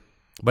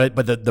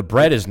the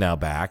bread is now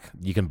back.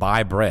 You can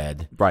buy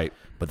bread, right?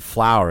 But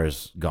flour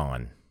is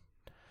gone.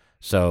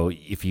 So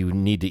if you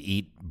need to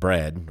eat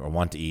bread or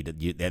want to eat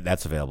it,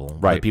 that's available.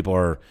 Right. But people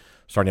are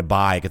starting to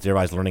buy, because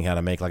everybody's learning how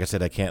to make. Like I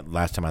said, I can't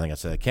wait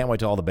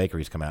till all the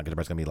bakeries come out, because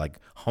everybody's going to be like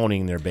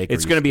honing their bakeries.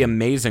 It's going to be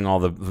amazing, all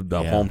the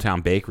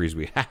hometown bakeries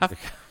we have.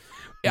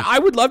 I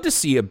would love to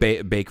see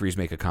bakeries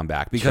make a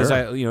comeback because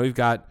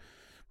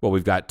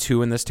we've got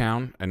 2 in this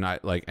town,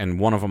 and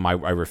one of them I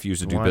refuse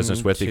to do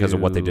business with because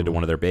of what they did to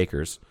one of their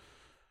bakers.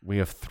 We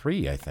have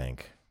 3, I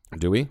think.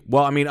 Do we?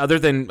 Well, I mean, other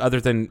than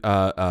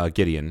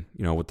Gideon,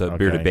 with the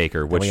bearded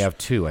baker, which we have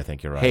 2. I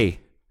think you're right. Hey,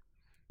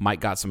 Mike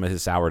got some of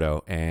his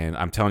sourdough, and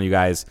I'm telling you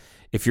guys,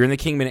 if you're in the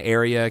Kingman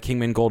area,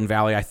 Kingman, Golden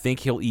Valley, I think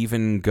he'll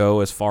even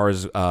go as far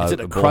as is it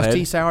a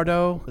crusty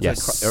sourdough?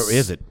 Yes. Or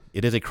is it?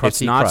 It is a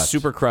crusty. It's not crust.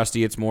 super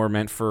crusty. It's more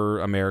meant for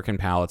American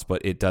palates,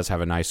 but it does have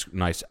a nice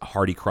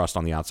hearty crust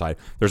on the outside.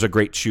 There's a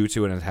great chew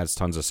to it, and it has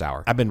tons of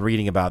sour. I've been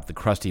reading about the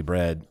crusty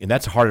bread, and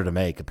that's harder to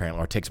make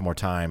apparently, or it takes more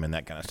time and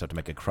that kind of stuff to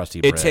make a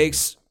crusty bread. It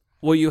takes.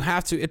 Well, you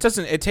have to. It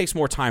doesn't. It takes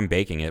more time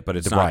baking it, but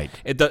it's not. Right.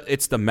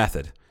 It's the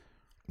method.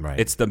 Right.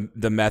 It's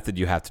the method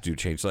you have to do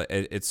change.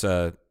 It's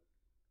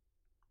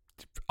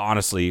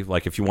honestly,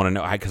 like if you want to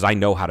know, because I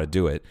know how to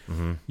do it.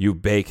 Mm-hmm. You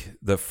bake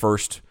the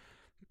first,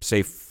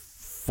 say,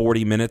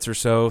 40 minutes or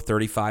so,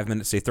 35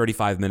 minutes, say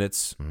 35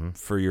 minutes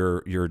for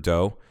your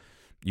dough.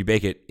 You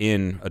bake it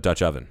in a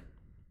Dutch oven,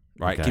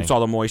 right? Okay. Keeps all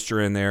the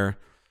moisture in there,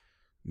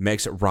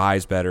 makes it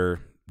rise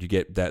better. You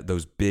get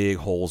those big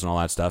holes and all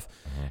that stuff.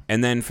 Mm-hmm.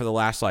 And then for the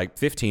last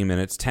 15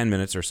 minutes, 10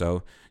 minutes or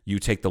so, you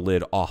take the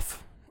lid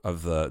off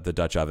of the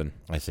Dutch oven.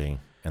 I see.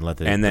 And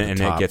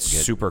it gets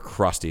super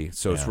crusty.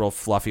 So it's real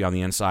fluffy on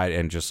the inside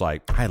and just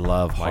I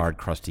love hard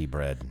crusty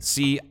bread.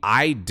 See,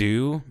 I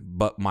do,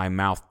 but my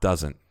mouth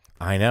doesn't.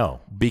 I know.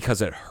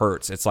 Because it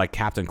hurts. It's like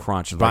Captain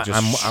Crunch. It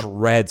just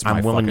shreds my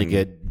I'm willing fucking... to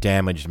get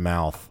damaged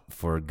mouth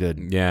for a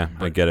good... Yeah,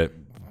 I get it.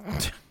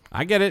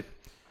 I get it.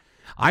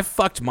 I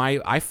fucked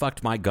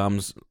my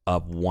gums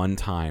up one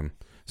time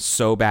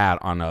so bad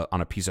on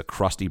a piece of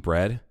crusty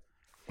bread.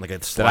 Like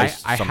it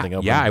sliced something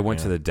open? Yeah, I went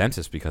to the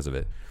dentist because of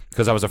it.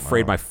 Because I was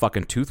afraid my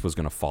fucking tooth was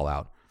going to fall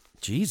out.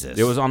 Jesus.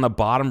 It was on the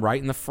bottom right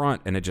in the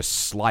front, and it just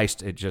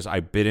sliced. I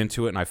bit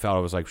into it, and I felt I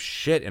was like,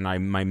 shit, and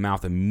my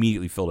mouth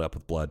immediately filled up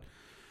with blood.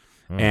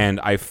 And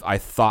I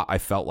thought I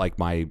felt like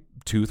my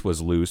tooth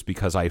was loose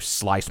because I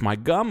sliced my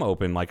gum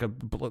open like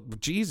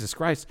Jesus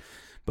Christ.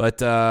 But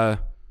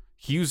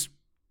he used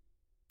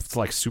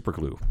super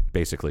glue,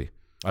 basically.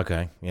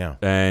 Okay, yeah.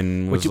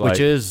 And which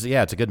is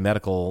it's a good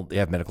medical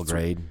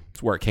grade.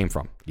 It's where it came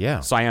from. Yeah.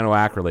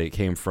 Cyanoacrylate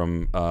came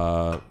from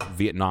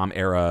Vietnam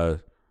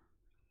era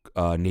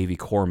Navy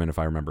corpsmen, if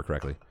I remember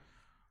correctly.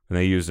 And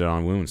they used it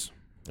on wounds.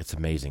 It's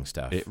amazing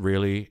stuff. It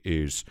really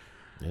is.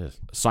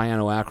 Yes.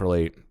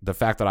 Cyanoacrylate, the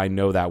fact that I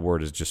know that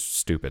word is just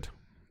stupid.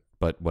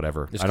 But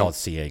whatever. It's called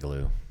CA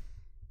glue.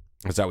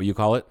 Is that what you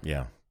call it?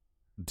 Yeah.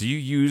 Do you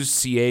use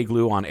CA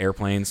glue on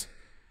airplanes?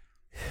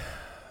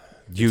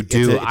 You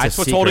do. That's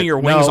what's holding your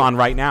wings on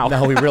right now.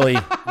 No, we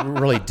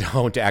really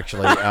don't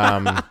actually.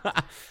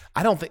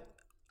 I don't think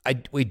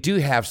we do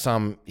have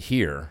some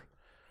here,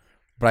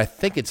 but I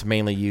think it's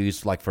mainly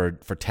used for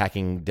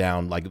tacking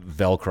down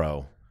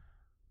Velcro,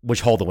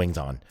 which hold the wings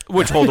on. No,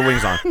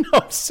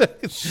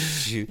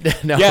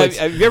 no. Yeah,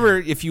 have you ever?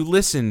 If you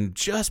listen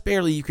just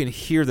barely, you can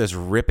hear this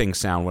ripping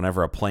sound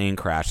whenever a plane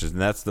crashes,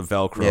 and that's the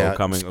Velcro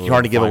coming. It's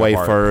hard to give away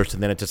first,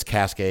 and then it just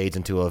cascades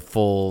into a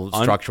full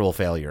structural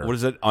failure. What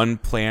is it?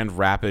 Unplanned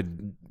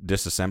rapid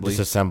disassembly.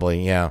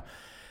 Disassembly, yeah.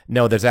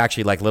 No, there's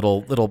actually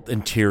little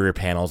interior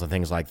panels and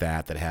things like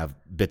that have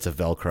bits of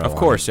Velcro. Of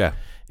course, yeah.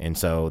 And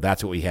so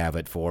that's what we have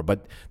it for.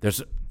 But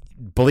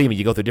believe me,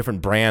 you go through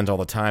different brands all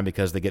the time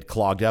because they get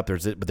clogged up.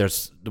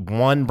 There's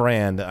one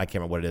brand, I can't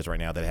remember what it is right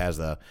now, that has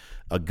a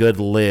good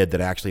lid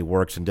that actually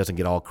works and doesn't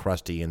get all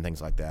crusty and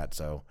things like that.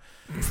 So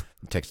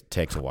it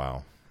takes a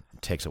while.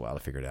 It takes a while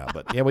to figure it out.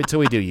 But yeah, so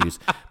we do use.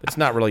 It's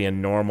not really a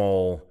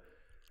normal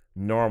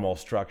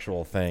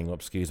structural thing.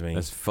 Excuse me.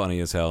 That's funny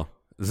as hell.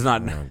 It's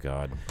not. Oh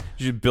God.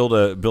 You should build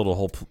a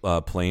whole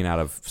plane out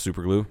of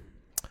super glue.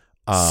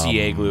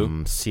 CA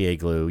glue. CA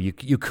glue.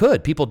 You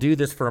could. People do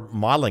this for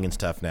modeling and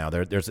stuff now.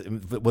 There's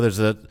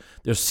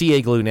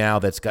CA glue now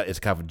it's kind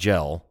of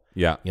gel.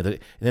 Yeah. And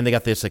then they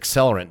got this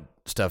accelerant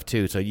stuff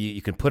too. So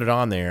you can put it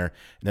on there,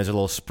 and there's a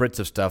little spritz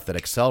of stuff that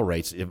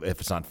accelerates if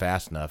it's not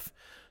fast enough.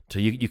 So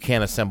you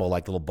can assemble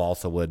little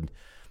balsa wood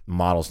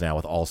models now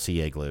with all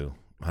CA glue,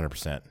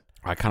 100%.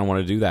 I kind of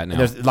want to do that now. And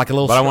there's a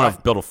little, but I want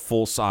to build a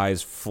full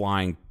size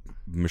flying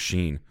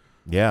machine.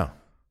 Yeah.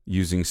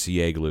 Using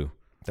CA glue.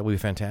 That would be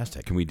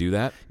fantastic. Can we do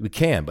that? We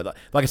can, but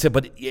like I said,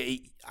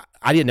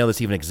 I didn't know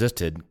this even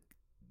existed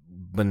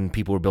when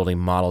people were building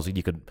models.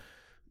 You could,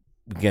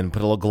 again,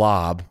 put a little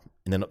glob,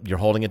 and then you're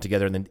holding it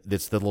together, and then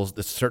this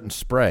certain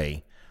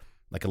spray,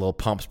 like a little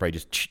pump spray,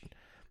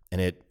 and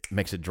it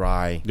makes it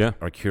dry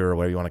or cure or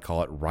whatever you want to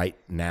call it right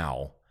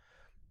now.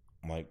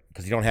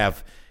 Because you don't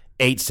have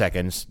 8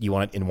 seconds, you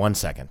want it in 1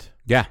 second.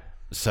 Yeah.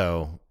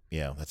 So,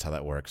 yeah, that's how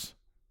that works.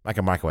 Like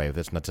a microwave,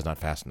 that's not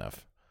fast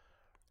enough.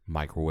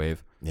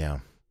 Microwave.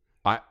 Yeah.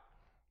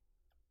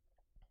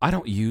 I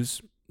don't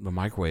use the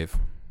microwave.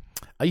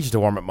 I used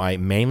to warm up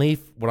mainly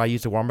what I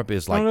used to warm up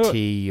is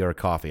tea or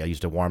coffee. I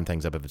used to warm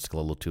things up if it's a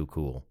little too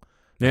cool.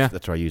 Yeah.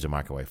 That's what I use a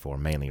microwave for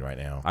mainly right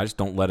now. I just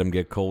don't let them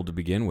get cold to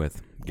begin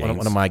with.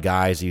 One of my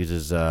guys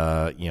uses,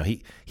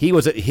 he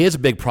was his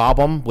big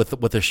problem with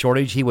the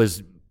shortage. He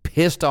was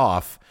pissed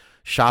off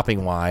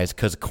shopping wise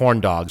because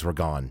corn dogs were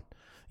gone.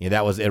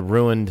 It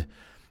ruined.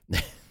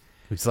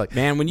 It's like,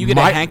 man, when you get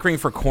a hankering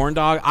for corn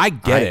dog, I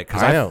get it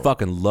because I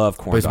fucking love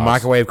corn dogs. But his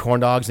microwave corn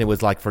dogs, and it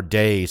was like for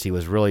days he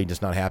was really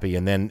just not happy.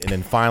 And then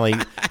finally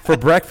for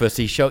breakfast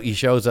he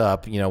shows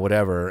up,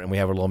 whatever, and we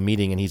have a little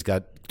meeting, and he's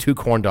got 2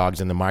 corn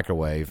dogs in the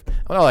microwave.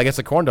 Oh, I guess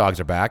the corn dogs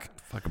are back.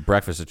 Fucking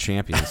breakfast of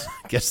champions.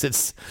 Guess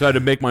it's. So I had to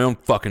make my own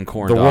fucking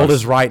corn dogs. The world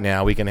is right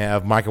now. We can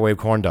have microwave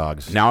corn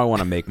dogs. Now I want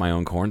to make my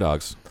own corn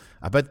dogs.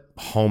 I bet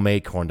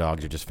homemade corn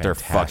dogs are just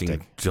fantastic. They're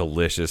fucking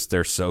delicious.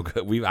 They're so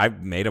good.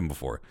 I've made them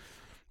before.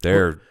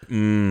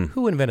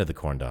 Who invented the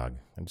corn dog?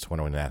 I just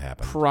wonder when that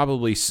happened.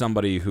 Probably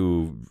somebody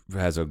who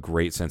has a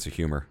great sense of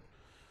humor.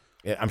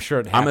 Yeah, I'm sure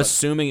it happened. I'm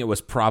assuming it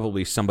was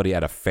probably somebody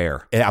at a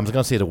fair. Yeah, I'm going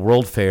to say the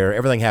World Fair.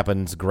 Everything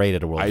happens great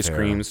at a World Fair.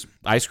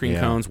 Ice cream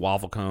cones,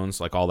 waffle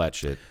cones, like all that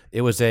shit.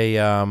 It was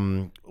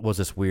what was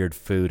this weird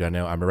food? I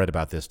know I read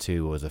about this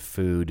too. It was a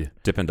food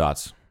Dippin'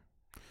 Dots.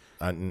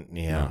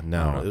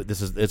 No.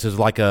 This is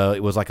like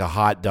it was like a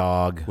hot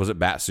dog. Was it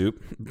bat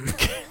soup?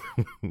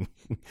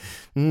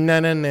 No.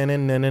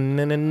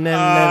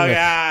 Oh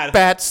God.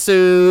 Bat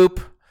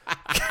soup.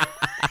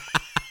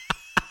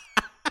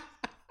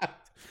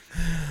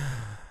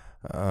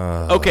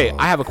 Okay,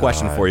 I have a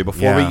question for you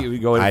before we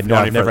go. I've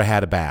never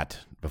had a bat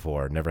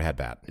before. Never had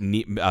bat.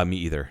 Me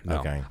either. No.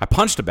 Okay. I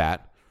punched a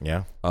bat.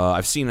 Yeah.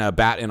 I've seen a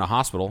bat in a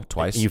hospital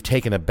twice. You've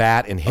taken a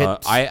bat and hit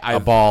a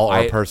ball or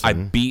a person. I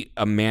beat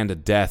a man to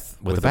death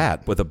with a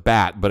bat. With a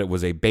bat, but it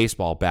was a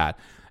baseball bat.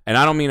 And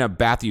I don't mean a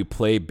bat that you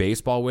play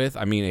baseball with.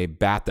 I mean a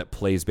bat that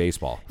plays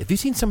baseball. Have you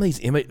seen some of these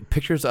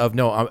pictures of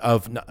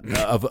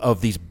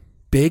these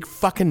big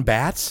fucking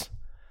bats?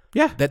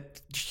 Yeah. That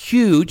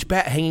huge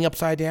bat hanging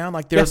upside down,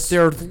 like they're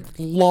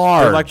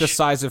large. They're like the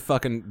size of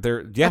fucking.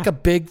 Like a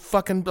big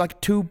fucking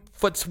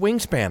 2-foot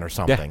wingspan or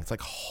something. Yeah. It's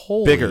like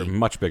holy bigger,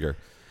 much bigger.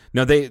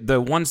 No,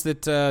 the ones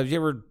that you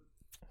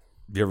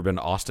ever been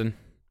to Austin?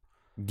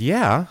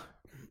 Yeah,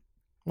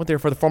 went there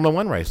for the Formula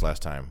 1 race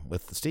last time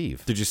with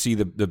Steve. Did you see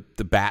the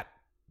bat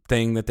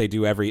thing that they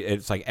do every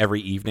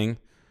evening?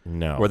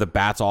 No, where the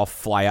bats all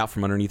fly out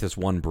from underneath this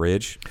one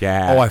bridge.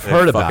 Yeah. Oh, I've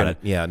heard about it.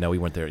 Yeah, no, we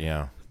went there.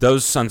 Yeah.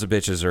 Those sons of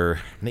bitches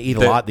are. And they eat a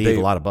lot. They eat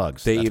a lot of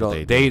bugs. They eat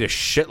a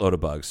shitload of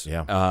bugs.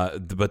 Yeah.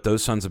 But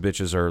those sons of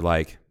bitches are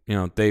like,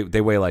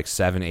 they weigh like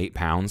 7-8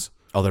 pounds.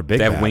 Oh, they're big.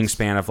 They have bats.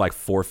 wingspan of like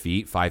 4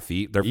 feet, 5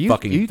 feet. They're Are you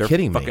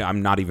kidding me?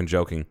 I'm not even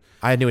joking.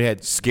 I knew he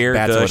had scared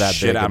bats the that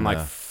shit. big. I'm like,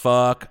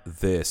 fuck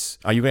this.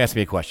 Oh, you were gonna ask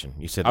me a question.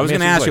 You said I was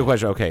gonna ask you a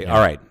question. Okay, yeah. All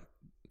right.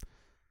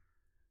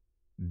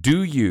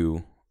 Do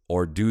you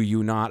or do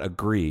you not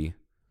agree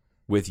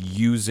with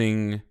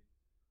using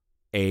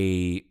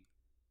the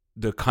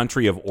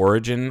country of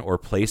origin or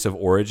place of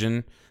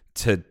origin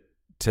to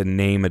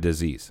name a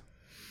disease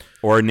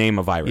or name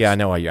a virus? Yeah, I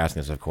know why you're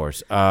asking this, of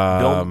course.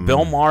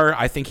 Bill Maher,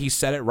 I think he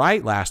said it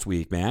right last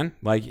week, man.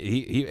 Like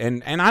he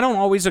and I don't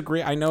always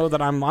agree. I know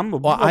that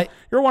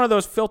you're one of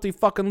those filthy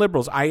fucking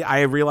liberals.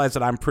 I realize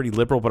that I'm pretty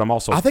liberal, but I'm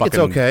also think it's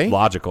okay.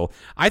 Logical.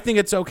 I think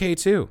it's okay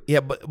too.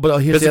 Yeah, but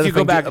here's the other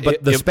thing.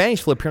 But the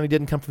Spanish flu apparently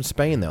didn't come from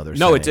Spain, though.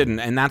 No, it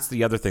didn't, and that's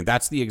the other thing.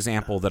 That's the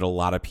example that a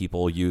lot of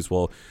people use.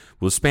 Well,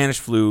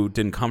 Spanish flu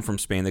didn't come from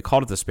Spain. They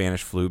called it the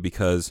Spanish flu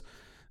because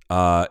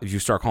if you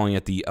start calling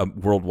it the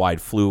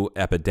worldwide flu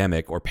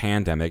epidemic or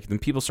pandemic, then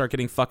people start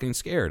getting fucking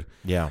scared.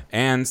 Yeah,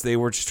 and they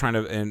were just trying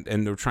to and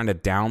they were trying to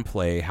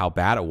downplay how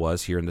bad it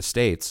was here in the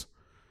States,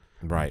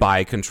 right?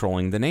 By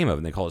controlling the name of it.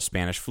 And they call it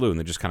Spanish flu, and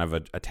they just kind of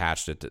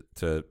attached it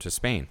to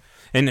Spain.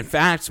 And in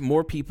fact,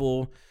 more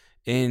people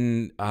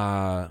in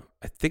I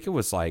think it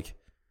was like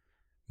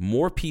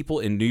more people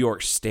in New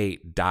York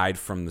State died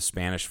from the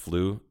Spanish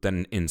flu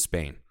than in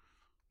Spain.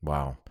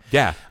 Wow.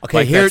 Yeah. Okay,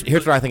 like here's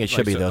what I think it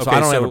should be, though. Okay, so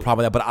I don't have a problem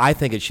with that, but I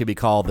think it should be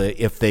called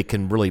if they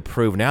can really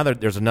prove. Now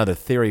there's another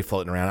theory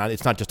floating around.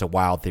 It's not just a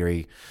wild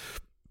theory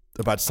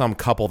about some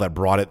couple that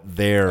brought it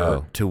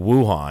there to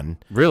Wuhan.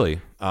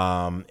 Really?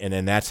 And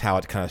then that's how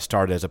it kind of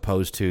started as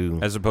opposed to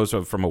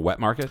from a wet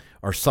market?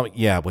 Or something,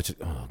 yeah,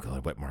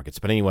 wet markets.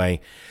 But anyway,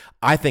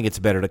 I think it's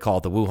better to call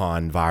it the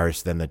Wuhan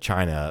virus than the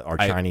China or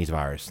Chinese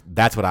virus.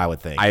 That's what I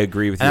would think. I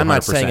agree with you. And I'm 100%.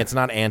 not saying it's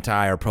not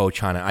anti or pro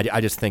China. I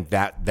just think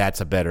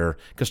that's a better,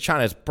 because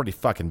China is pretty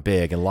fucking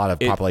big and a lot of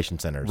population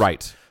centers.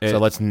 Right. So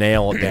let's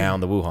nail down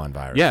the Wuhan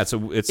virus. Yeah, that's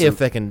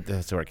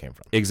where it came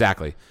from.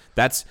 Exactly.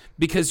 That's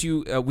because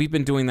we've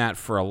been doing that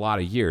for a lot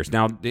of years.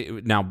 Now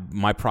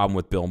my problem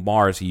with Bill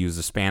Maher is he used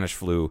the Spanish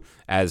flu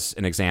as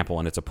an example,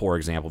 and it's a poor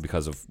example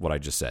because of what I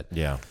just said.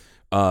 Yeah.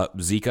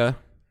 Zika,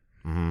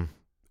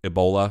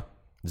 Ebola.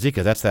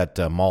 Zika, that's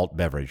that malt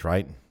beverage,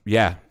 right?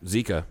 Yeah,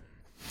 Zika.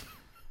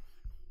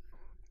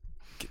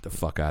 Get the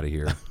fuck out of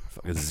here.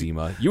 Fucking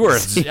Zima. You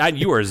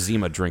were a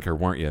Zima drinker,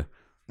 weren't you?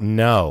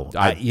 No.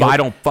 I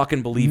don't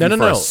fucking believe you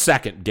for a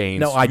second, Gaines.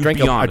 No, I drank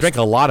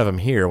a lot of them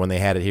here when they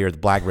had it here at the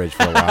Blackbridge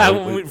for a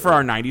while. For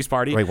our 90s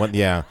party? Right,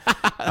 yeah.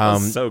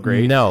 So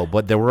great. No,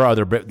 but there were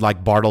other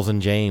like Bartles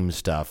and James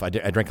stuff. I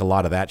drank a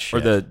lot of that shit.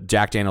 Or the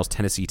Jack Daniel's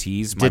Tennessee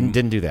teas.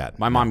 Didn't do that.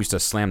 My mom used to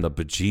slam the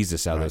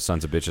bejesus out of those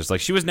sons of bitches.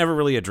 Like, she was never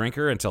really a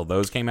drinker until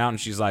those came out, and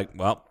she's like,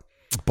 well,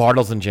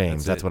 Bartles and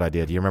James. That's what I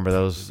did. Do you remember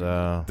those?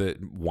 The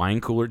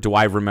wine cooler. Do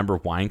I remember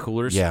wine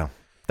coolers? Yeah.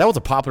 That was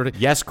a popular.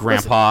 Yes,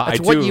 Grandpa. That's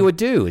I what do. you would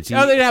do.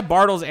 They'd have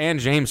Bartles and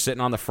James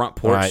sitting on the front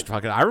porch.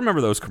 Right. I remember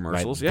those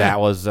commercials. Right. Yeah,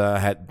 That was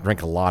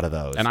drink a lot of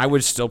those. and I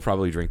would still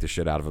probably drink the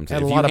shit out of them.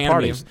 Had a lot of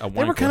parties. They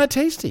were kind of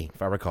tasty,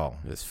 if I recall.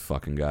 This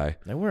fucking guy.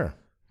 They were.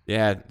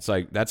 Yeah, it's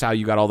like that's how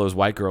you got all those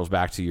white girls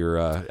back to your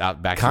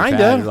back. Kinda. To your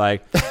pad.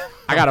 Like,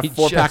 I got a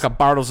 4-pack of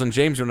Bartles and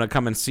James. You want to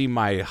come and see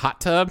my hot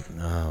tub?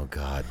 Oh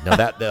God, no!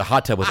 The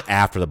hot tub was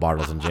after the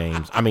Bartles and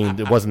James. I mean,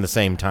 it wasn't the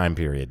same time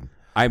period.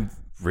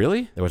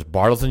 Really? There was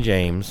Bartles and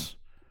James.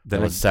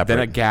 Then was separate.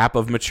 Then a gap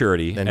of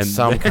maturity, and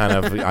some kind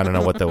of I don't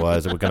know what that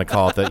was. We're going to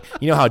call it the.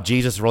 You know how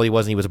Jesus really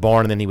was. He was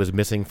born and then he was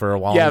missing for a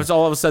while. Yeah, it was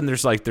all of a sudden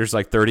there's like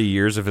 30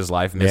 years of his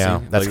life missing.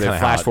 Yeah, that's like they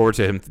flash forward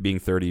to him being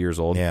 30 years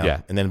old.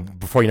 Yeah, and then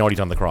before you know it, he's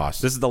on the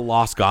cross. This is the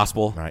lost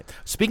gospel. Right.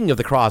 Speaking of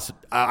the cross,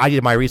 I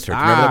did my research.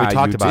 Remember that we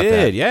talked about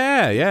that?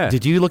 Yeah.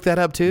 Did you look that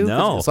up too?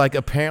 No. It's like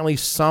apparently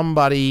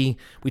somebody.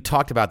 We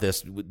talked about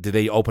this. Did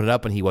they open it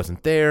up and he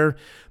wasn't there?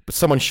 But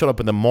someone showed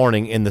up in the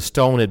morning and the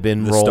stone had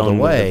been rolled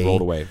away.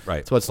 Rolled away,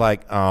 right? So it's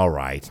like, all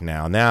right,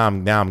 now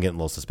I'm getting a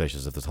little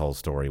suspicious of this whole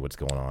story. What's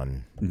going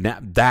on? Now,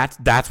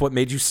 that's what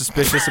made you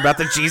suspicious about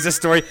the Jesus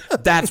story.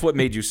 That's what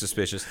made you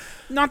suspicious,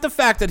 not the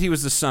fact that he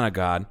was the son of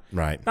God,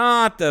 right?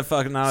 Not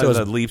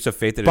the leaps of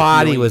faith that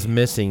body was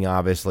missing,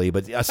 obviously,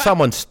 but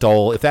someone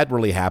stole. If that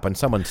really happened,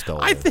 someone stole.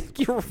 I think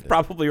you're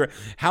probably right.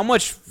 How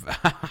much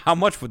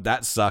would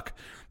that suck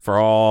for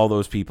all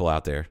those people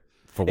out there?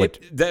 For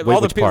all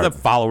the people, the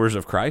followers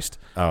of Christ.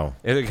 Oh,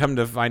 if they come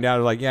to find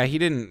out, like, yeah,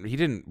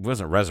 he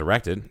wasn't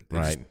resurrected. They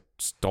just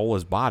stole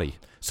his body.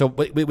 So,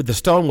 but the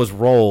stone was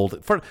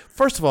rolled.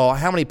 First of all,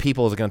 how many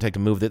people is it going to take to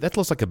move that? That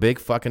looks like a big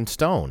fucking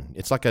stone.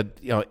 It's like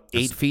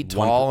 8 feet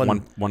tall.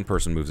 One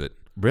person moves it.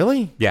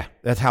 Really? Yeah.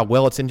 That's how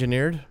well it's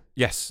engineered.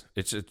 Yes,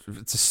 it's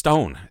a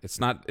stone. It's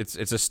not. It's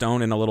a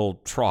stone in a little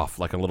trough,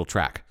 like a little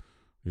track.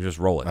 You just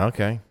roll it.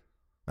 Okay.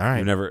 All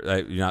right.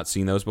 You've not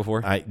seen those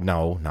before?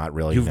 No, not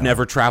really. You've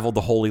never traveled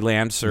the Holy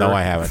Land, sir? No,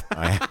 I haven't.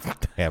 I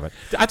haven't.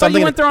 I thought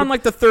you went there on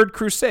like the Third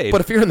Crusade.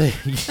 But if you're in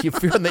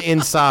the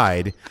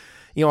inside,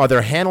 are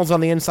there handles on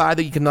the inside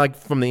that you can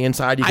from the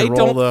inside you can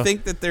roll the? I don't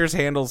think that there's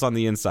handles on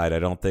the inside. I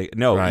don't think.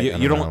 No, right,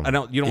 you don't. I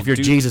don't. You don't. If you're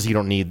Jesus, you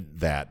don't need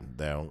that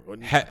though.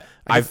 We've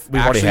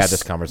already had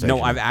this conversation.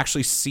 No, I've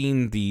actually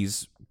seen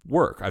these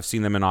work. I've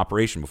seen them in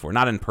operation before,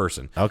 not in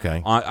person.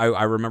 Okay.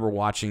 I remember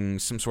watching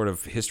some sort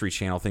of History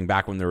Channel thing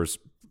back when there was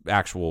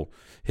actual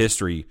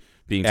history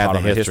being taught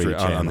on the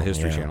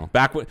History Channel.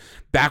 Back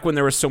when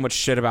there was so much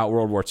shit about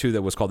World War II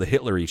that was called the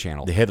Hitlery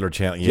Channel. The Hitler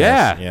Channel.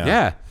 Yes, yeah.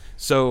 Yeah.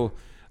 So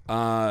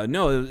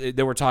no,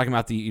 they were talking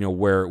about the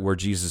where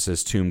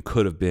Jesus's tomb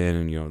could have been,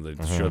 and they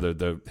show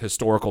the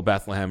historical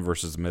Bethlehem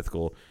versus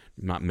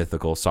not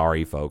mythical.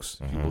 Sorry, folks,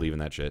 if you believe in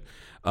that shit.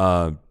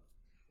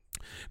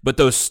 But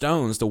those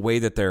stones, the way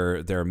that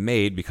they're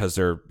made, because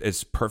they're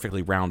as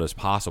perfectly round as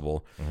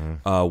possible,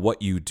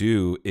 what you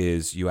do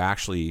is you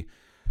actually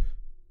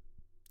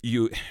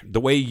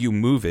the way you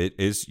move it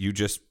is you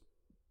just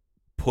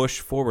push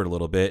forward a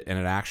little bit, and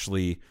it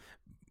actually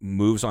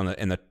moves on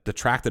the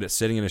track that it's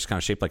sitting in is kind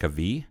of shaped like a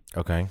V.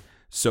 Okay.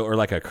 So, or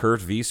like a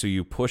curved V. So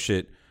you push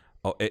it,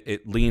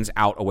 it leans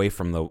out away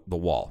from the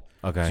wall.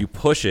 Okay. So you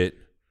push it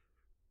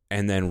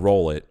and then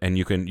roll it, and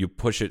you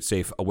push it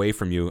safe away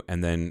from you,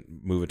 and then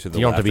move it to the left.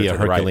 You don't have to be a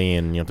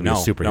Herculean. Right. You don't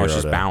have to be a superhero. No, it's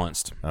just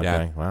balanced. Okay.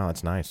 Yeah. Wow,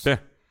 that's nice. Yeah.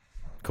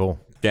 Cool.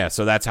 Yeah.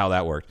 So that's how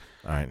that worked.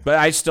 All right. But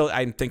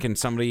I'm thinking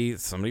somebody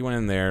went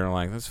in there and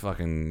like,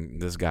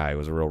 this guy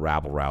was a real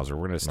rabble rouser.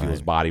 We're gonna steal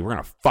his body. We're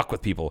gonna fuck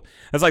with people.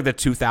 That's like the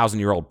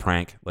 2,000-year-old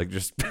prank. Like,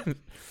 just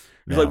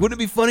like, wouldn't it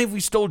be funny if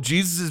we stole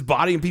Jesus'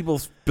 body and people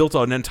built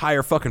an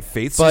entire fucking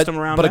faith system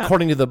around But that?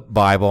 according to the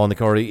Bible and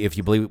if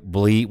you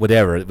believe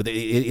whatever,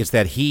 it's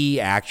that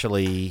he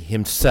actually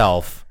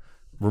himself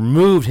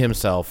removed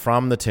himself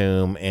from the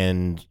tomb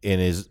and in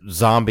his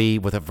zombie,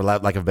 for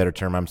lack of a better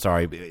term, I'm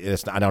sorry,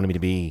 I don't mean to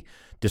be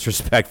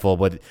disrespectful,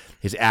 but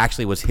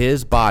was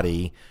his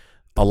body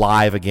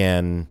alive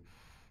again,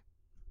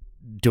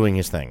 doing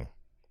his thing.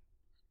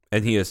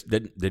 And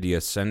did he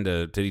ascend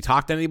did he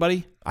talk to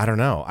anybody? I don't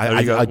know.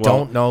 I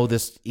don't know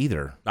this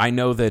either. I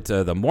know that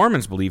the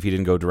Mormons believe he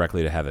didn't go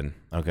directly to heaven.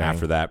 Okay.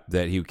 After that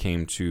he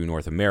came to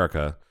North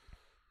America.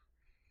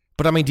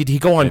 But I mean, did he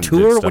go on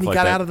tour when he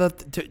got out of the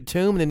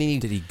tomb? And then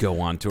did he go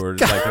on tour?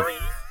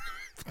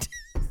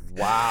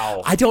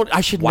 Wow.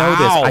 I should know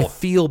this. I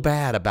feel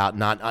bad about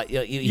not.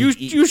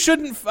 You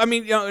shouldn't. I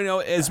mean,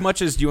 as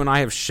much as you and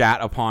I have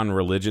shat upon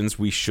religions,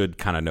 we should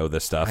kind of know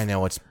this stuff. I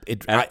know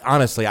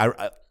honestly,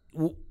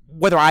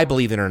 whether I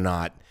believe it or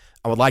not,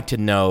 I would like to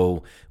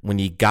know when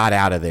he got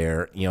out of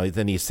there.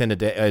 Then he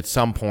ascended at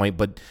some point,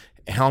 but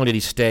how long did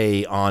he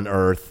stay on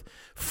Earth,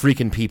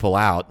 freaking people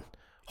out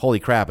holy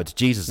crap, it's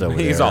Jesus over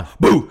there. He's all,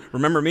 boo,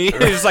 remember me?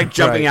 He's like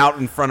jumping out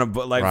in front of,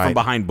 like, Right. from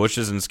behind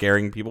bushes and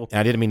scaring people. And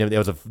I didn't mean it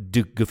was a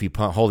goofy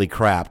pun. Holy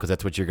crap, because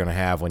that's what you're going to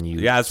have when you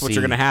Yeah, that's what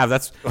you're going to have.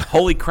 That's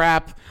holy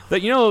crap.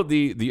 That, you know,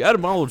 the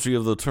etymology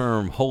of the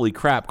term holy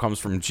crap comes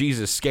from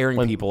Jesus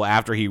scaring people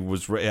after he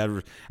was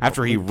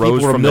after he rose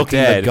people were from the milking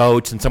dead. the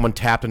goats and someone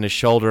tapped on his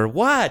shoulder.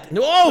 What?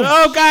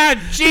 Oh God,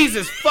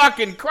 Jesus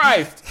fucking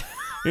Christ.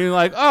 And you're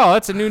like, oh,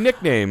 that's a new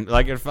nickname.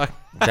 Like, is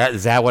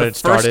that what it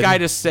started? First guy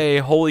to say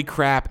holy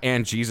crap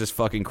and Jesus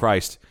fucking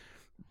Christ.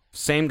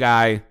 Same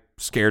guy,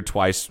 scared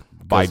twice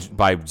by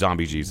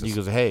zombie Jesus. He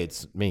goes, hey,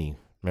 it's me.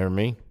 Remember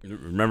me?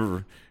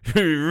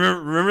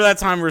 Remember that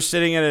time we were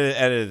sitting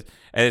at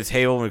a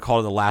table and we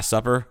called it the Last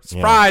Supper?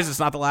 Surprise, It's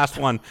not the last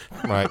one.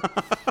 Right.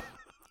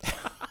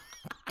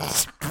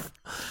 Oh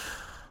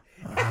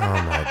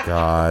my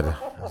God.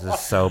 This is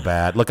so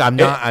bad. Look, I'm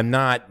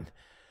not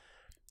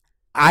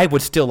I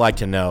would still like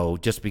to know,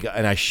 just because,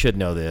 and I should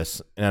know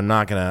this, and I'm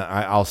not gonna.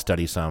 I'll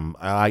study some.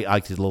 I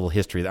like a little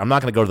history. I'm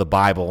not gonna go to the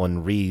Bible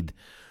and read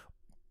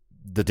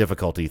the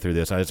difficulty through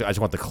this. I just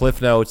want the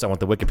Cliff Notes. I want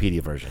the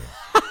Wikipedia version.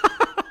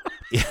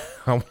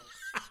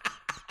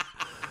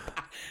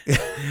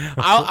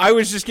 I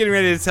was just getting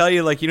ready to tell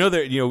you, like,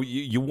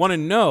 you want to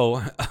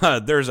know.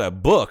 There's a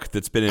book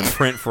that's been in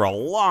print for a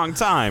long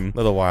time. A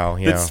little while,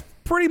 yeah. It's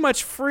pretty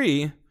much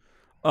free.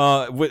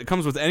 It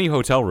comes with any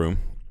hotel room.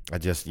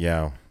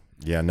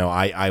 Yeah, no,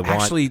 I want...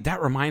 Actually,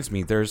 that reminds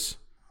me,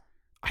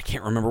 I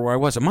can't remember where I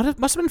was. It must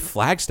have been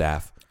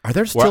Flagstaff. Are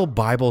there still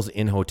Bibles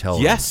in hotel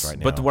rooms right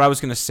now? But what I was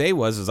going to say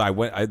was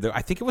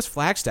I think it was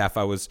Flagstaff.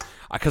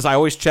 Because I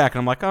always check, and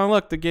I'm like, oh,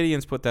 look, the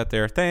Gideons put that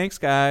there. Thanks,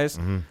 guys.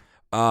 Mm-hmm.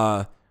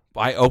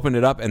 I opened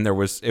it up, and it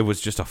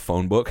was just a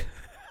phone book.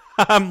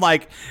 I'm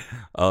like,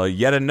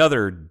 yet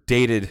another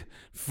dated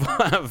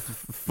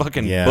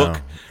fucking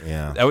book.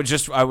 Yeah.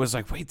 I was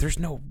like, wait, there's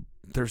no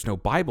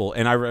Bible,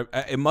 and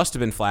it must have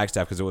been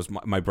Flagstaff because it was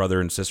my brother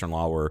and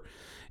sister-in-law were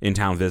in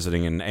town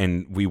visiting,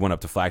 and we went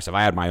up to Flagstaff.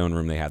 I had my own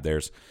room; they had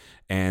theirs,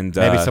 and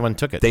maybe someone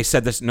took it. They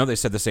said this. No, they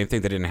said the same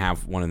thing. They didn't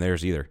have one in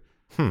theirs either.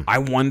 I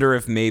wonder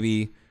if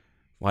maybe,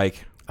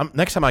 like,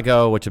 next time I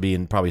go, which would be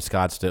in probably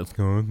Scottsdale.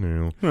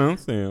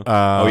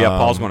 Oh yeah,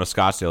 Paul's going to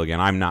Scottsdale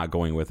again. I'm not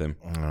going with him.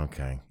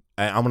 Okay,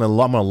 I'm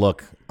gonna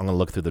look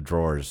through the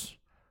drawers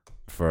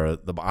for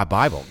the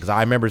Bible, because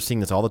I remember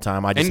seeing this all the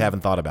time. I just haven't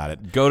thought about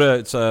it.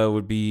 Go to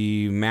would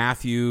be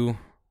Matthew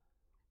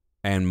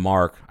and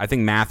Mark. I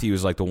think Matthew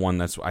is like the one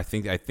that's I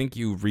think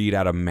you read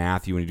out of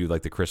Matthew when you do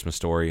like the Christmas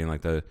story and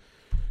like the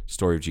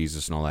story of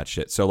Jesus and all that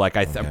shit. So like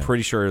I'm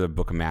pretty sure the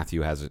book of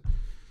Matthew has it.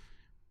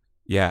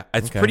 Yeah,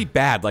 it's pretty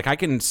bad. Like I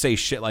can say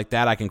shit like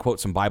that. I can quote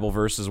some Bible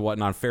verses and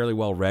whatnot. Fairly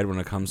well read when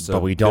it comes to.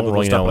 But we don't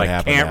really know what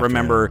happened. I can't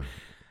remember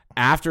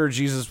after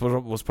Jesus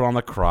was put on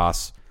the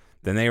cross.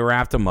 Then they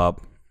wrapped him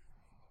up.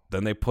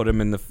 Then they put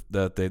him in the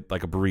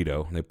like a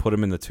burrito. They put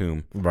him in the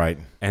tomb. Right.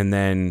 And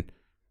then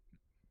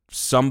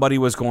somebody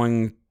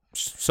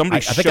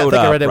showed up.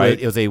 I read right?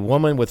 It was a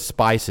woman with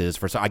spices.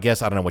 I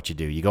guess I don't know what you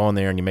do. You go in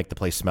there and you make the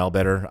place smell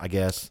better, I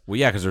guess. Well,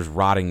 yeah, because there's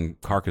rotting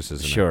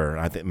carcasses in Sure.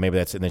 I think maybe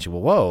that's it. And then she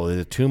went, whoa,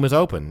 the tomb is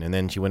open. And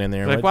then she went in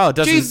there and like, wow, it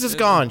doesn't, Jesus is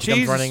gone. She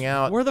comes Jesus, running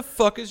out. Where the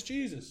fuck is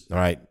Jesus? All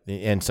right.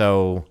 And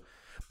so...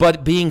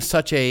 But being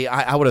such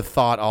I would have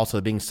thought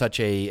also being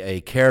such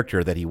a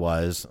character that he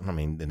was, I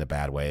mean, in a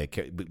bad way,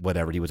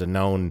 whatever, he was a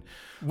known...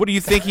 What do you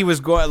think he was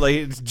going,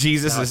 like,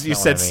 Jesus is, you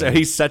said, so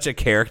he's such a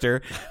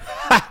character.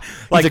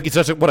 Like,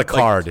 what a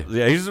card.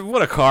 Like,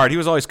 what a card. He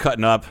was always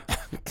cutting up.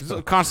 He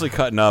was constantly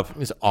cutting up. He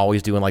was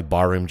always doing, like,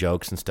 barroom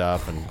jokes and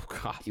stuff. And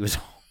God. He was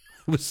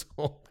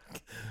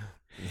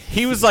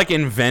He was, like,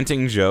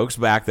 inventing jokes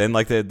back then,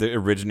 like the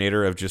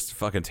originator of just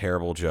fucking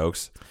terrible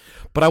jokes.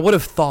 But I would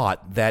have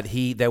thought that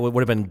there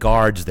would have been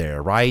guards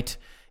there, right?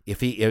 If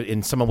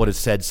someone would have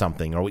said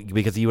something, or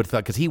because he would have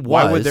thought, because he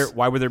was.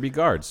 Why would there be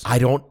guards?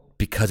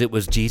 Because it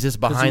was Jesus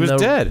behind the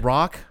dead.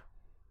 rock.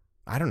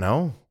 I don't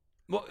know.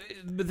 Well,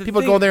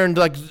 people go there and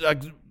like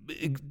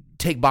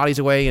take bodies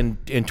away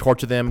and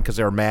torture them because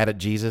they're mad at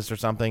Jesus or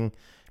something.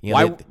 You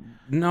know,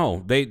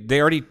 No, they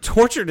already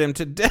tortured him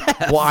to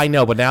death. Well, I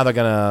know, but now they're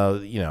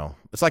gonna,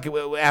 it's like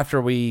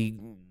after we,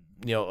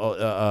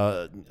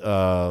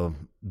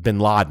 Bin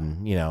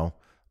Laden,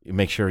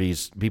 make sure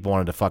people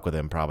wanted to fuck with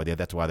him. Probably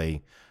that's why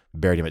they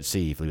buried him at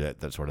sea,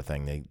 that sort of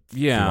thing. They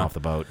threw him off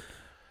the boat.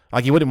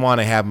 Like you wouldn't want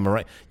to have him.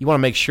 You want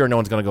to make sure no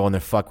one's going to go in there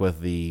fuck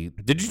with the.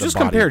 Did you just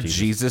compare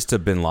Jesus to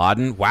Bin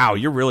Laden? Wow,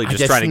 you're really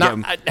just trying to get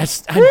him.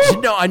 It's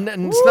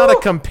not a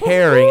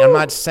comparing. I'm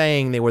not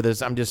saying they were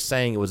this. I'm just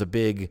saying it was a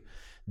big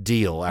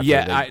deal.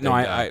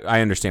 I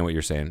understand what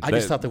you're saying. I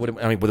just thought they would.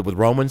 I mean, would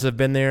Romans have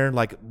been there,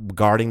 like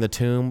guarding the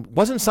tomb?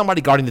 Wasn't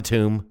somebody guarding the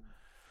tomb?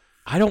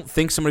 I don't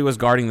think somebody was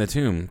guarding the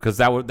tomb because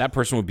that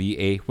person would be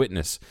a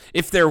witness.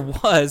 If there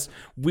was,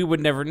 we would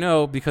never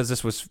know because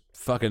this was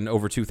fucking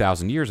over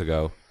 2,000 years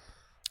ago.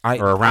 Or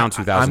around 2,000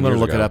 years ago. I'm going to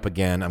look it up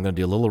again. I'm going to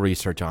do a little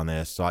research on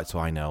this so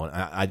I know.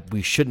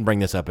 We shouldn't bring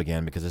this up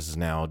again because this is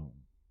now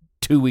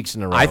 2 weeks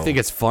in a row. I think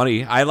it's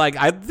funny.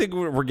 I think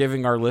we're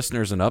giving our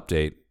listeners an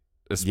update.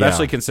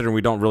 especially considering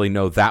we don't really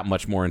know that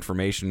much more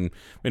information,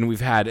 and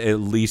we've had at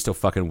least a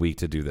fucking week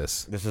to do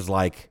this. This is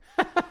like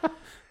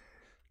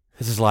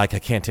I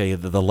can't tell you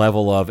the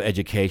level of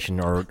education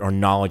or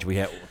knowledge we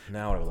have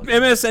now.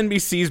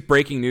 MSNBC's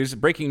breaking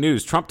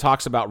news. Trump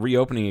talks about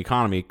reopening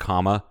economy,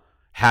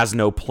 has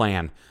no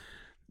plan.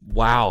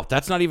 Wow,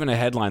 that's not even a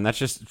headline. That's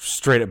just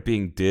straight up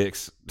being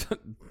dicks.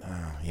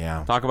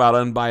 Yeah. Talk about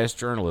unbiased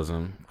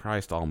journalism.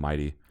 Christ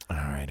almighty. All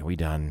right, are we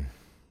done?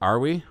 Are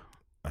we?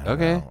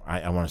 Okay.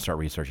 I want to start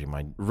researching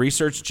my...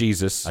 Research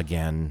Jesus.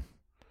 Again.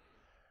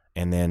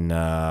 And then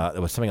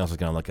there was something else I was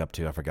going to look up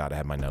to. I forgot. I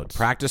had my notes.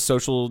 Practice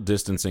social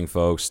distancing,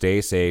 folks. Stay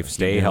safe.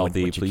 Stay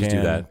healthy. Please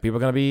do that. People are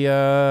going to be,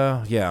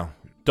 yeah.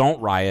 Don't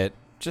riot.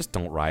 Just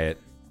don't riot.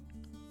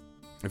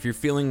 If you're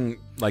feeling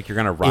like you're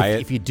going to riot...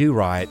 If you do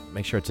riot,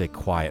 make sure it's a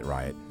quiet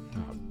riot.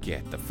 Oh,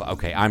 get the fuck...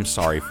 Okay, I'm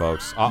sorry,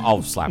 folks.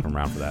 I'll slap him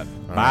around for that.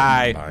 All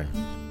Bye. Right,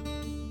 bye.